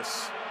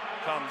Davis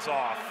comes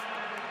off.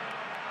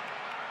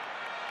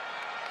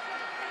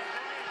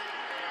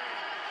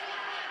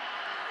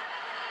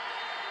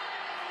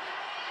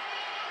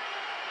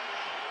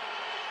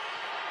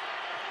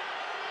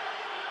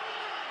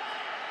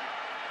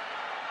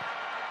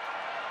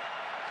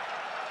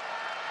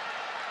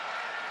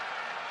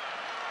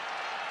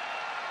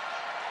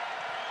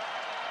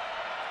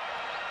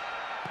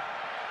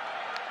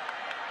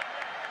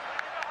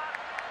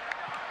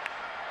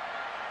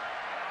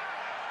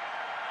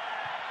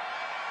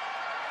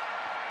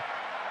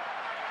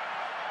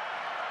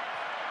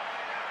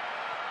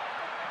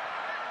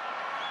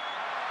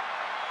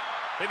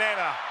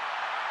 Pineda.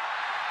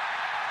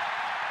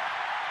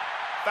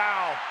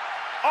 Foul.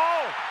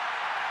 Oh!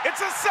 It's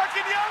a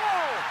second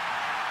yellow!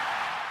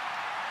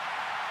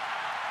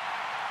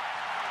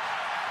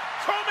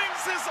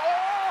 Cummings is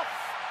off!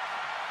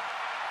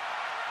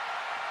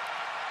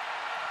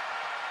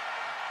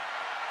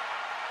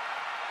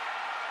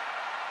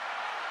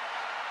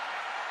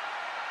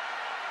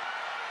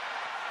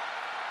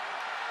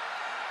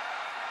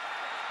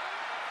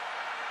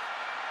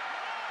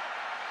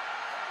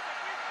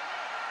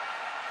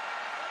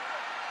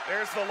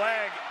 There's the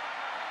leg.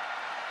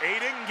 He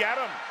didn't get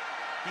him.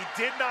 He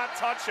did not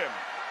touch him.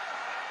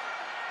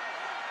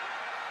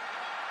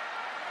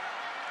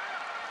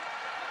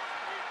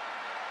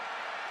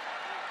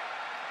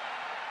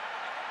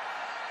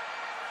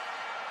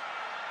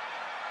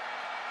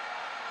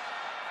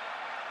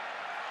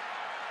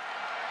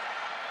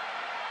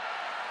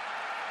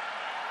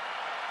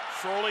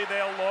 Surely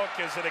they'll look.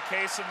 Is it a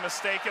case of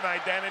mistaken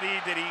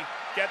identity? Did he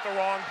get the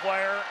wrong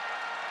player?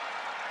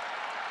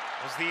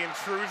 Was the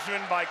intrusion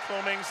by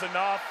Cummings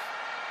enough?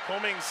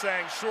 Cummings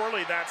saying,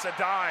 surely that's a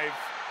dive.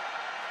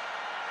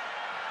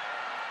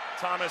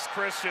 Thomas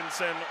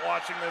Christensen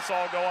watching this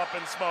all go up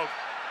in smoke.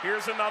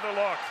 Here's another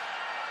look.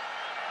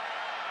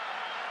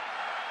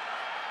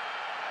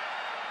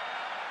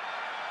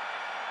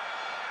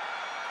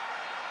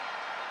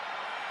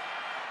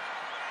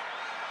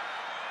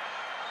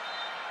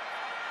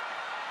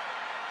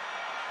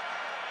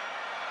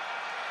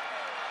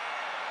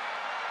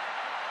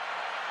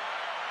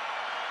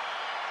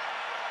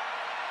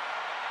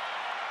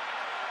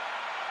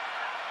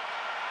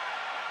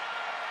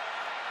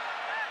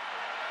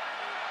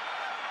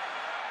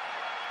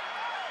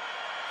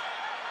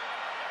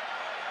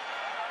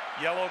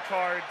 Yellow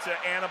card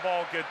to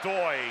Anibal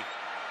Godoy.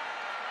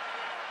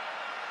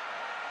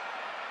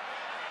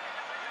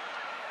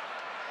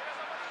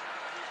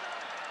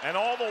 And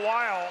all the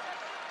while,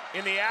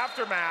 in the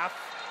aftermath,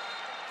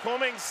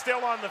 Cummings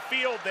still on the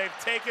field. They've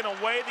taken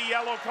away the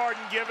yellow card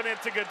and given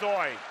it to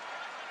Godoy.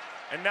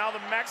 And now the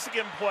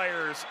Mexican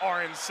players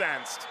are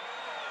incensed.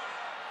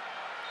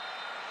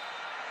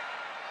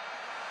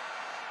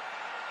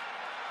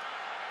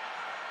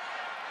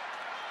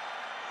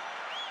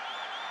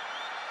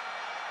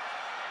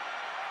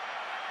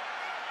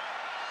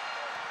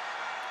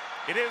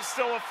 It is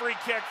still a free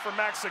kick for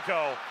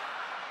Mexico.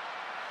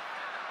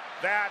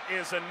 That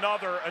is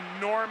another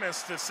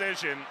enormous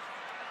decision.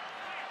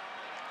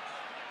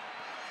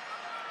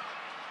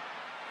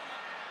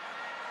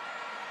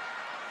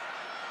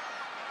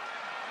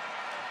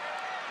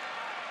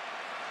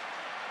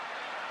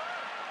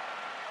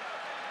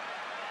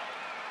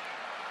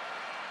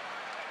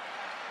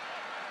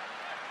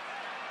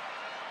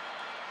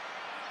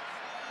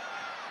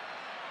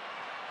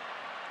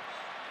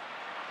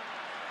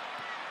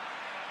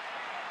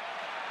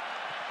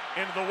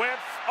 Into the width,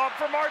 up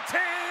for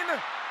Martin.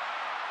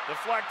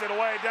 Deflected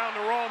away down to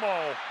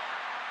Romo.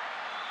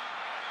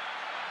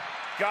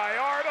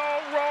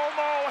 Gallardo,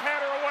 Romo,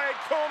 header away,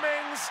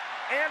 Cummings.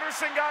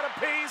 Anderson got a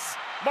piece.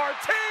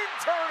 Martin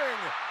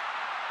turning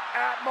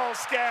at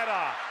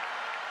Mosqueda.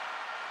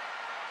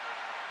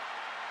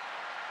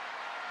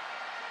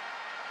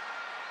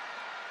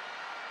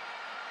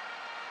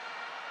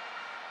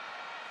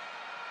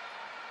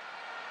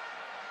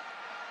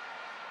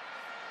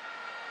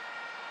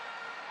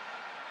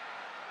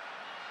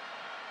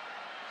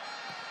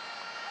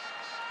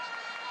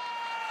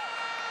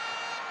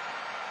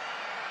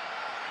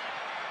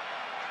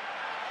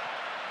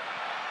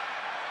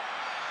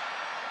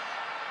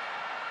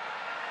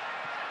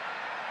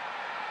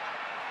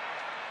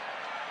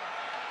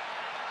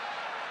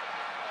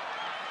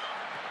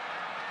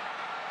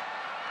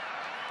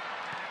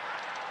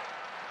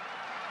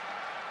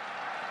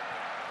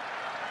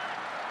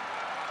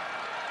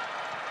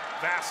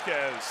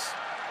 Vasquez.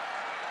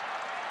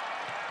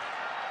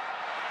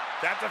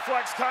 That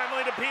deflects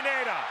kindly to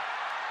Pineda.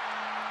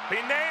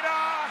 Pineda,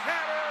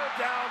 header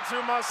down to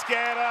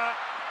Mosqueda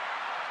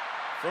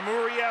from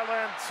Uriel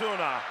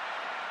Antuna.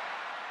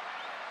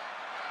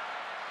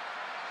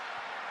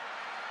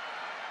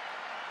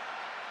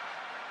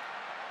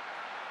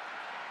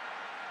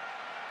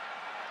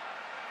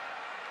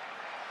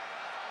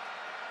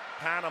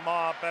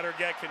 Panama better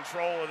get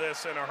control of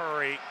this in a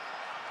hurry.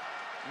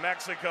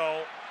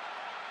 Mexico,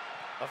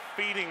 a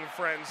feeding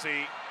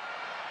frenzy.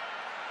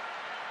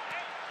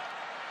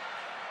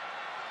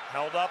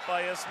 Held up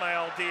by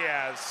Ismael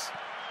Diaz.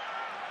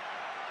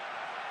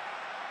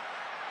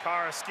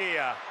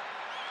 Carrasquilla.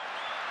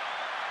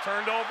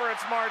 Turned over,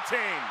 it's Martin.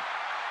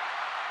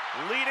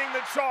 Leading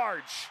the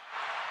charge.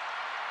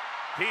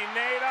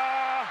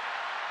 Pineda.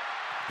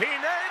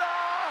 Pineda!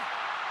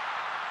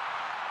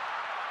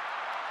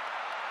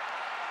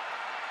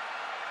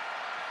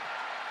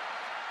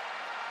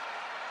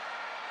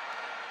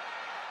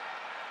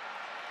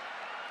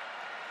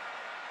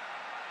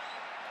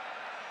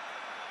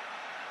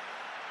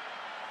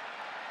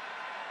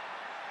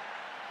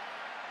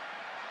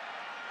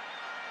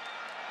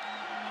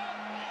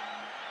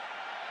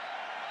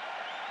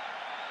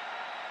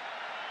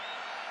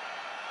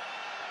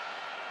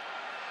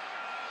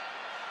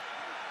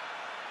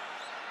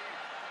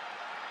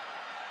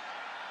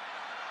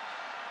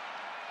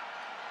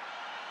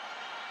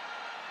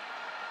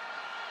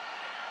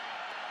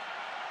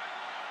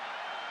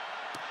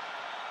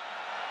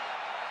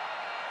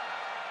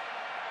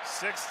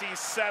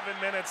 "67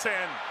 minutes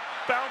in,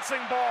 bouncing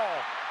ball,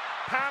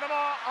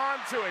 Panama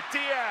onto it,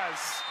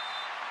 Diaz,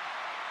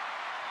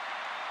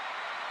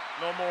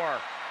 no more.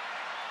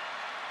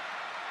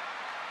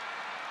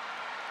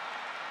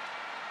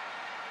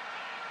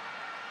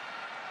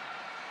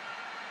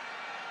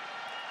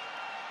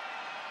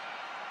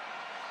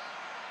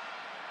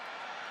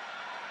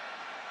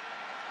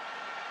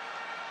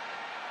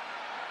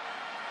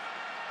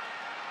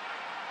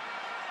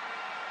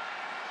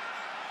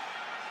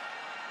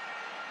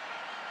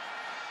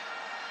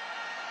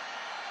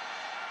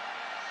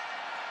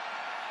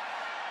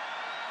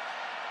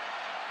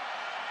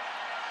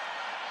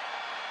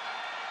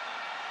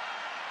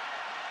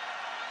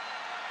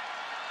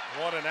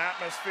 What an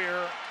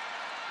atmosphere,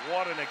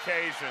 what an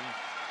occasion,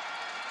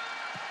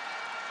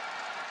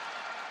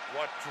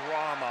 what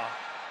drama.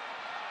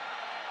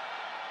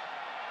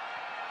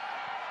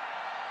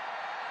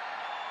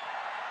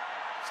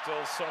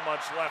 Still so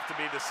much left to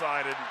be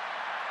decided.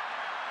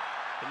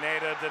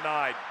 Pineda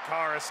denied,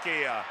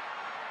 Carrasquilla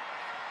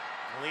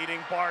leading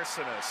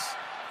Barcenas.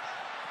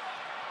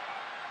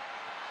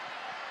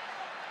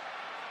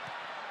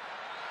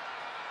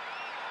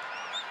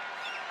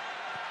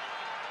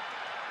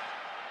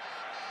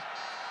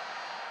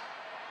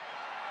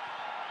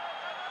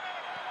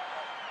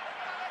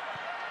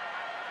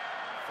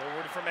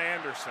 Forward from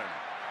Anderson.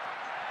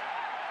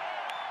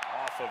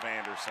 Off of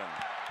Anderson.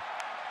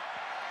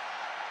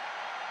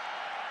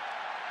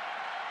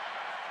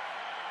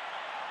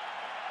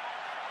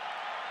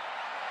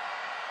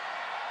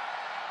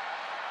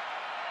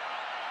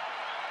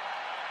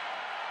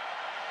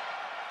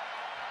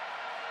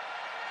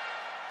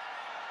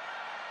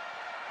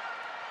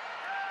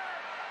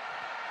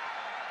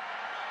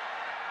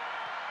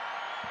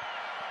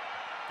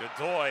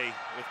 Godoy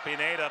with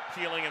Pineda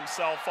peeling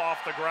himself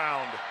off the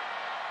ground.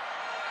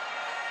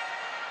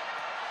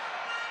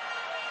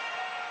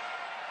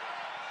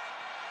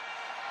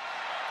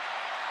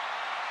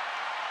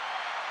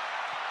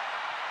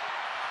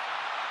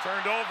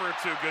 Turned over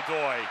to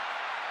Godoy.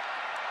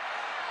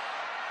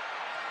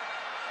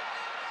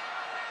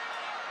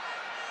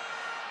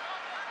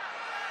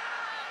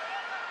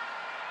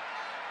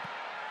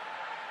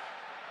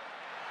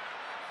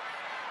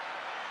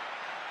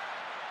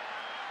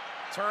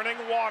 Turning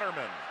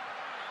Waterman.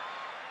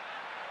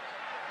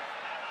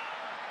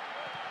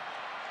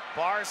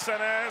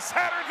 Barcenas,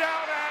 header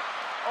down at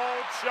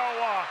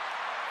Ochoa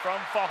from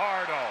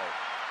Fajardo.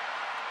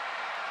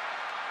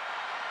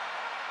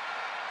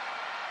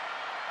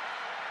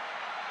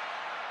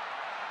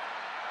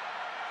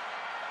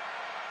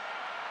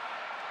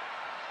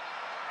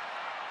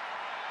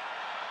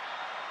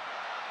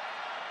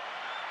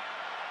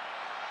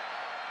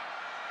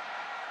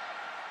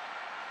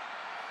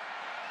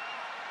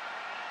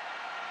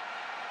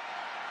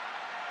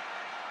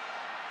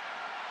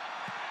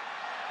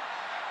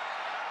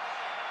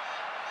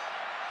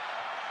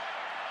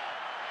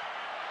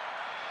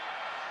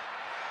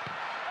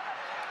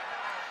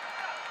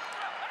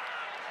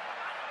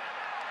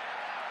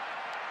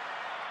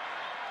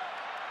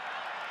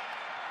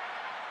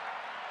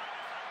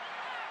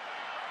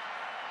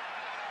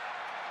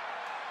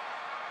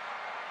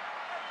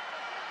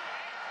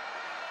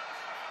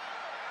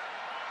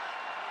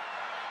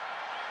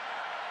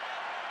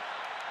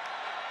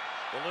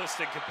 The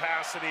listed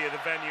capacity of the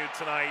venue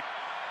tonight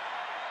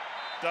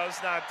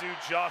does not do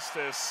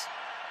justice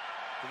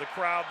to the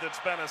crowd that's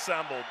been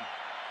assembled.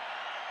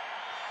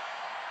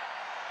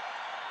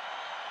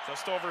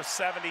 Just over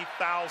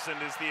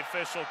 70,000 is the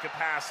official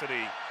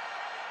capacity.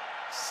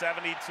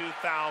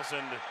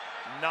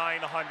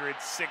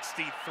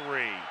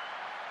 72,963.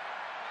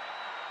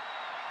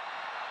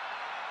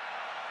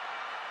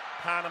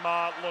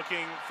 Panama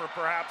looking for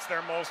perhaps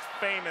their most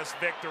famous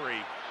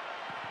victory.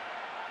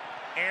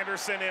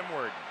 Anderson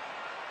inward.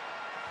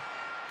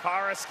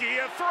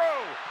 Carrasquilla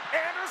through.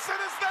 Anderson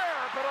is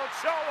there, but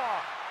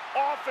Ochoa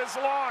off his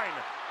line.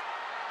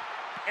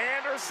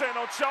 Anderson,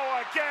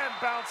 Ochoa again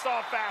bounced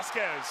off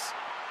Vasquez.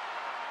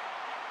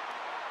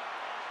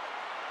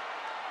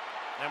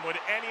 And would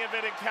any of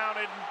it have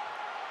counted?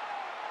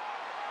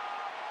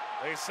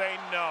 They say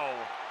no.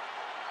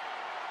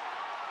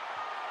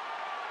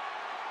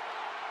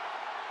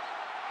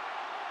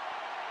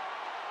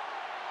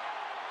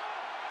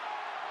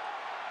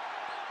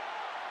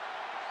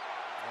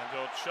 And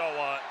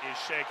Ochoa is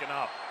shaken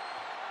up.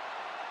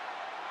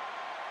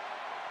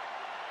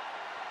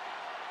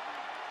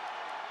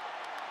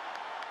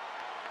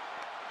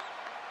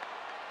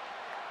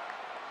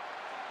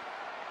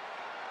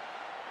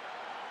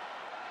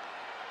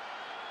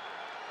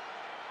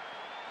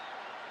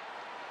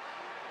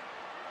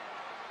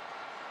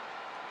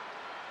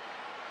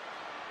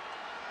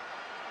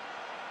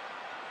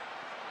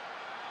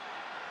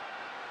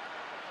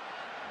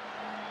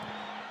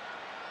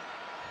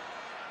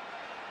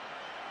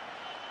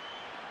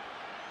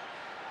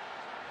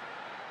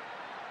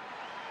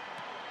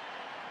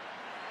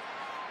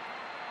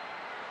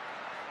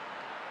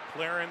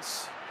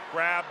 Clearance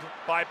grabbed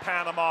by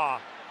Panama.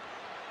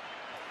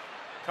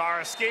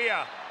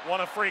 Carrasquilla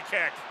won a free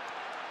kick.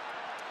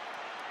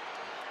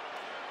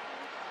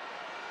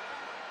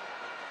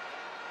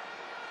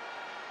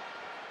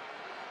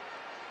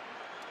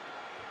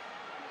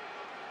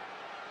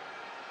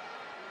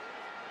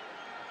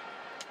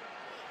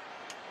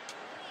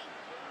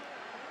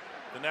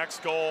 The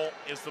next goal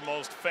is the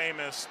most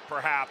famous,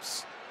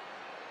 perhaps,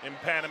 in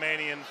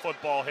Panamanian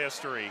football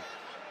history.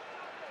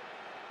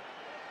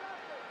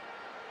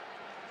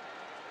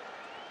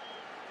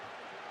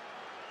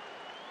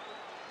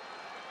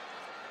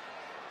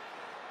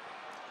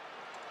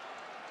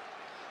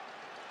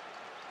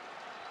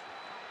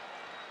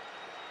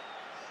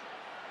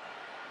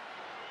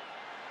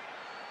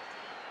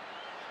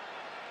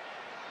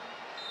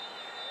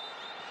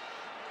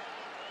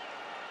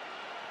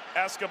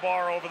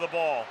 Escobar over the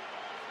ball.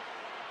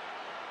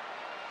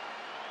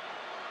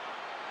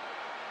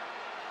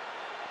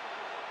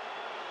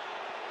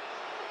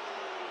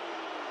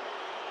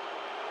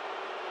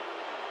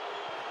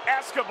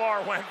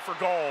 Escobar went for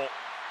goal.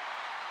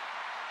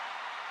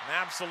 An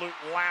absolute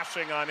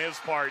lashing on his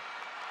part.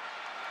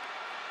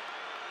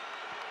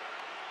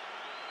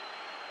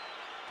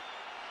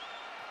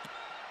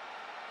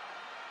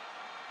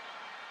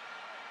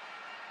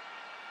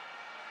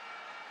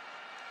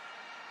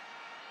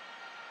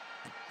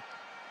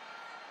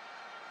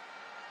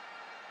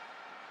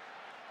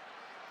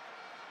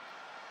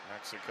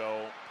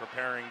 Mexico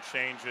preparing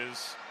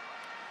changes.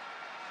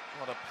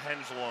 What a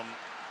pendulum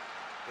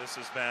this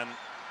has been.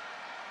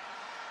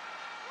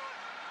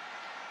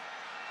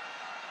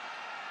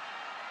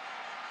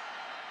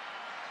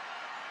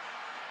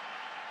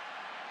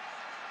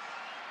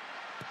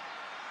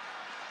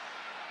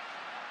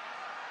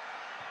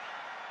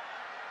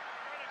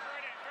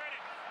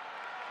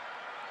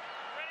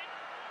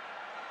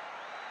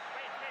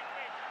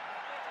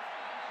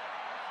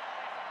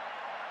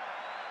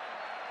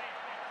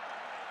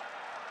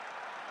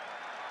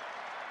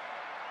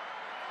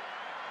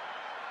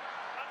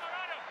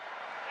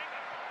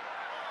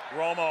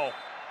 Romo,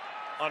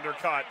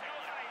 undercut.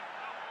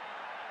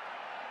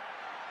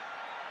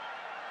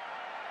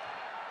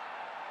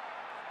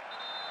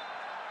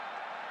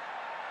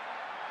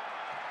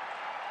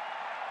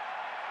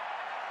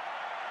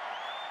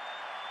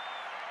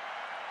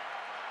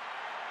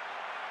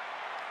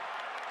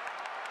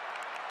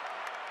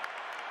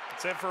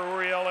 That's it for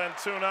Uriel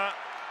Antuna.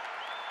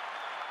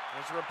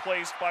 Was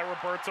replaced by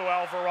Roberto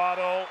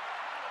Alvarado.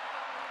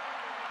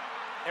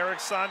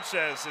 Eric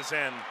Sanchez is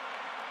in.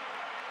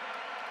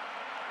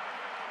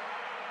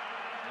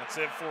 That's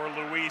it for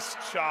Luis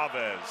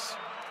Chavez.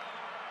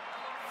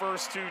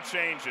 First two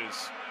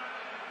changes.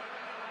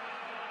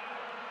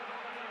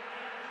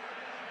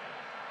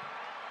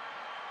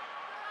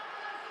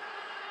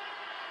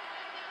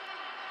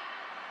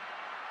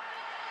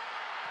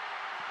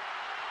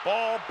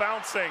 Ball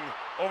bouncing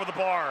over the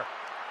bar.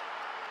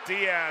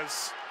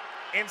 Diaz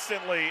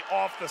instantly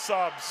off the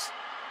subs.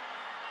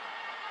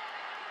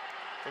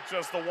 Took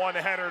just the one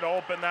header to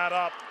open that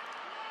up.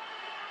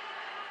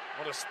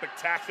 What a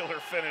spectacular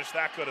finish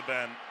that could have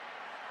been.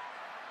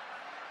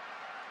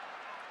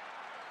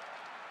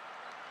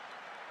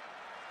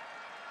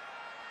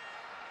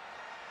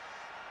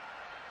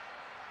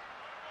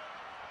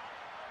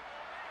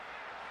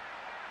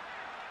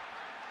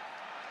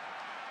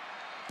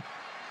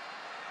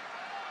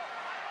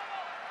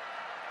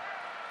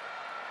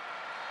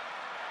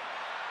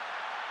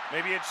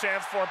 Maybe a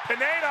chance for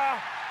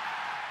Pineda.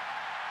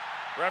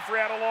 Referee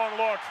had a long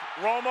look.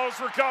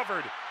 Romo's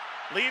recovered.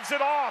 Leaves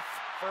it off.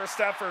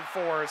 First effort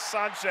for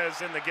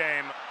Sanchez in the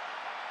game.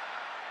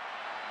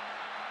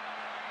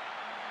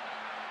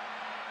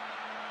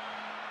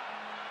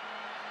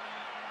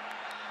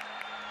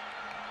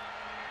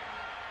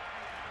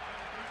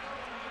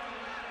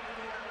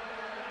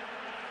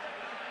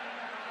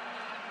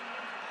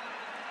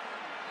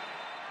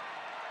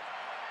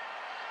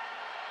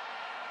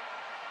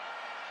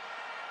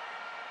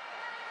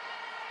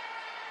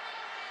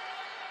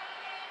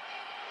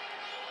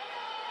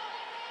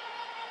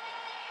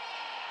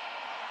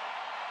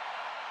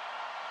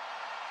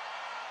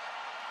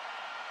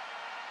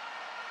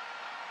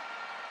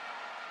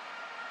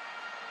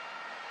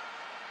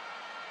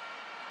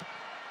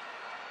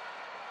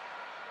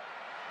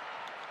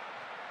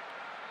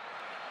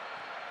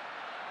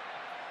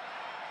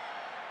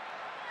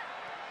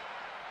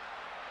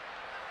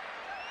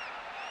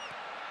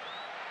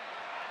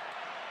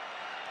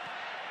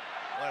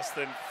 Less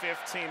than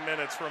 15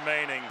 minutes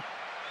remaining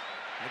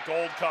in the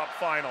Gold Cup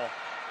final.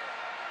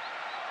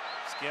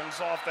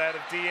 Skims off that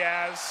of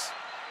Diaz,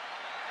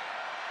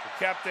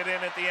 who kept it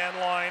in at the end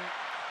line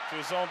to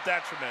his own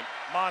detriment.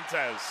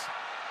 Montez.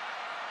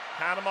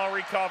 Panama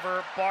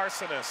recover.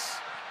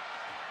 Barcenas.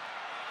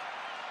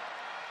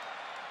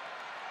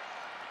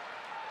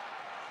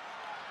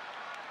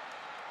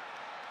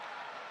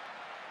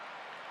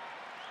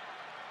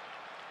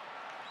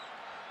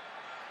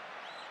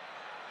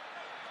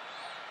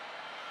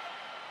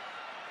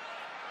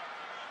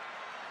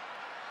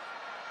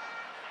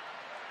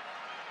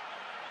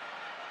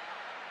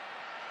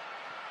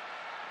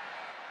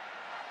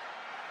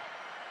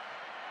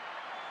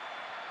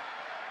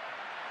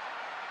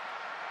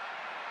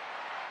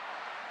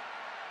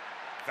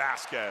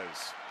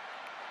 Vasquez.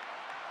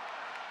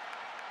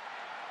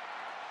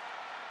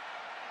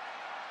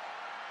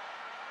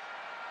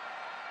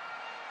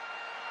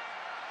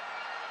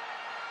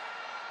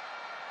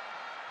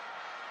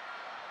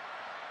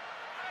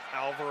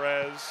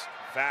 Alvarez,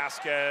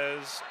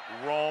 Vasquez,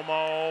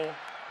 Romo.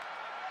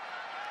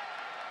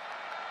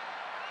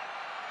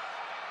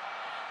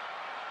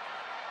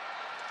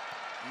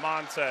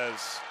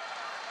 Montez.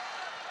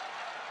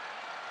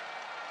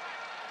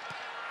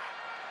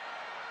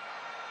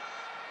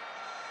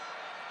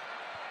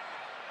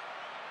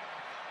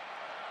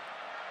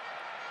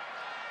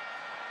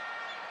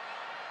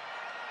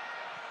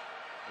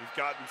 We've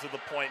gotten to the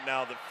point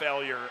now that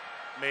failure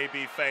may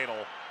be fatal.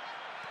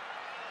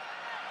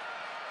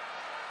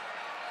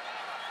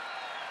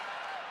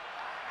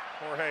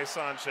 Jorge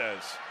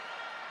Sanchez.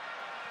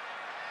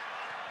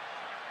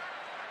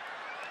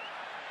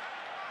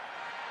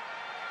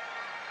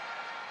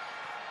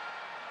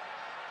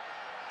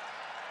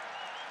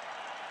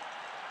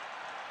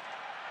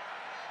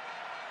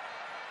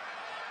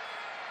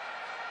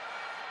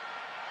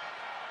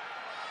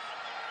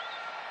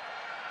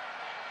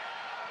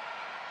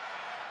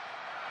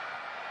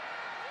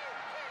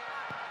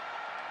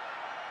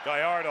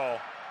 Gallardo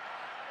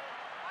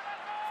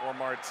for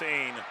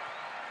Martin.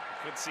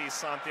 Could see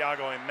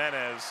Santiago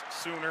Jimenez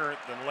sooner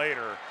than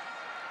later.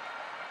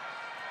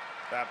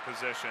 That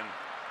position.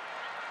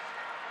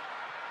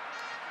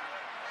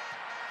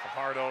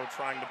 Fajardo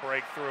trying to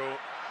break through.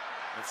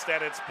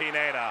 Instead, it's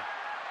Pineda.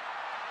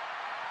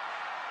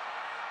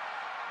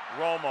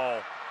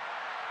 Romo.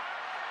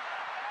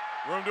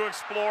 Room to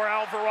explore.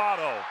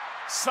 Alvarado.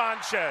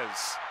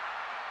 Sanchez.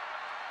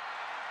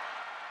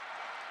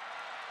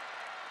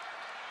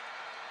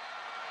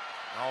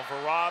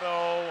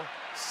 Alvarado,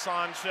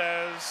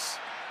 Sanchez.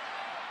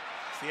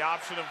 It's the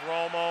option of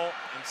Romo.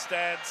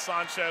 Instead,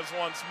 Sanchez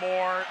once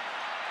more.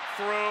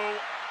 through.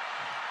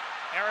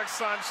 Eric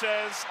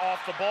Sanchez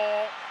off the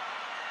ball.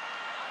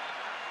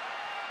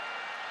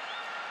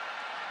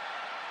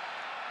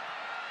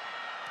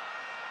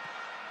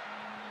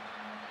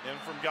 In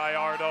from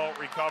Gallardo,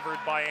 recovered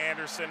by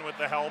Anderson with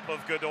the help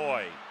of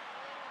Godoy.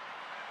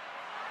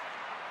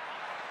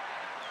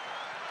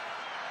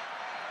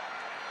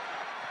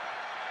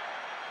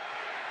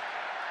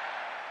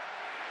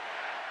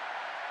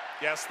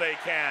 Yes, they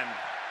can.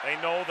 They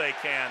know they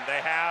can. They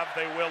have,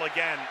 they will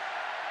again.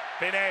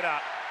 Pineda.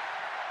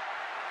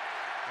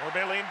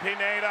 Orbelin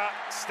Pineda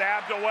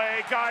stabbed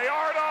away.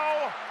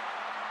 Gallardo.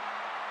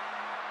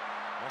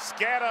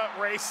 Mosqueda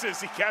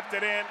races. He kept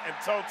it in and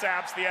toe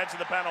taps the edge of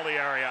the penalty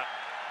area.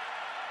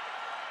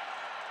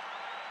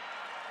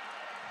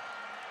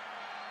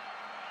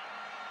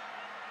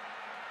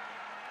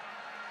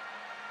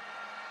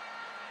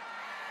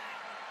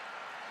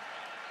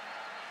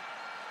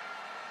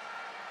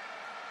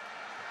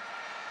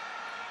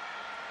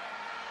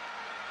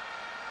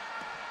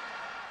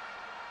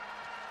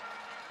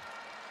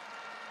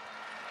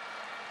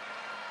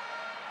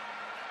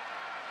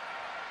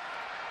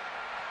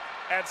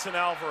 Edson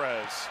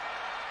Alvarez.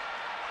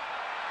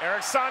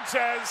 Eric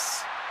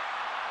Sanchez.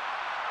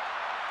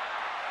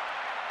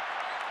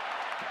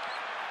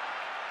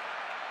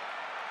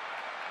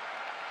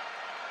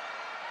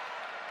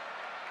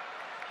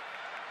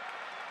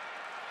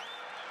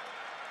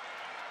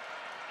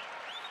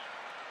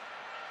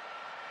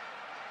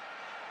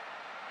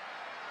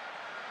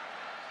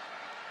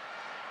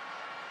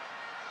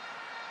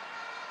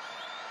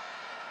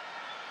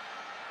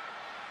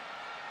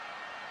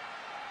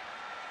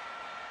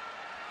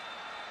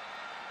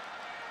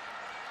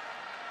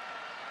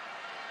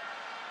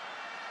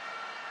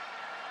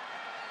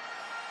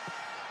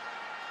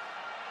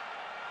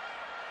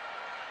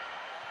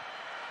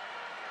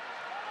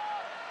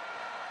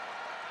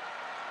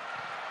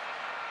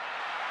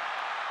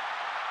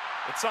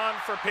 It's on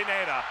for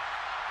Pineda,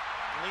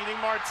 leading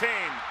Martin.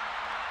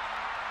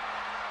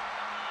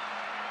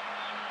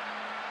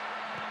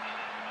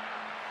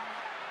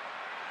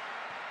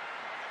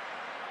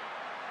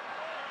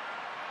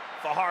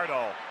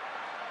 Fajardo.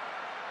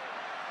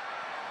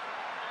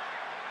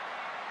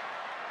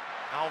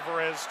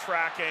 Alvarez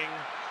tracking.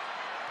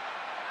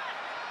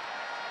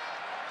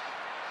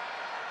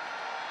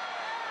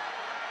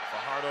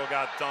 Fajardo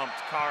got dumped.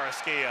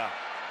 Carrasquilla.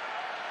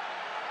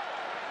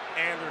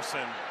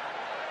 Anderson.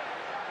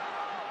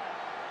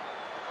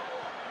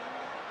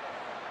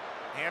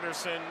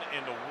 Anderson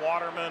into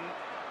Waterman.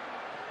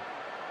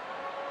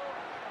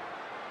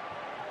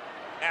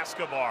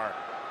 Escobar.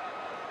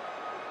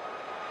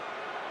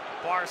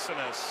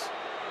 Barcenas.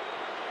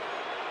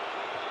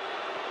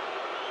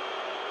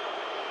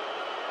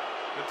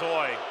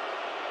 Godoy.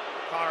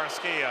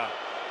 Carrasquilla.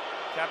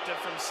 Kept it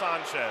from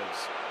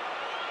Sanchez.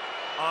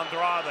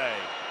 Andrade.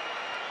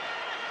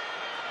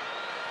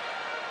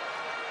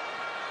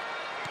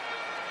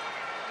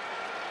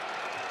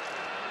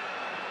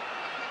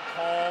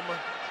 Calm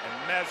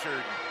and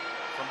measured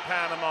from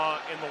Panama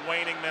in the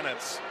waning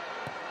minutes.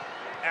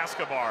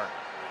 Escobar.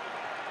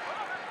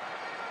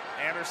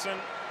 Anderson.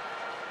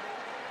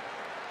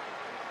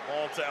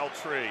 Ball to El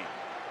Tri.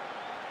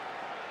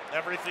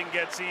 Everything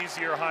gets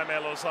easier, Jaime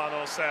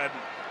Lozano said,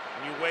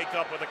 when you wake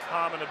up with a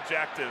common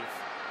objective.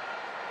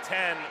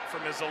 10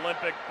 from his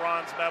Olympic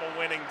bronze medal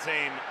winning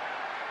team.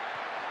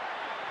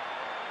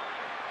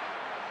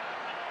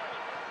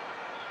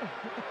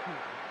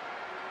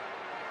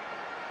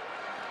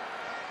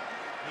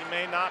 He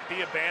may not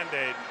be a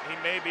Band-Aid. He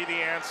may be the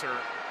answer.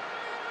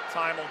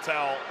 Time will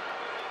tell.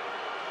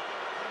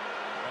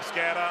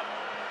 Mosqueda.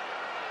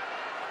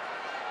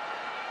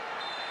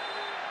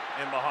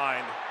 In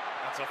behind.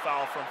 That's a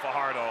foul from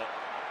Fajardo.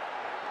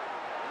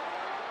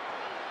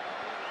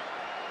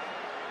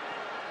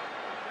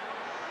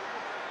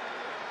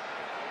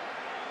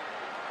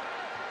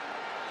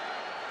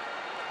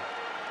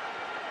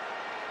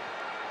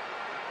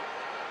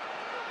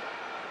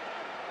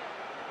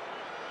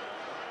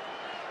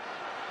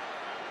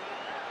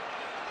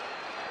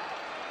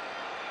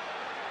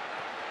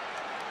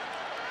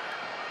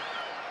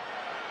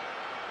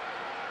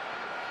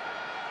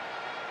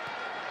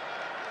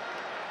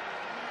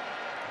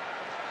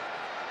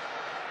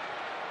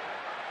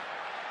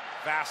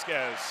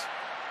 Vasquez.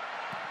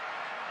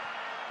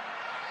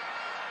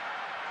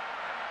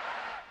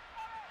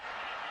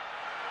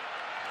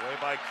 Away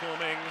by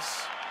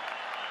Cummings.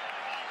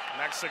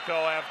 Mexico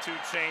have two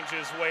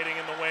changes waiting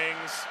in the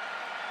wings.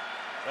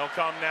 They'll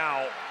come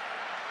now.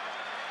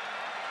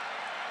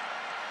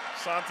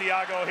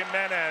 Santiago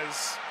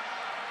Jimenez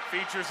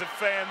features at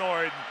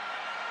Feyenoord.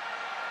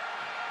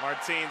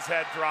 Martin's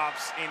head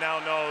drops. He now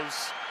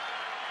knows.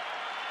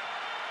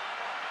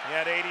 He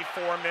had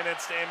 84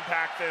 minutes to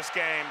impact this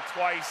game.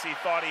 Twice he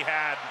thought he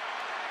had.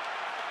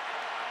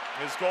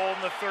 His goal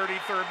in the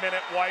 33rd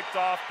minute wiped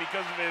off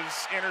because of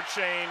his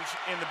interchange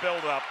in the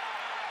buildup.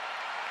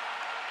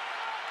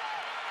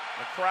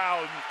 The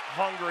crowd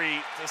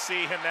hungry to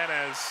see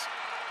Jimenez.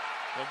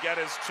 He'll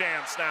get his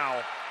chance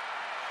now.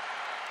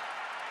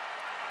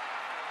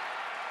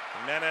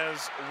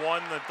 Jimenez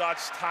won the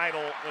Dutch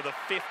title with a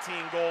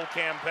 15-goal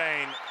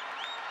campaign.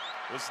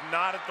 Was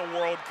not at the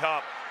World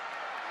Cup.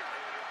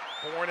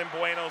 Born in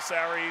Buenos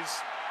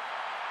Aires,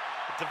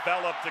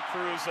 developed at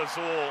Cruz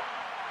Azul.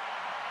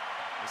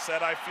 He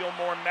said, "I feel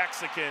more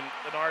Mexican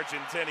than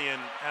Argentinian,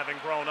 having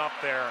grown up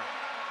there."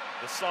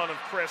 The son of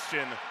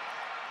Christian.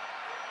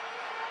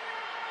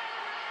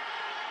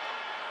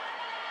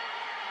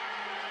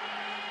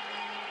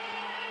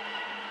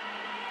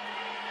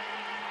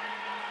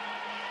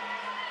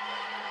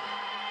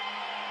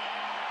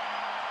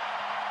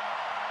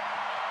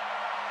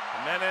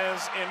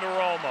 Jimenez into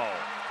Romo.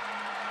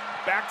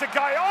 Back to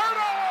Gallardo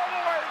all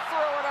the way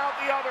through and out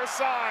the other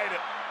side.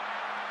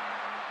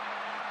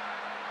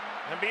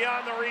 And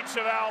beyond the reach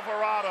of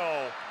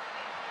Alvarado.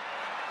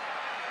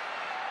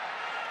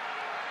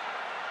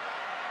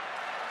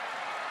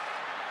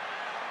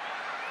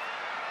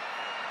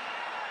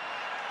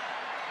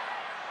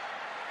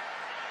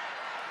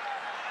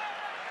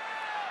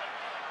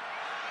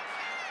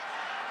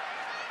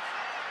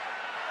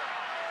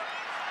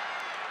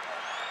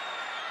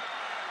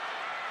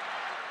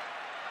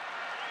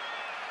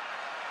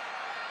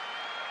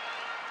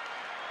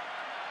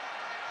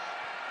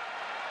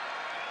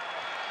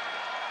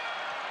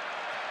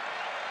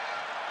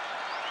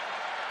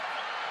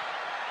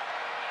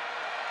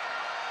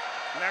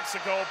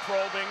 Mexico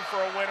probing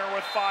for a winner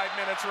with 5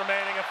 minutes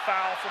remaining. A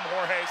foul from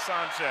Jorge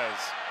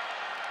Sanchez.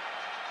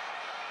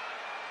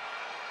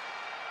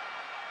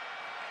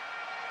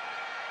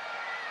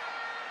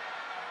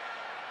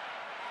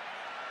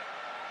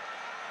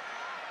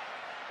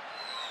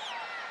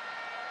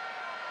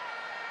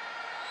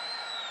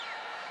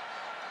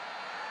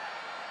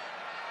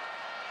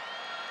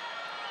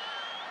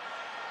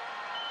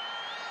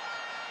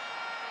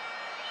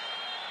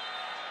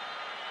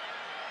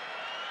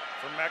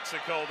 For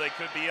Mexico, they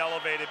could be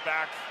elevated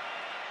back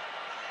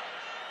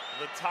to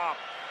the top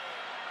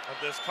of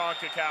this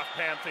Concacaf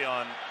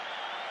pantheon.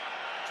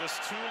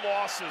 Just 2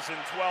 losses in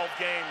 12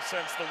 games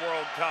since the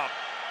World Cup.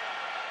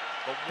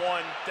 The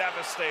one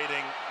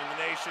devastating in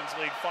the Nations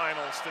League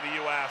finals to the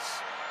U.S.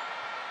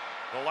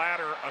 The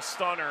latter, a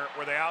stunner,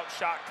 where they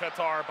outshot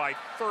Qatar by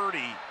 30.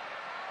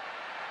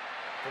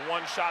 The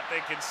one shot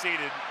they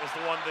conceded was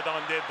the one that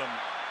undid them.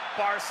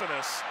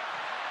 Bárcenas.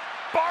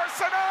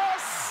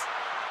 Bárcenas!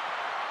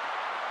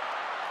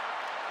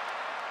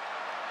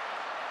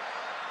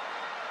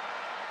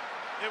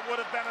 It would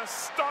have been a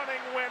stunning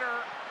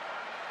winner.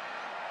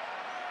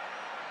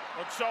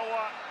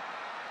 Ochoa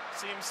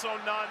seems so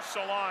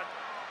nonchalant.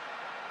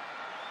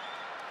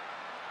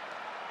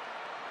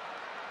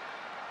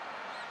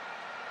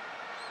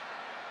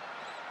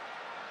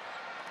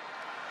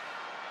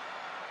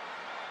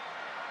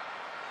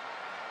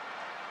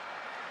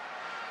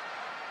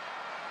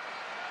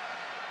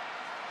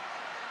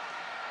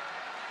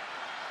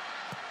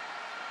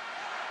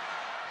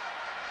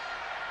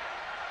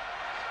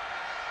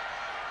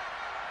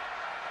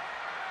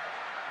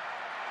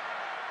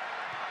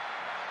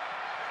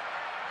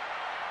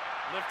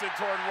 Lifted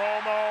toward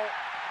Romo,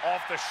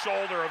 off the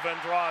shoulder of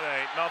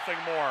Andrade, nothing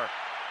more.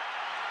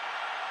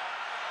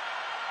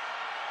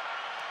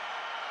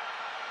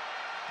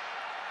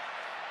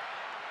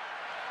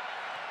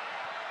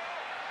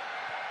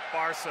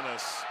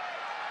 Bárcenas.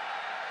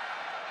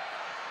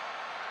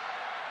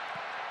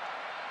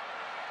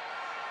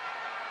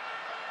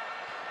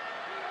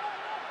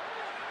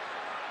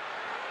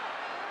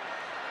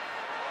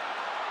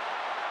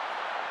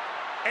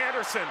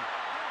 Anderson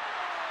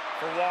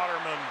for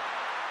Waterman.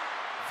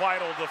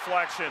 Vital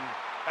deflection.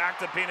 Back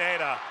to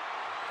Pineda.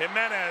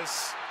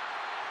 Jimenez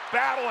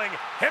battling.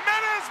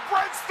 Jimenez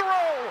breaks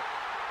through.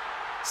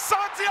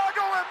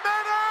 Santiago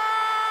Jimenez!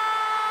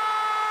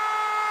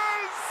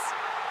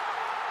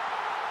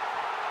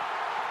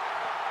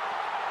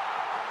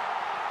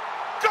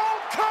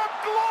 Gold Cup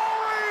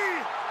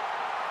glory!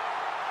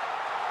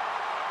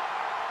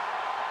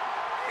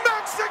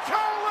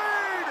 Mexico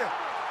lead!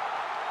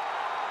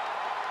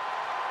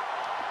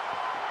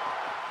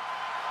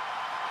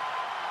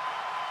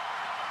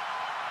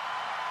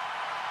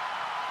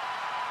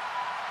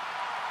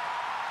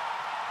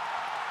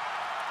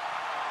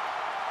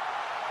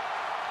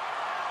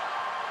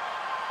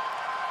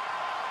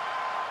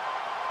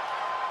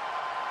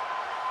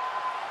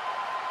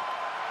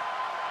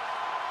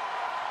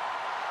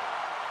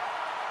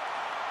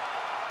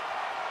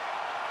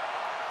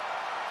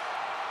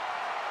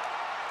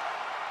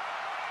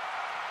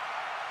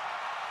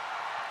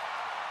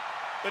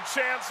 The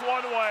chance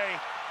one way.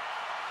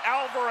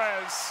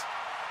 Alvarez,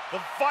 the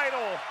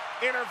vital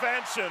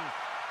intervention.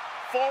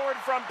 Forward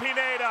from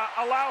Pineda,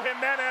 allow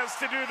Jimenez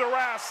to do the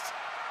rest.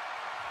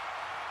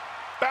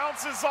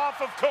 Bounces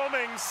off of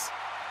Cummings.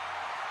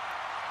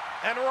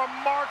 And a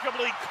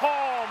remarkably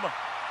calm,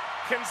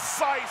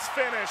 concise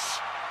finish.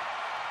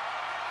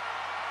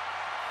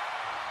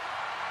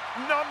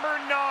 Number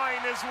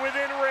 9 is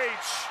within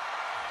reach.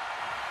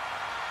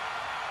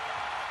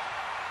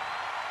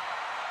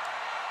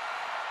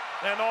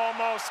 And all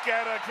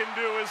Mosquera can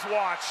do is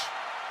watch.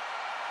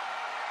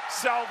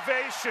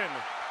 Salvation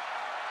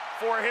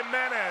for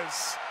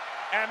Jimenez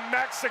and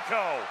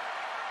Mexico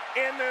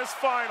in this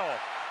final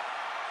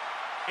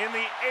in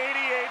the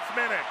 88th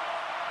minute.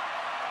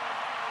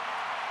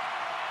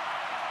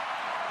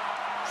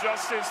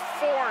 Just his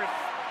 4th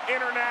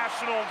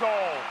international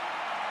goal.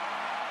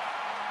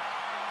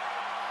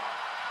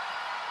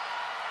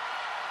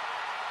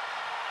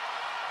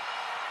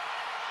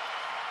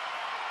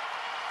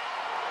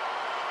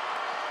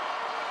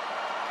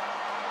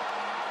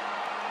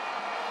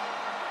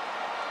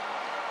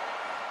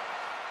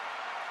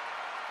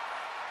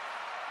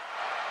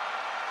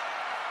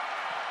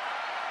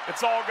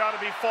 It's all got to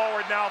be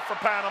forward now for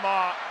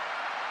Panama.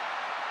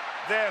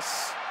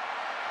 This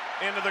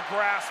into the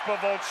grasp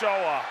of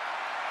Ochoa.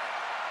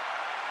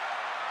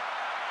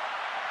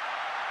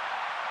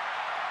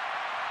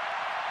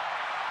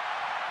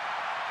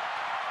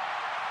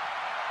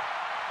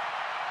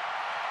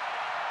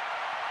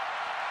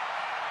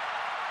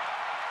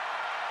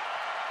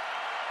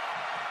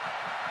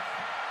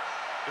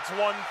 It's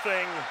one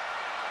thing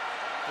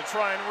to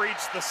try and reach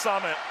the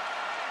summit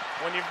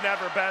when you've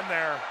never been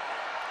there.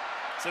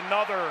 It's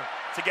another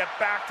to get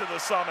back to the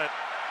summit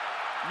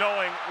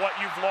knowing what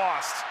you've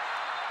lost.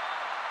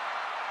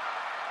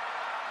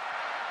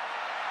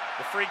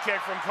 The free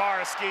kick from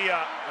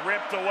Carrasquilla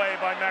ripped away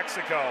by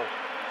Mexico.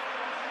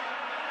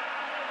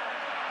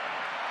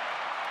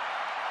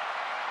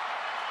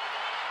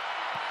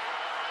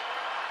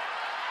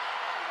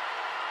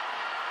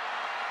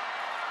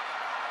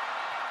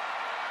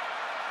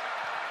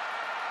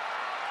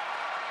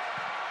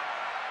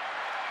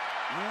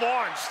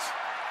 Launched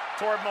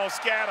toward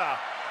Mosquera.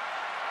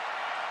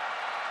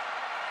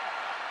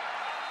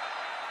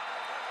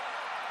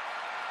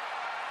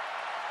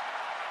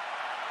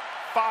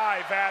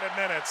 Five added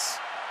minutes.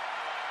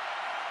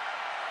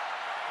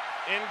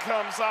 In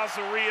comes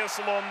Azarias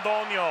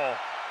Londoño.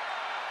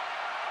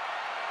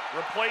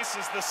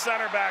 Replaces the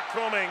center back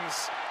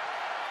Cummings,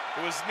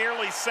 who was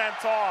nearly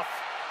sent off,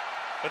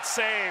 but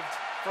saved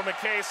from a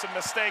case of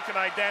mistaken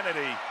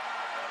identity.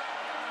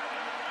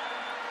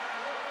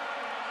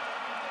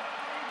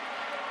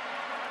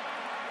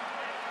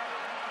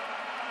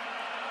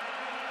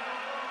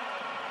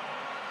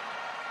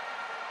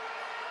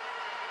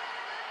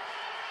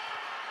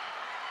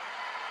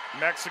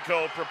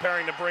 Mexico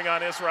preparing to bring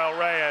on Israel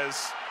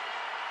Reyes.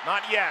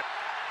 Not yet.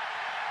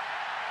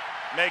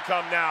 May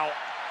come now.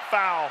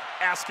 Foul,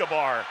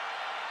 Escobar.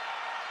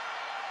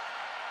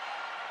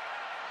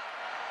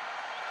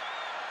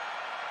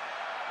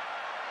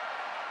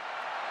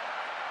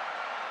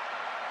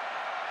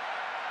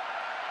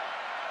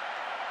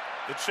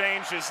 The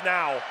change is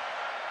now.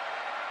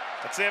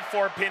 That's it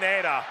for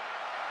Pineda.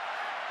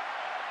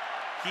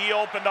 He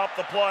opened up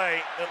the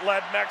play that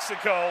led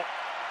Mexico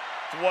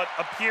to what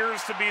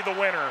appears to be the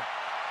winner.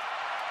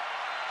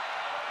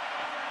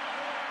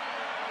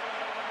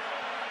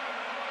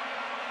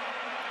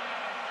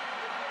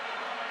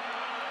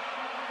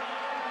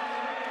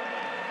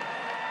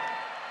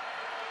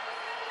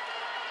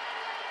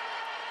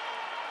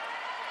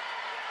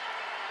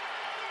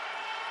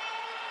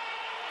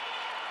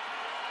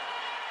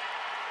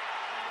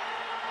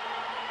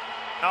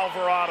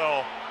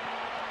 Alvarado.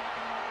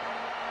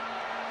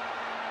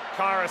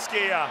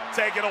 Carrasquilla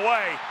taken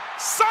away.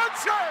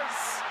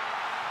 Sanchez!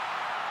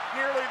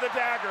 Nearly the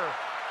dagger.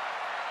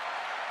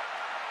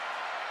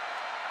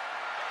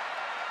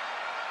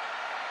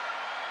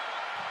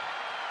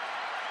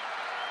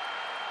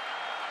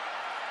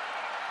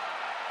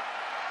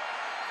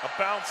 A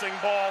bouncing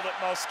ball that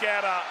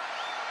Mosquera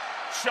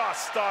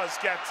just does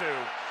get to.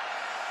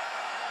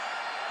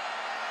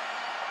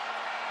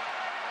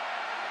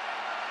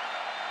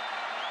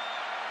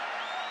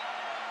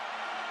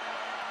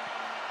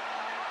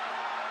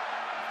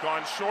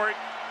 Gone short.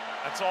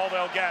 That's all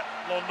they'll get.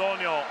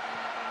 Londoño.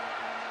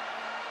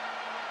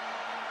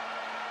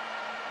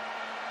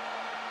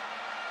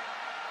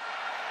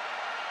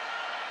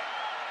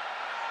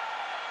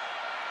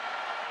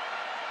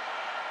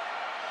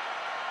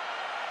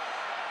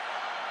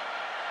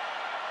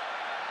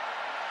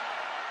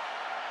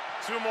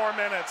 Two more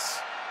minutes.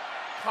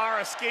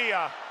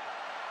 Carrasquilla.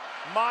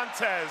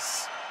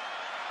 Montes.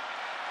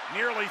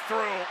 Nearly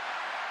through.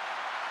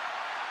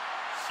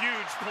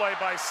 Huge play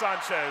by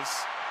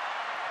Sanchez.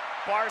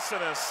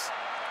 Barcenas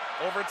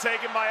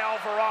overtaken by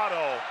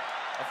Alvarado.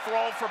 A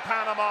throw for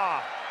Panama.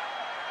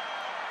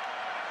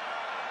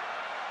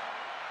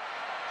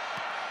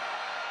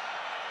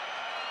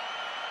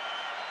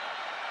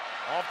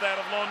 Off that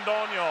of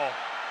Londoño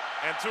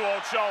and to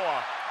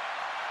Ochoa.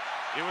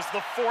 It was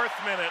the 4th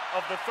minute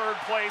of the 3rd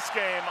place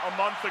game a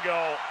month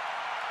ago.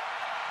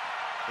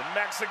 And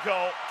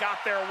Mexico got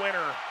their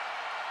winner.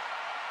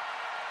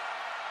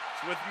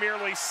 So with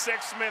merely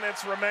 6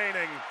 minutes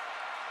remaining,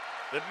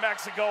 that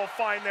Mexico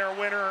find their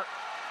winner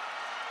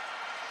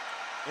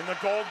in the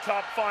Gold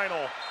Cup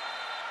final.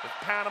 If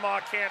Panama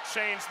can't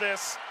change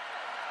this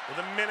with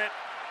a minute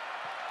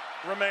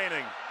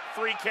remaining.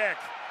 Free kick.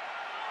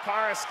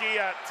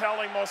 Carrasquilla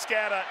telling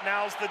Mosquera,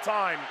 now's the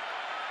time.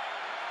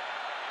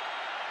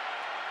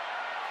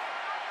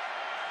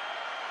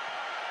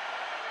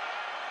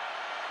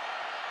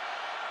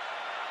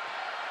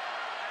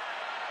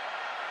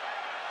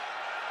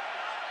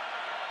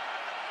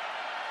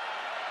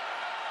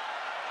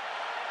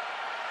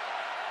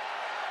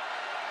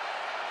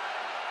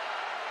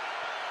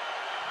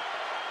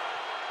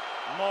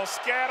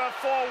 Mosquera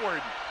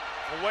forward,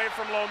 away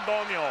from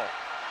Londoño.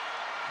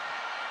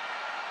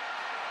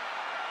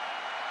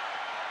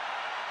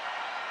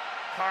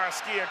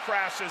 Carrasquilla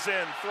crashes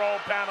in, throw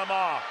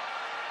Panama.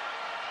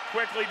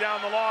 Quickly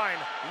down the line,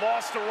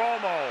 lost to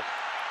Romo.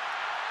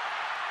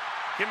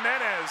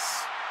 Jimenez,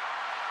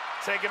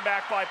 taken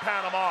back by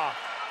Panama.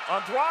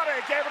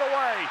 Andrade gave it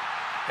away.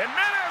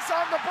 Jimenez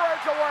on the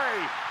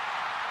breakaway.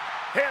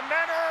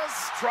 Jimenez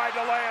tried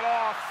to lay it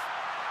off.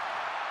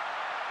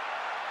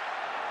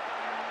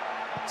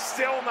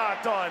 Still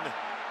not done.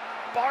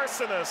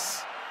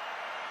 Barcenas,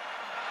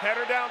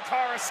 header down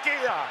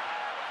Carrasquilla.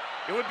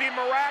 It would be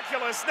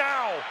miraculous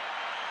now.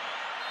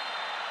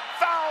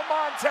 Foul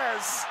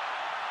Montes.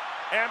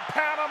 And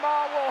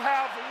Panama will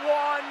have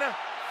one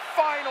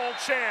final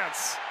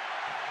chance.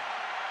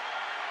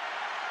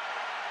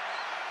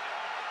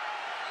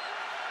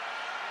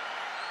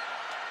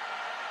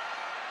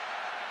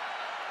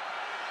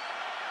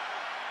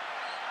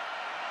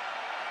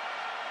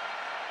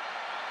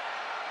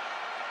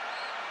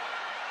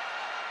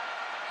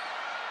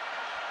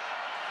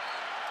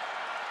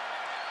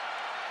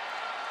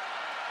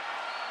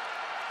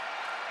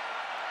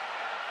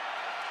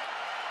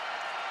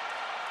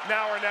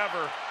 Now or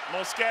never.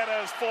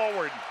 Mosquera is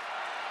forward.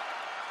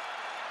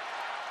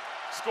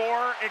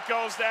 Score, it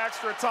goes to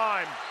extra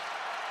time.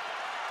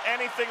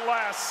 Anything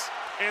less,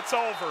 it's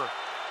over.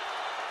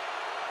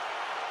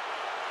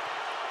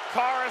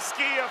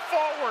 Carrasquilla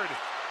forward.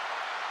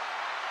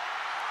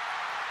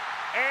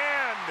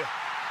 And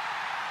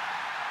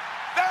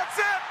that's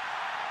it.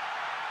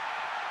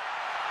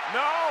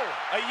 No,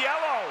 a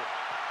yellow.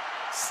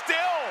 Still,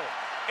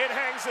 it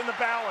hangs in the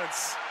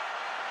balance.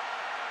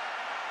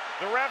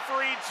 The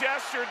referee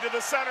gestured to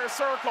the center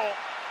circle.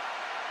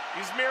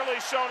 He's merely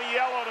shown a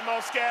yellow to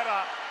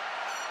Mosquera.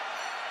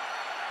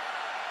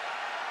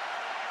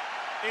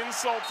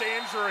 Insult to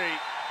injury.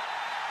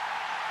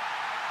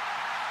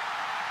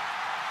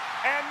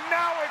 And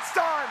now it's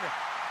done.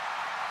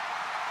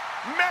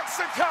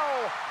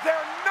 Mexico, their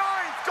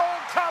 9th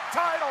Gold Cup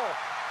title.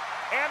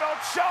 And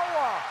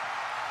Ochoa,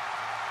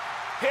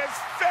 his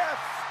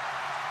 5th.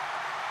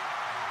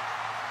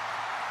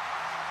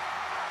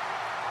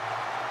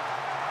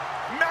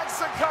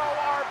 Mexico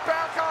are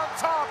back on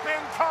top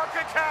in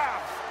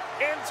Concacaf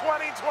in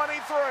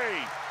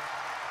 2023.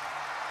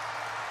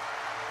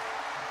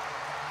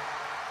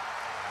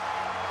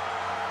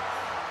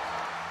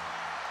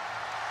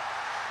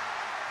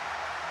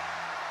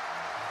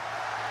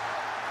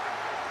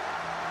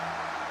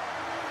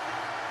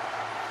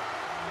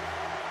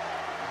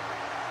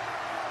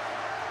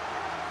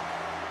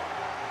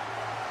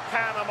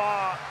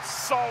 Panama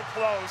so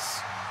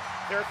close.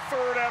 Their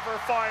 3rd ever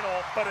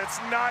final, but it's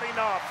not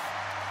enough.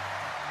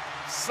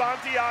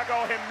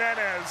 Santiago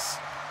Jimenez,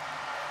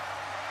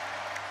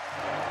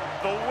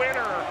 the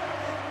winner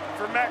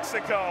for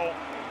Mexico.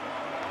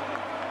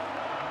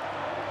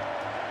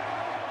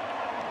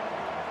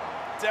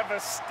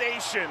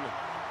 Devastation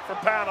for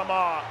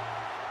Panama.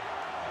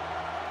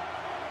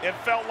 It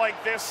felt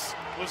like this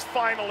was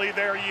finally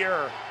their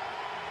year.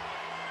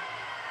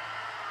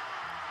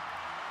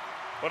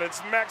 But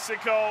it's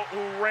Mexico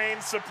who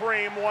reigns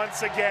supreme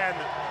once again.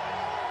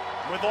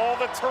 With all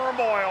the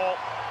turmoil,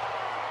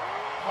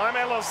 Jaime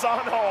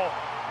Lozano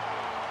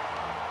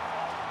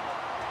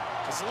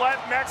has led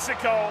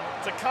Mexico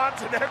to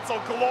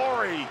continental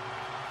glory.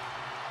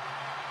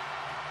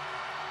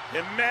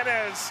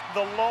 Jimenez,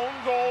 the lone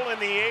goal in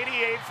the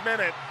 88th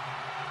minute.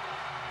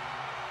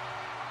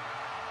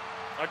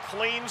 A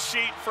clean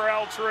sheet for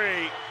El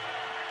Tri.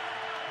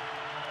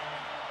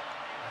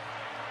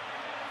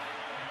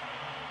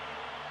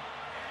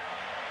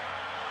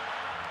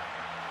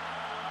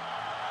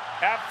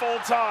 At full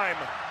time,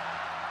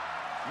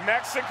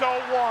 Mexico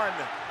 1,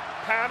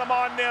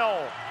 Panama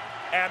 0,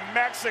 and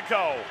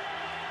Mexico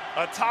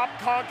atop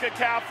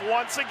CONCACAF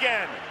once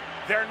again,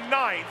 their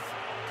 9th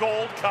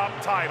Gold Cup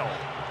title.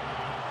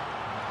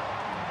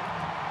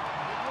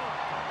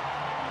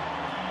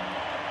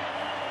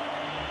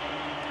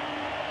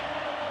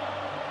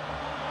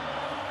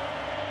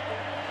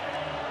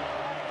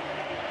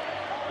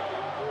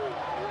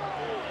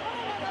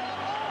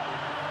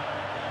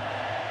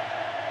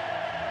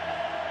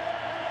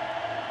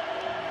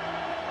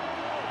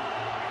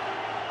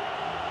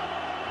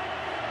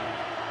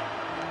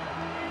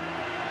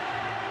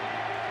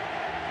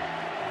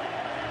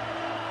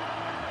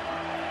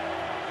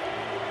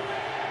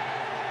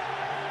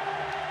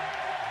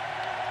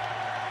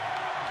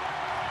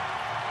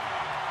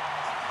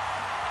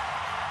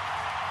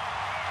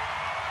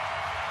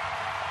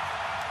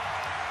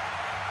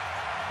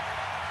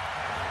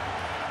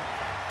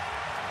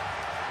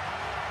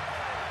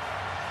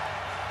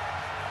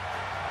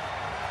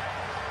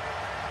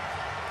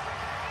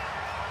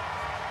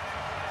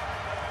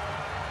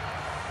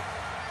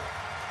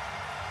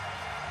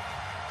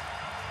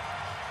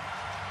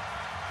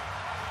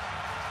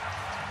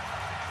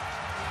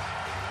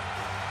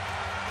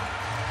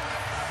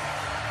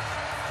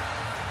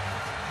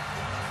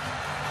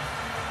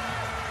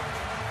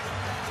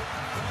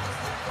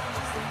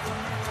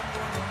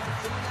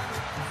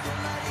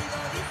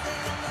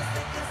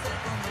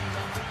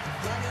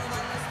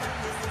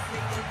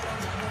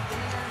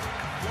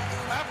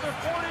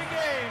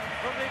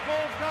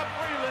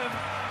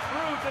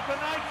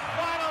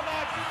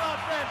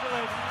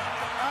 it.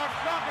 Our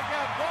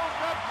Concacaf Gold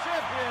Cup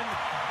champion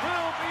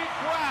will be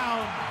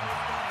crowned.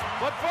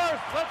 But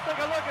first, let's take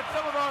a look at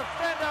some of our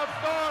standout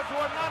stars who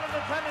are not in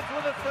attendance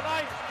with us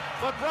tonight,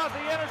 but brought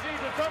the energy,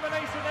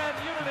 determination, and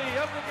unity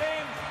of the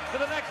game to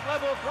the next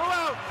level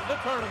throughout the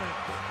tournament.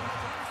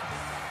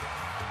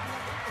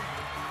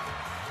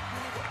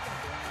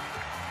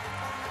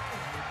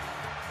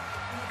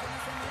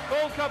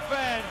 Gold Cup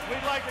fans,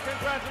 we'd like to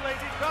congratulate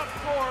the top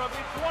scorer of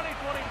the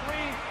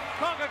 2023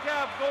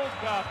 Concacaf Gold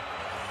Cup.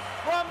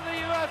 From the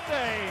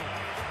USA,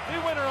 the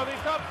winner of the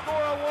Top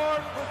Scorer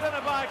Award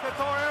presented by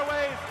Qatar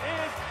Airways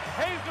is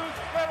Jesus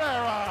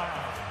Ferreira.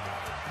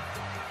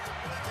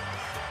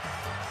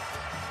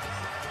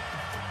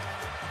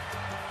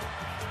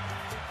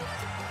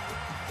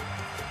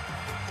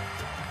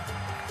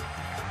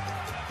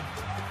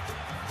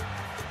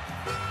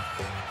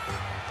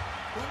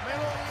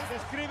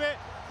 Describe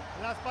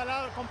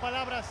con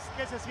palabras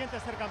qué se siente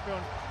ser campeón.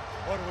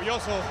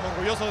 Orgulloso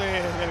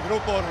del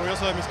grupo,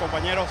 orgulloso de mis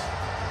compañeros.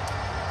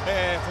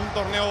 Fue un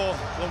torneo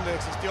donde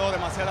existió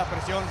demasiada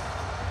presión,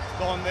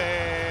 donde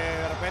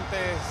de repente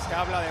se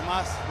habla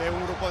además de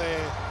un grupo de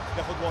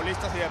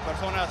futbolistas y de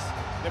personas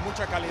de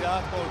mucha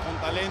calidad, con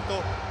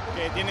talento,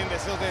 que tienen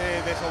deseos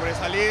de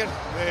sobresalir,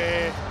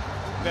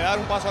 de dar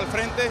un paso al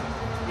frente,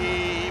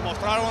 y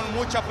mostraron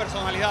mucha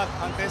personalidad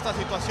ante esta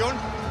situación,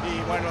 y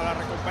bueno, la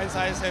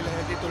recompensa es el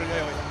título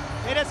de hoy.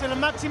 Eres el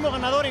máximo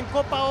ganador en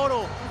Copa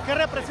Oro. ¿Qué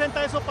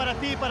representa eso para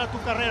ti y para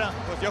tu carrera?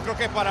 Pues yo creo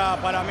que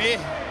para mí,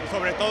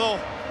 sobre todo,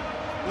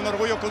 un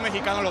orgullo que un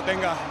mexicano lo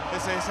tenga.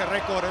 Ese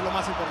récord es lo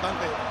más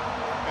importante.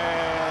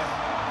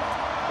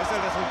 Es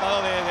el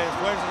resultado de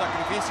esfuerzo,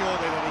 sacrificio,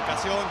 de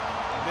dedicación,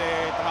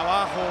 de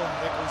trabajo,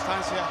 de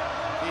constancia.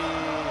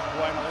 Y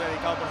bueno, he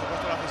dedicado por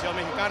supuesto a la afición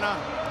mexicana,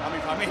 a mi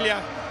familia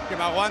que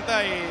me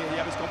aguanta y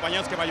a mis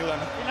compañeros que me ayudan.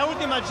 Y la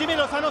última, Jimmy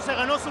Lozano se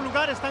ganó su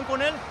lugar, ¿están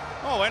con él?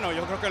 No, bueno,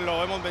 yo creo que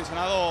lo hemos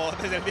mencionado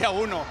desde el día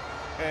 1.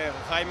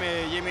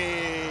 Jaime,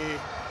 Jimmy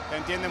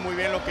entiende muy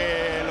bien lo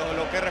que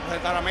es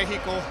representar a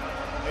México,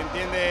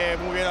 entiende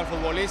muy bien al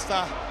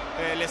futbolista,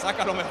 le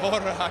saca lo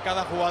mejor a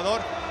cada jugador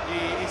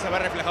y se ve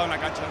reflejado en la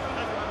cancha.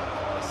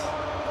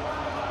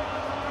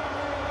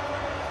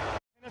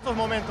 En estos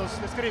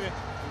momentos, describe.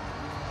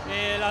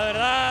 La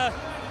verdad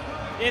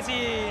es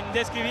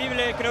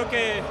indescribible. Creo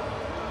que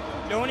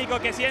lo único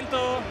que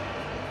siento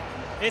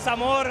es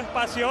amor,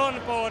 pasión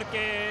por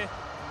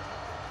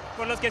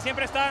los que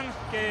siempre están,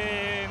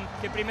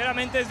 que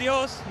primeramente es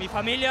Dios, mi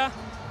familia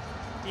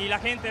y la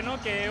gente,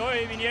 ¿no? Que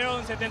hoy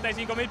vinieron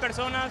 75,000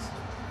 personas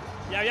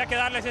y había que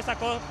darles esta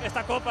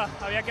copa,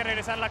 había que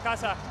regresar a la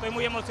casa. Estoy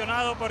muy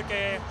emocionado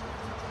porque,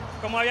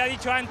 como había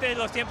dicho antes,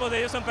 los tiempos de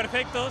Dios son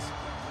perfectos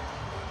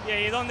y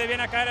ahí es donde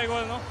viene a caer el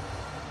gol, ¿no?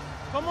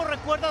 ¿Cómo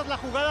recuerdas la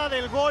jugada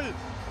del gol?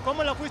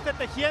 ¿Cómo la fuiste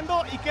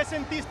tejiendo y qué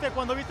sentiste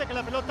cuando viste que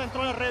la pelota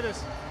entró en las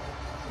redes?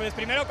 Pues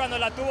primero, cuando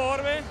la tuvo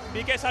Orbe,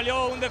 vi que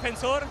salió un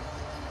defensor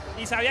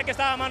y sabía que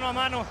estaba mano a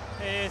mano,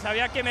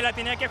 sabía que me la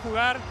tenía que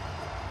jugar,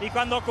 y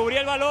cuando cubrí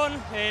el balón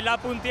la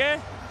apunté.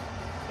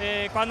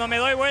 Cuando me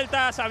doy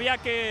vuelta sabía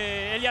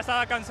que él ya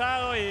estaba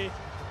cansado y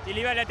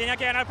le tenía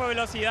que ganar por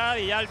velocidad,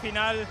 y ya al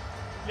final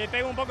le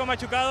pego un poco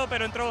machucado,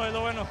 pero entró, es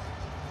lo bueno.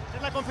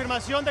 ¿Es la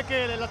confirmación de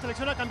que la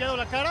selección ha cambiado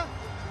la cara?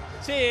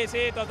 Sí,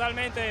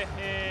 totalmente,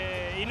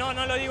 y no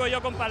lo digo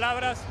yo con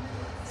palabras.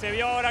 Se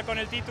vio ahora con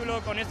el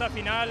título, con esta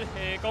final,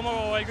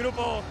 cómo el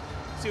grupo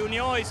se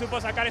unió y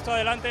supo sacar esto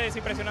adelante. Es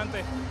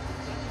impresionante.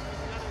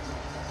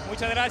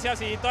 Muchas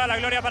gracias y toda la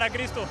gloria para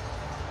Cristo.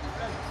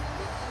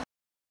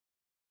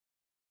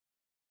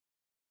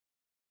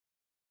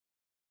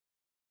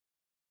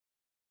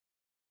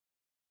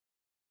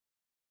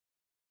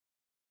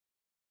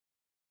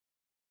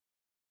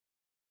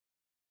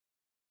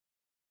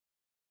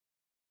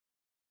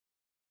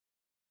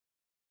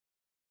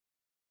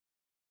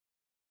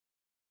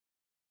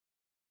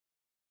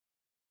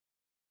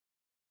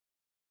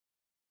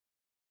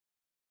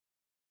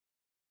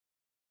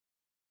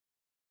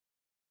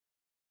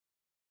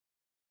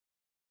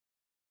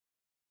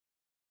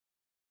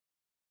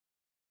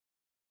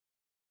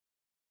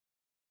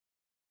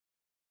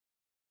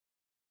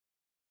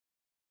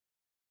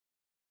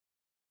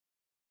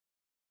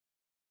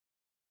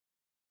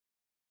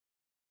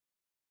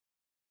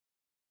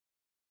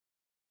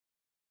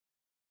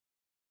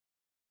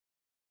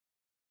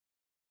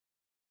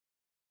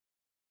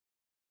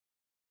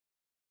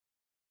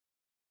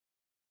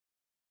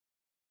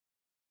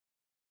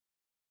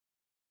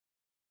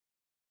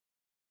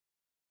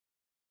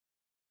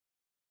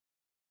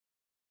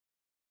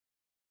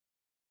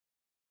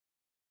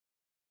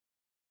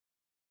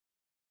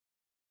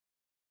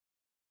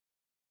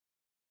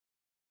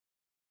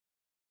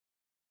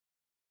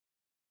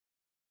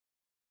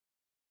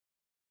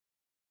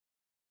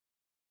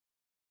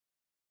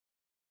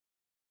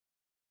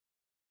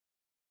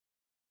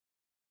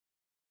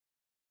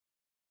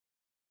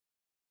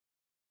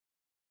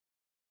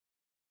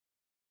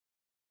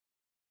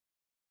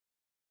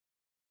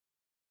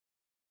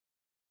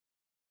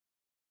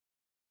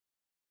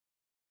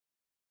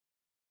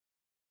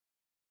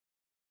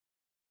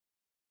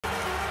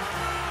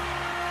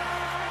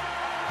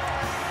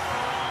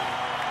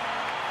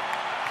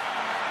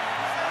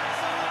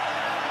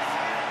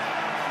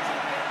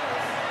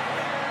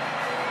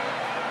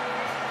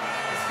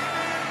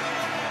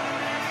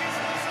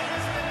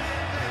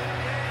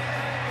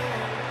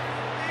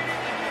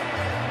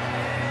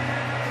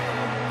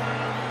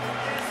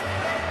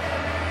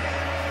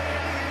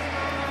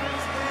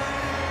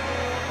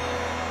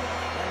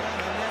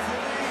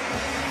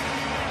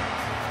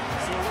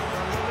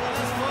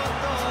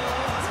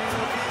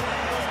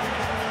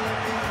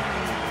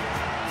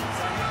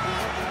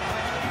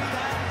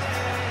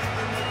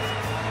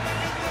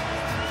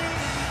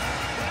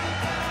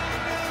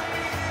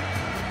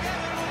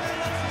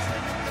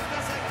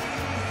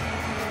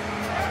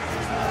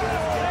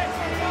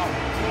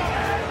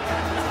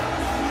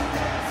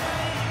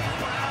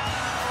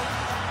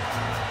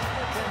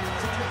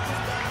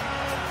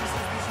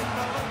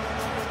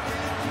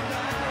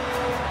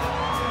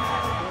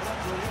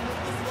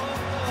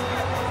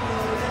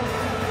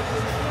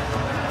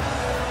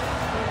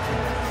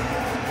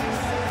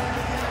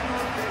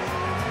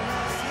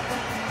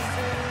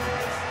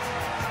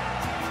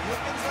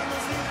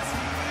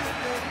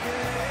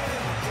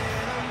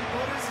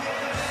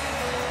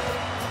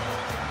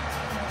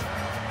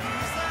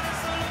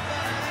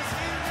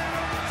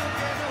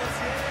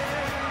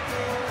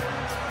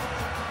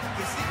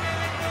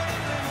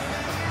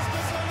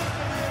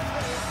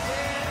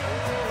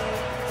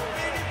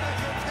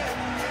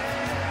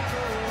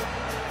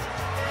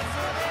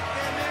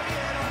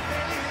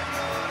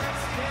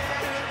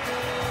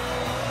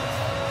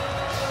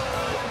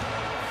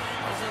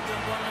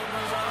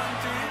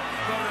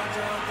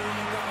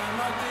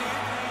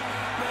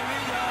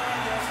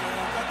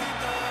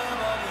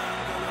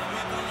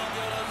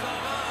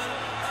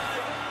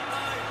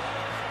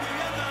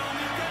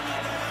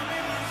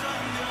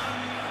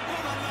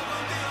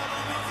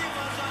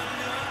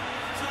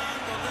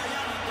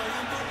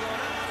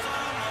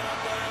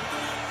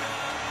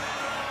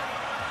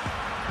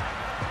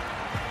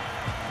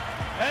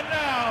 And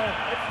now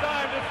it's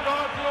time to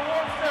start the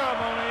award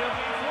ceremony of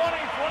the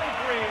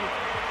 2023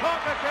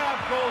 Concacaf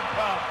Gold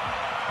Cup.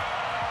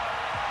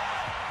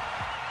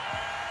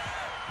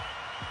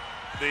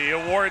 The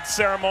award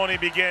ceremony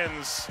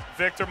begins.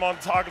 Victor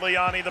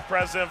Montagliani, the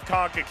president of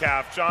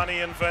Concacaf, Gianni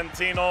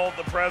Infantino,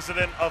 the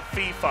president of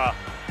FIFA,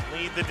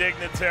 lead the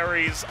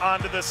dignitaries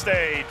onto the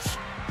stage.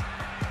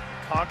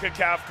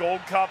 Concacaf Gold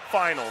Cup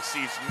final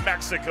sees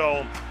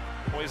Mexico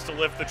poised to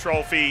lift the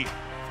trophy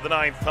for the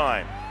 9th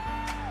time.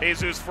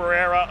 Jesus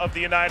Ferreira of the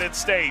United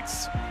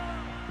States,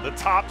 the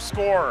top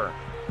scorer,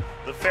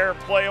 the Fair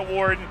Play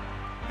Award,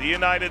 the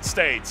United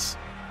States.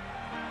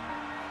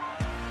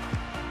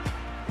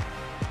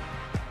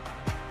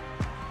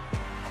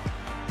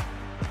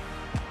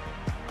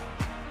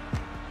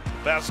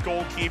 Best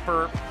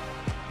goalkeeper,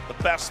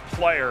 the best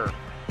player,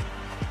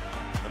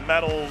 the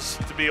medals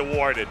to be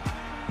awarded.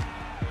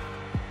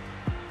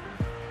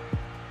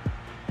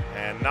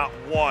 And not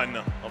one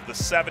of the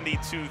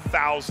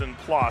 72,000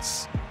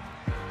 plus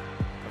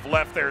have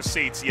left their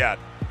seats yet.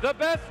 The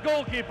Best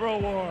Goalkeeper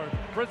Award,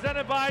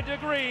 presented by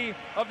Degree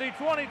of the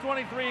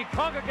 2023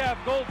 Concacaf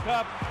Gold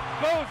Cup,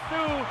 goes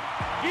to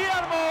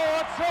Guillermo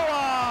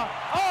Ochoa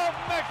of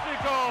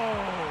Mexico.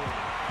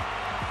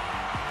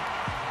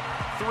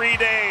 3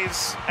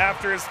 days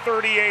after his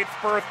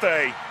 38th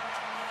birthday,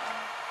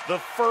 the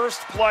first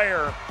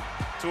player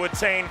to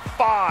attain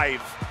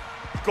 5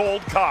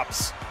 Gold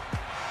Cups.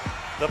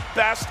 The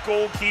best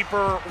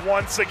goalkeeper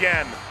once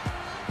again.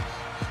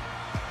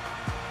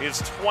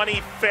 His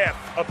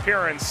 25th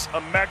appearance,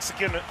 a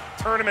Mexican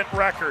tournament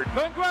record.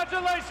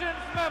 Congratulations,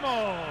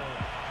 Memo.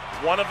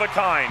 One of a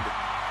kind.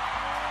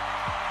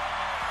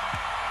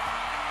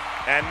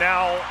 And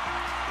now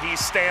he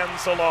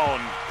stands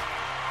alone.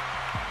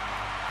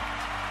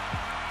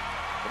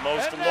 The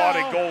most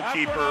lauded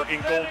goalkeeper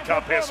in Gold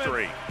Cup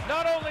history.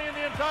 Not only in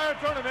the entire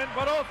tournament,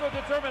 but also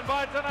determined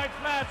by tonight's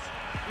match,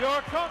 your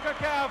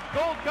CONCACAF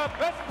Gold Cup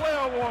Best Player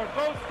Award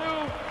goes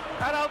to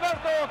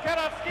Alberto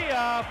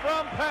Carrasquilla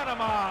from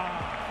Panama.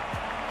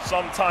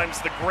 Sometimes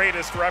the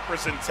greatest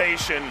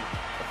representation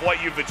of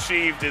what you've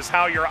achieved is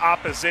how your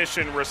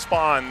opposition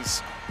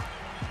responds.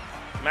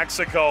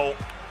 Mexico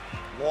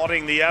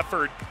lauding the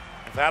effort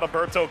of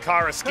Alberto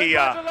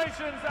Carrasquilla.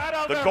 Congratulations,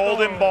 Adalberto. The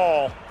golden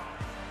ball,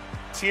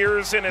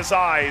 tears in his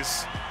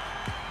eyes,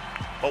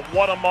 but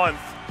what a month.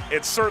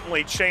 It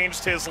certainly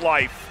changed his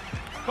life.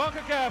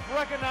 CONCACAF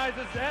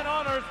recognizes and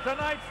honors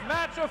tonight's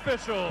match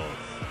officials.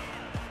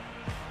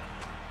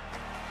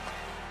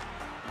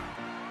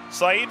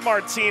 Said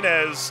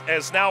Martinez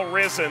has now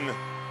risen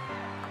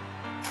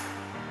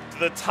to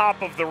the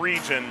top of the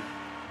region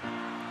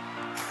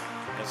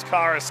as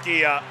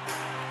Carrasquilla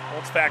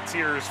holds back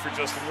tears for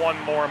just one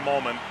more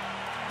moment.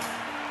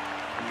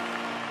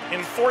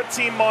 In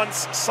 14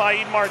 months,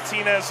 Said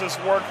Martinez has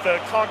worked the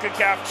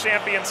CONCACAF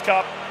Champions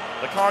Cup,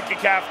 the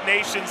CONCACAF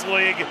Nations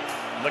League,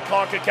 and the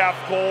CONCACAF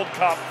Gold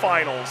Cup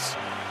finals.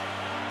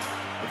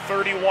 The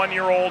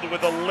 31-year-old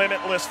with a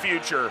limitless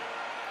future.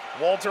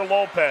 Walter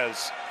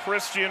Lopez,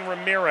 Christian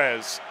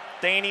Ramirez,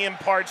 Danian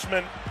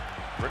Parchment,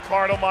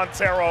 Ricardo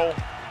Montero,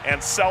 and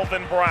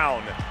Selvin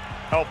Brown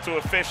helped to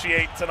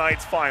officiate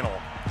tonight's final.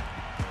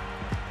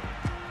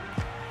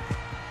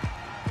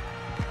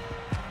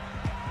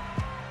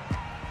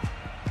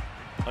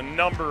 A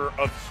number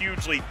of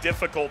hugely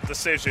difficult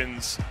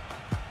decisions.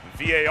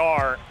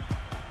 VAR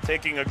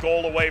taking a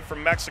goal away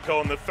from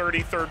Mexico in the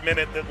 33rd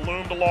minute that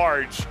loomed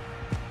large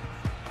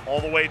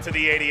all the way to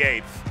the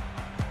 88th.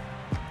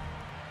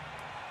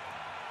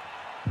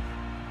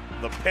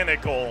 The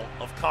pinnacle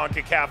of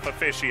CONCACAF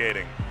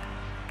officiating.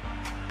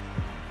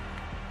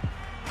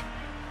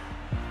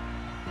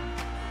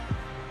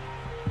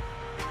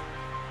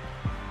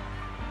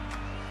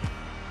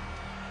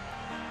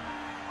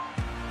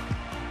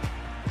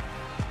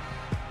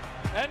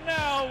 And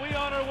now we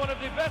honor one of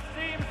the best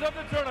teams of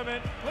the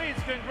tournament. Please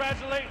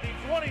congratulate the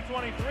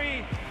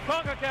 2023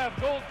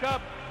 CONCACAF Gold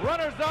Cup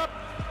runners-up,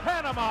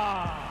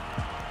 Panama.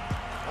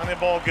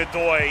 Anibal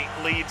Godoy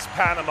leads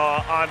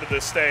Panama onto the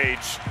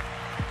stage.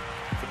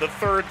 For the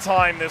third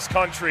time, this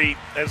country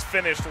has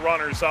finished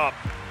runners-up.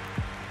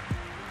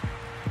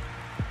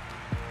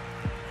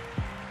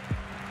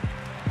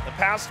 The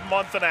past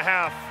month and a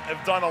half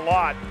have done a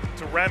lot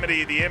to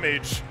remedy the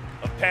image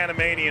of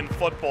Panamanian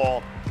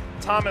football.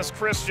 Thomas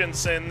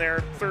Christensen,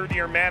 their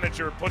third-year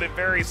manager, put it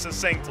very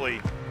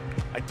succinctly.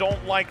 I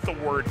don't like the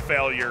word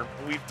failure.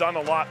 We've done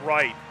a lot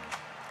right.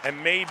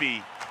 And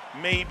maybe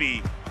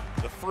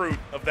the fruit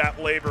of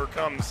that labor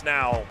comes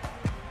now.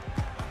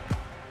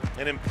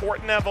 An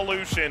important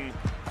evolution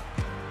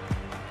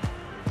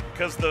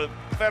because the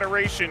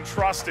Federation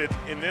trusted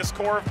in this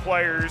core of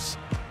players,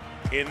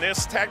 in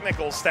this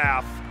technical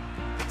staff,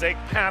 to take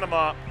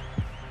Panama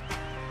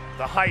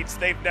the heights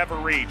they've never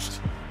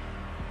reached.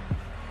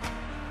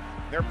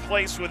 Their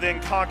place within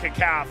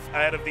CONCACAF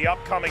ahead of the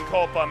upcoming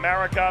Copa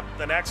America,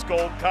 the next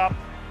Gold Cup,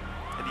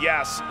 and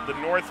yes, the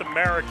North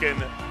American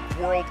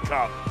World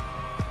Cup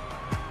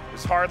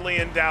is hardly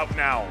in doubt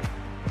now.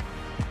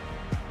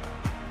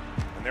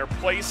 And their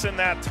place in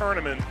that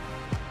tournament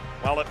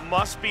while it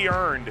must be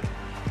earned,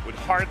 would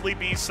hardly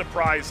be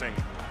surprising.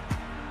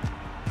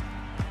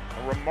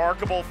 A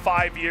remarkable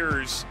 5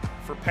 years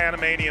for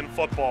Panamanian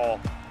football,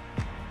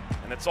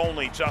 and it's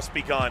only just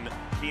begun.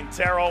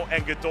 Quintero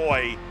and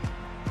Godoy,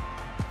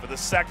 for the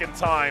second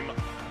time,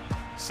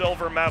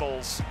 silver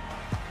medals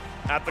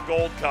at the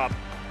Gold Cup.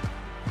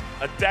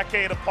 A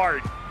decade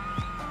apart,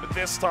 but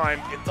this time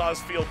it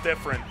does feel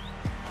different.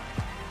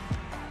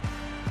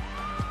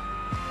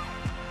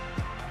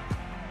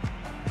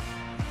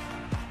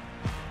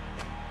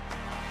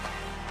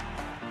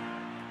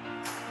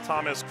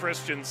 Thomas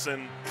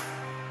Christensen,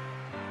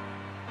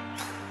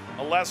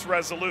 a less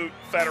resolute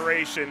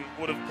federation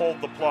would have pulled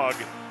the plug.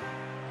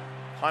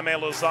 Jaime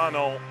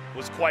Lozano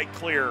was quite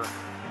clear.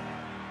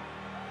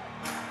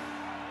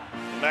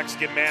 The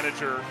Mexican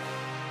manager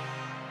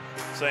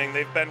saying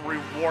they've been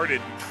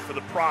rewarded for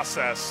the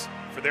process,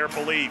 for their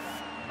belief.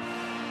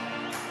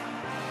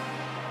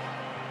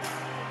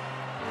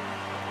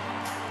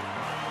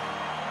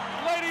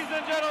 Ladies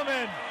and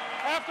gentlemen,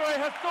 after a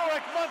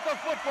historic month of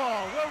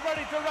football, we're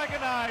ready to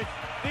recognize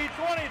the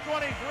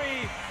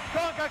 2023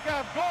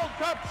 Concacaf Gold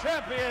Cup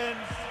champions,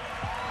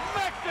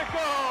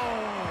 Mexico!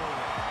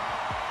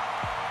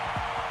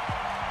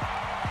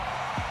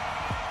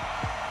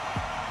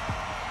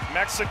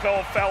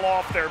 Mexico fell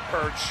off their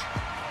perch.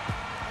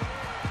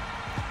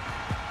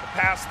 The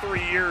past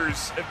 3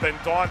 years have been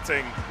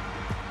daunting.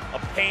 A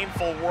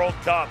painful World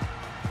Cup.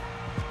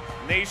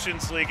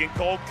 Nations League and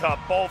Gold Cup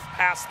both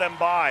passed them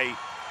by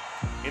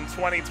in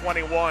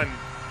 2021.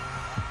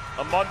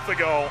 A month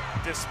ago,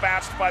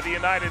 dispatched by the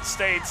United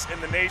States in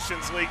the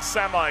Nations League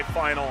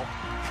semifinal.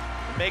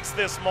 It makes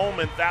this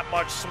moment that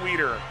much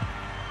sweeter.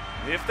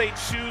 If they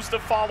choose to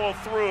follow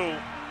through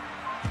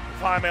with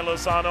Jaime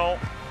Lozano,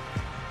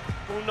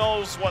 who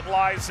knows what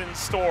lies in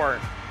store?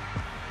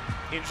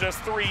 In just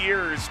 3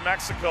 years,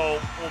 Mexico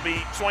will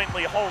be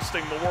jointly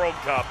hosting the World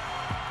Cup.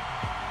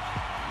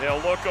 They'll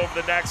look over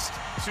the next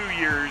 2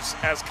 years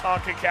as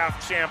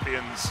CONCACAF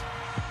champions.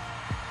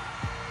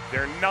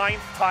 Their 9th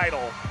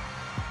title.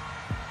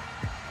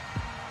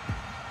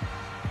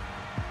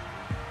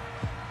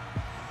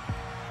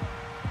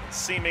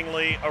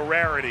 Seemingly a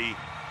rarity,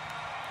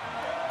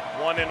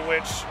 one in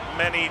which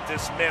many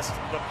dismissed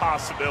the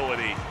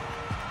possibility.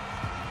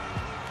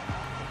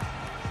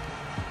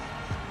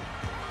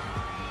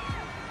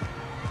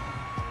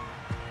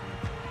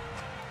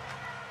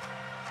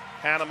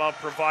 Panama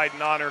provide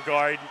an honor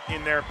guard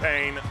in their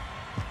pain.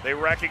 They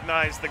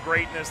recognize the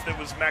greatness that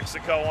was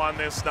Mexico on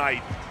this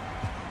night.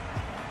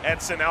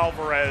 Edson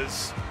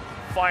Alvarez,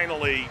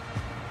 finally,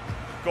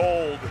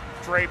 gold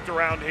draped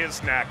around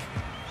his neck.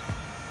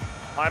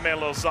 Jaime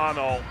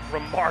Lozano,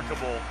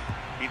 remarkable.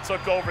 He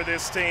took over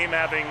this team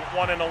having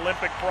won an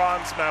Olympic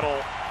bronze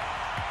medal.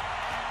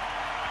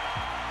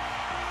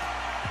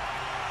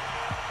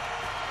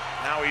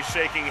 Now he's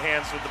shaking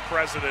hands with the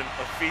president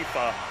of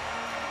FIFA.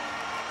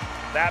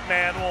 That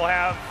man will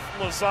have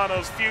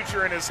Lozano's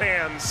future in his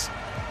hands.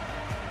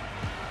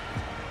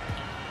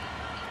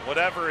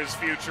 Whatever his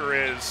future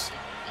is.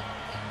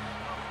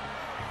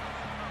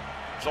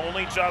 It's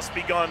only just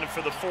begun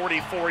for the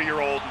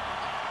 44-year-old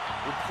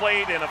who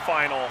played in a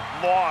final,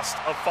 lost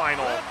a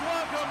final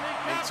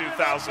in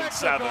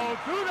 2007. To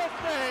the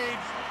stage,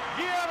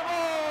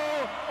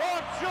 Guillermo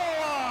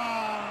Ochoa.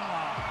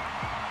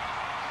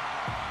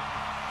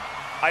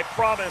 I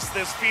promise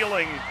this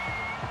feeling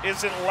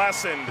isn't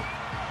lessened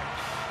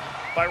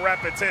by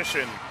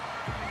repetition.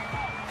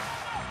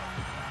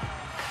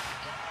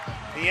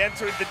 He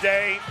entered the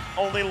day,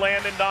 only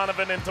Landon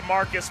Donovan and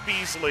DeMarcus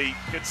Beasley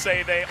could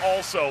say they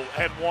also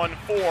had won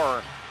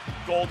 4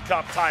 Gold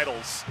Cup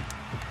titles.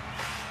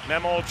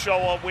 Memo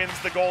Ochoa wins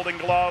the Golden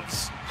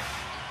Gloves.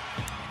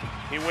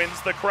 He wins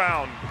the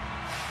crown.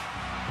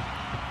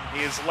 He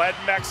has led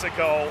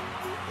Mexico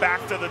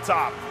back to the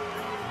top.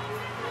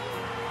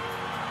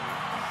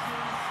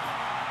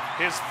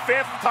 His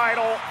 5th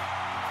title,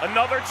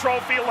 another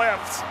trophy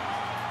lifts.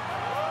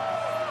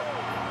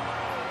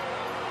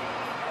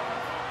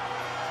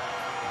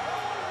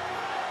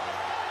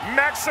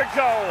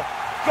 Mexico,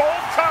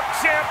 Gold Cup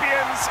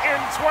champions in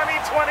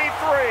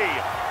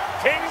 2023.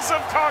 Kings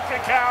of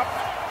CONCACAF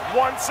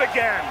once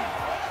again.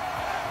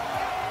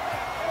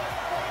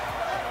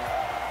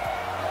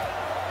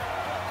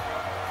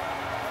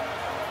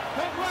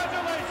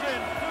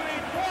 Congratulations to the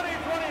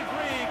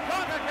 2023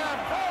 Concacaf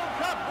Gold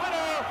Cup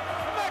winner,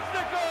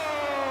 Mexico!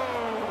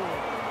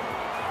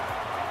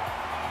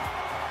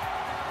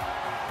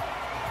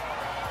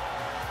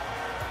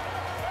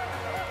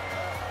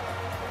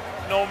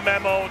 No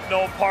memo,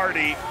 no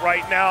party.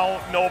 Right now,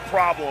 no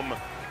problem.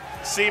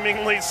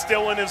 Seemingly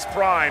still in his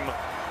prime.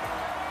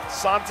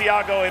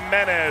 Santiago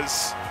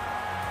Jimenez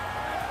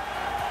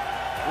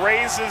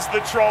raises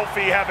the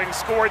trophy, having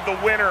scored the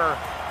winner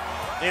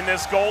in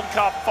this Gold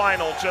Cup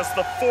final, just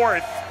the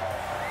 4th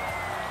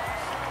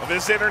of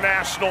his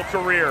international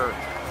career.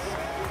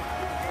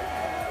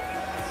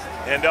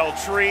 And El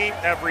Tri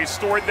have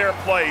restored their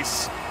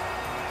place,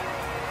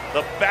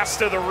 the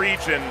best of the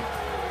region.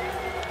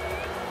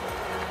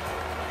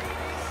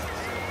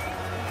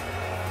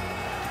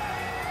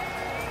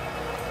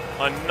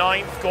 a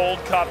 9th Gold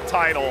Cup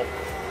title,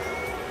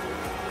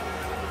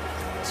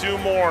 2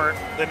 more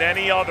than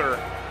any other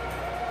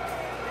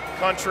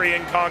country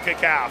in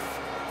Concacaf.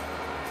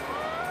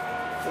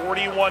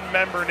 41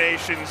 member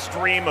nations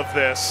dream of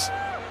this,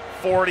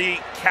 40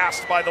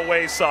 cast by the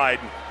wayside.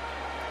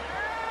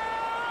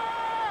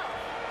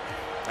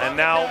 And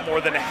now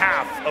more than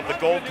half of the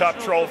Gold Cup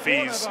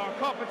trophies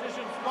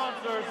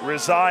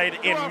reside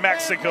in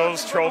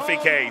Mexico's trophy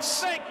case.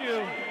 Thank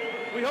you.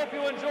 We hope you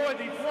enjoyed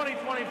the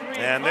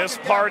 2023. And this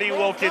party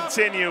will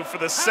continue for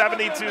the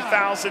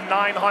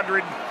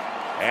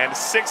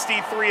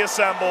 72,963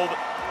 assembled,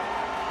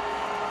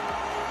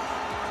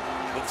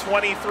 the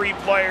 23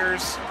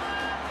 players,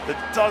 the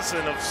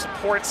dozen of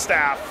support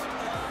staff.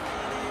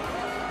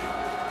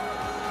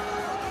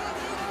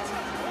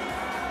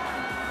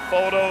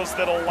 Photos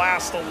that'll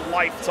last a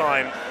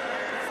lifetime.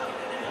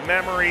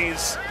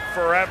 Memories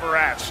forever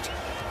etched.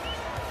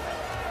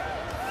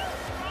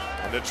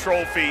 And a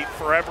trophy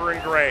forever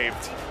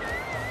engraved.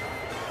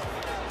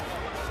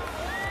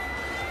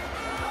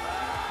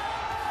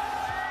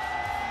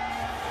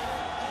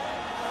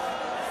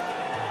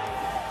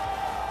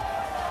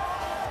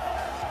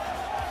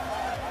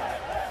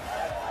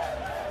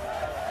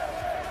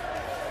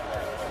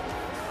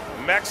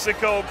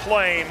 Mexico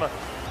claim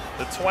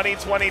the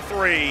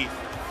 2023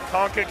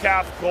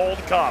 Concacaf Gold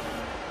Cup.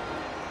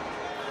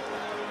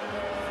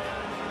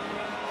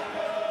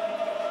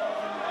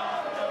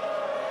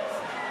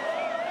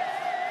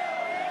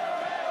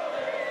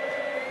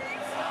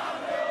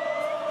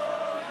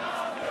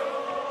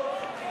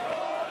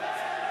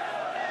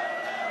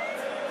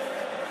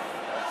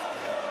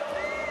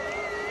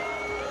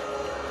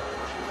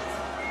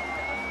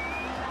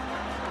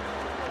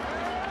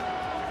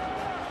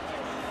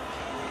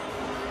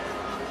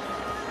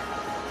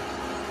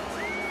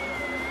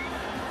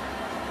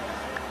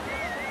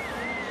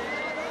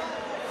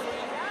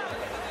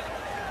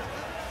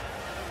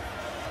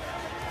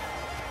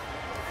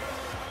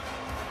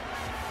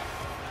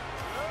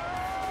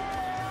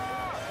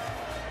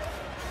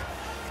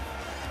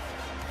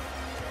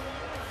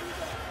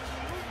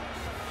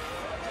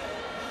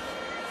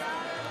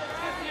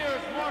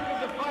 Mark of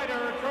the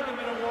Fighter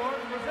Tournament Award,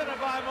 presented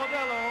by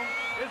Modelo,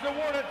 is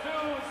awarded to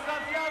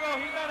Santiago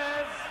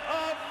Jimenez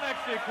of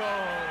Mexico.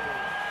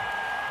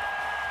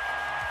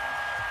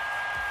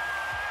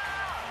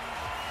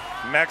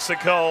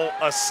 Mexico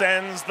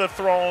ascends the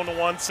throne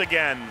once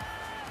again.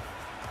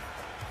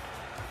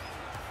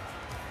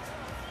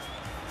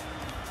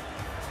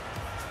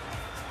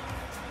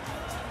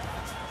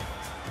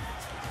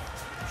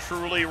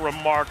 Truly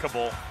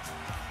remarkable.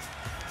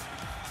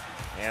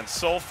 And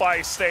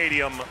SoFi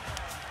Stadium,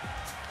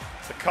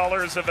 the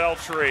colors of El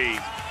Tri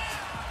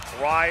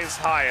rise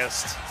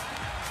highest,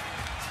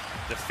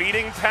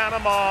 defeating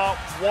Panama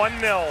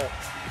 1-0.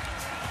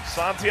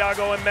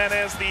 Santiago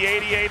Jimenez, the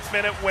 88th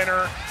minute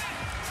winner.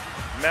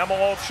 Memo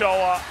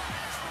Ochoa,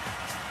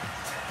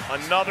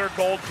 another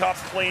Gold Cup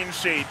clean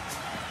sheet.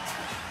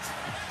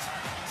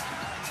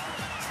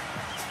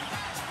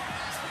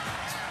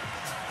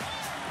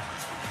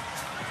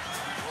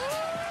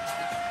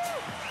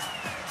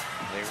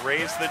 They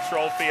raised the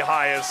trophy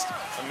highest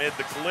amid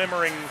the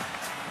glimmering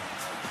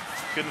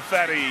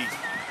confetti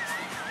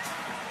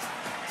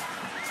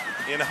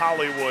in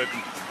Hollywood.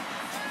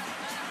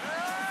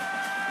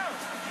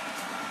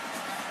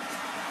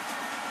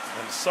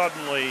 And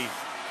suddenly,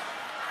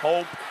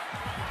 hope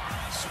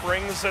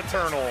springs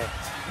eternal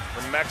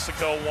for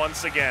Mexico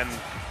once again.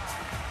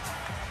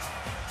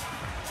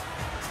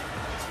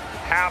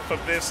 Half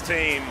of this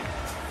team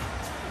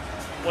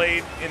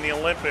played in the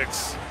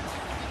Olympics.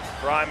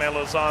 Jaime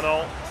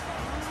Lozano,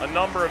 a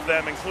number of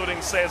them, including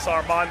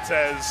Cesar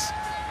Montes,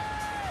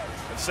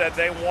 have said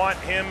they want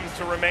him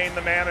to remain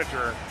the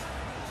manager.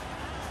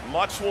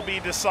 Much will be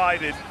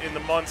decided in the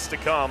months to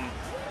come.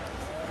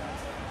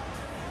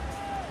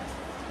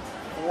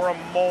 For a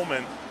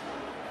moment,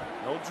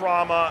 no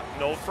drama,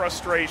 no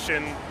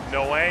frustration,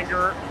 no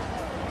anger,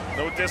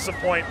 no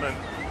disappointment,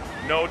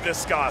 no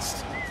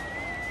disgust.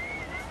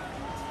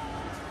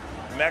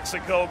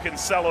 Mexico can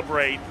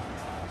celebrate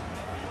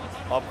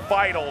a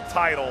vital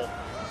title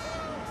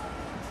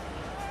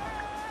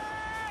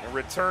and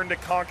return to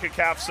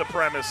CONCACAF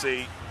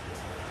supremacy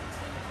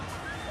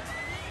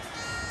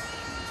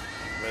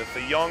with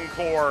the young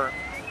core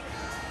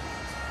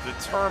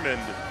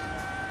determined to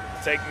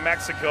take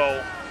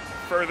Mexico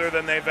further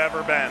than they've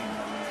ever been.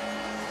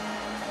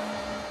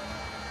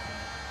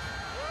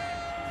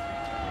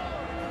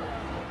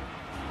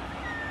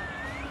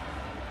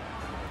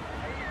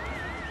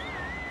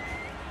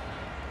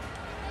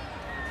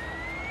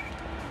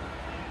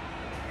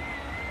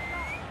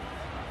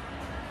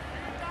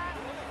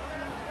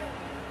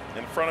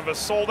 In front of a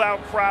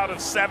sold-out crowd of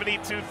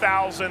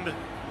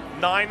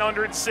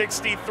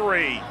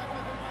 72,963.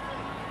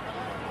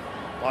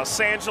 Los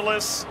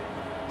Angeles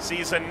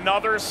sees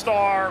another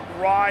star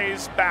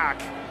rise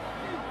back.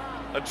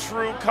 A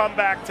true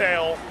comeback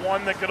tale,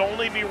 one that could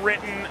only be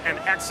written and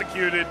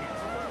executed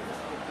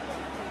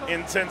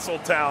in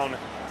Tinseltown.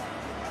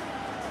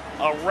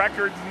 a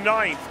record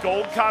 9th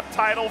Gold Cup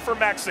title for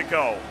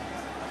Mexico.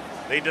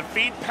 They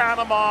defeat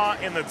Panama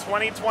in the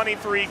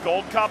 2023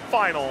 Gold Cup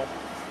final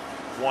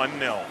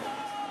 1-0.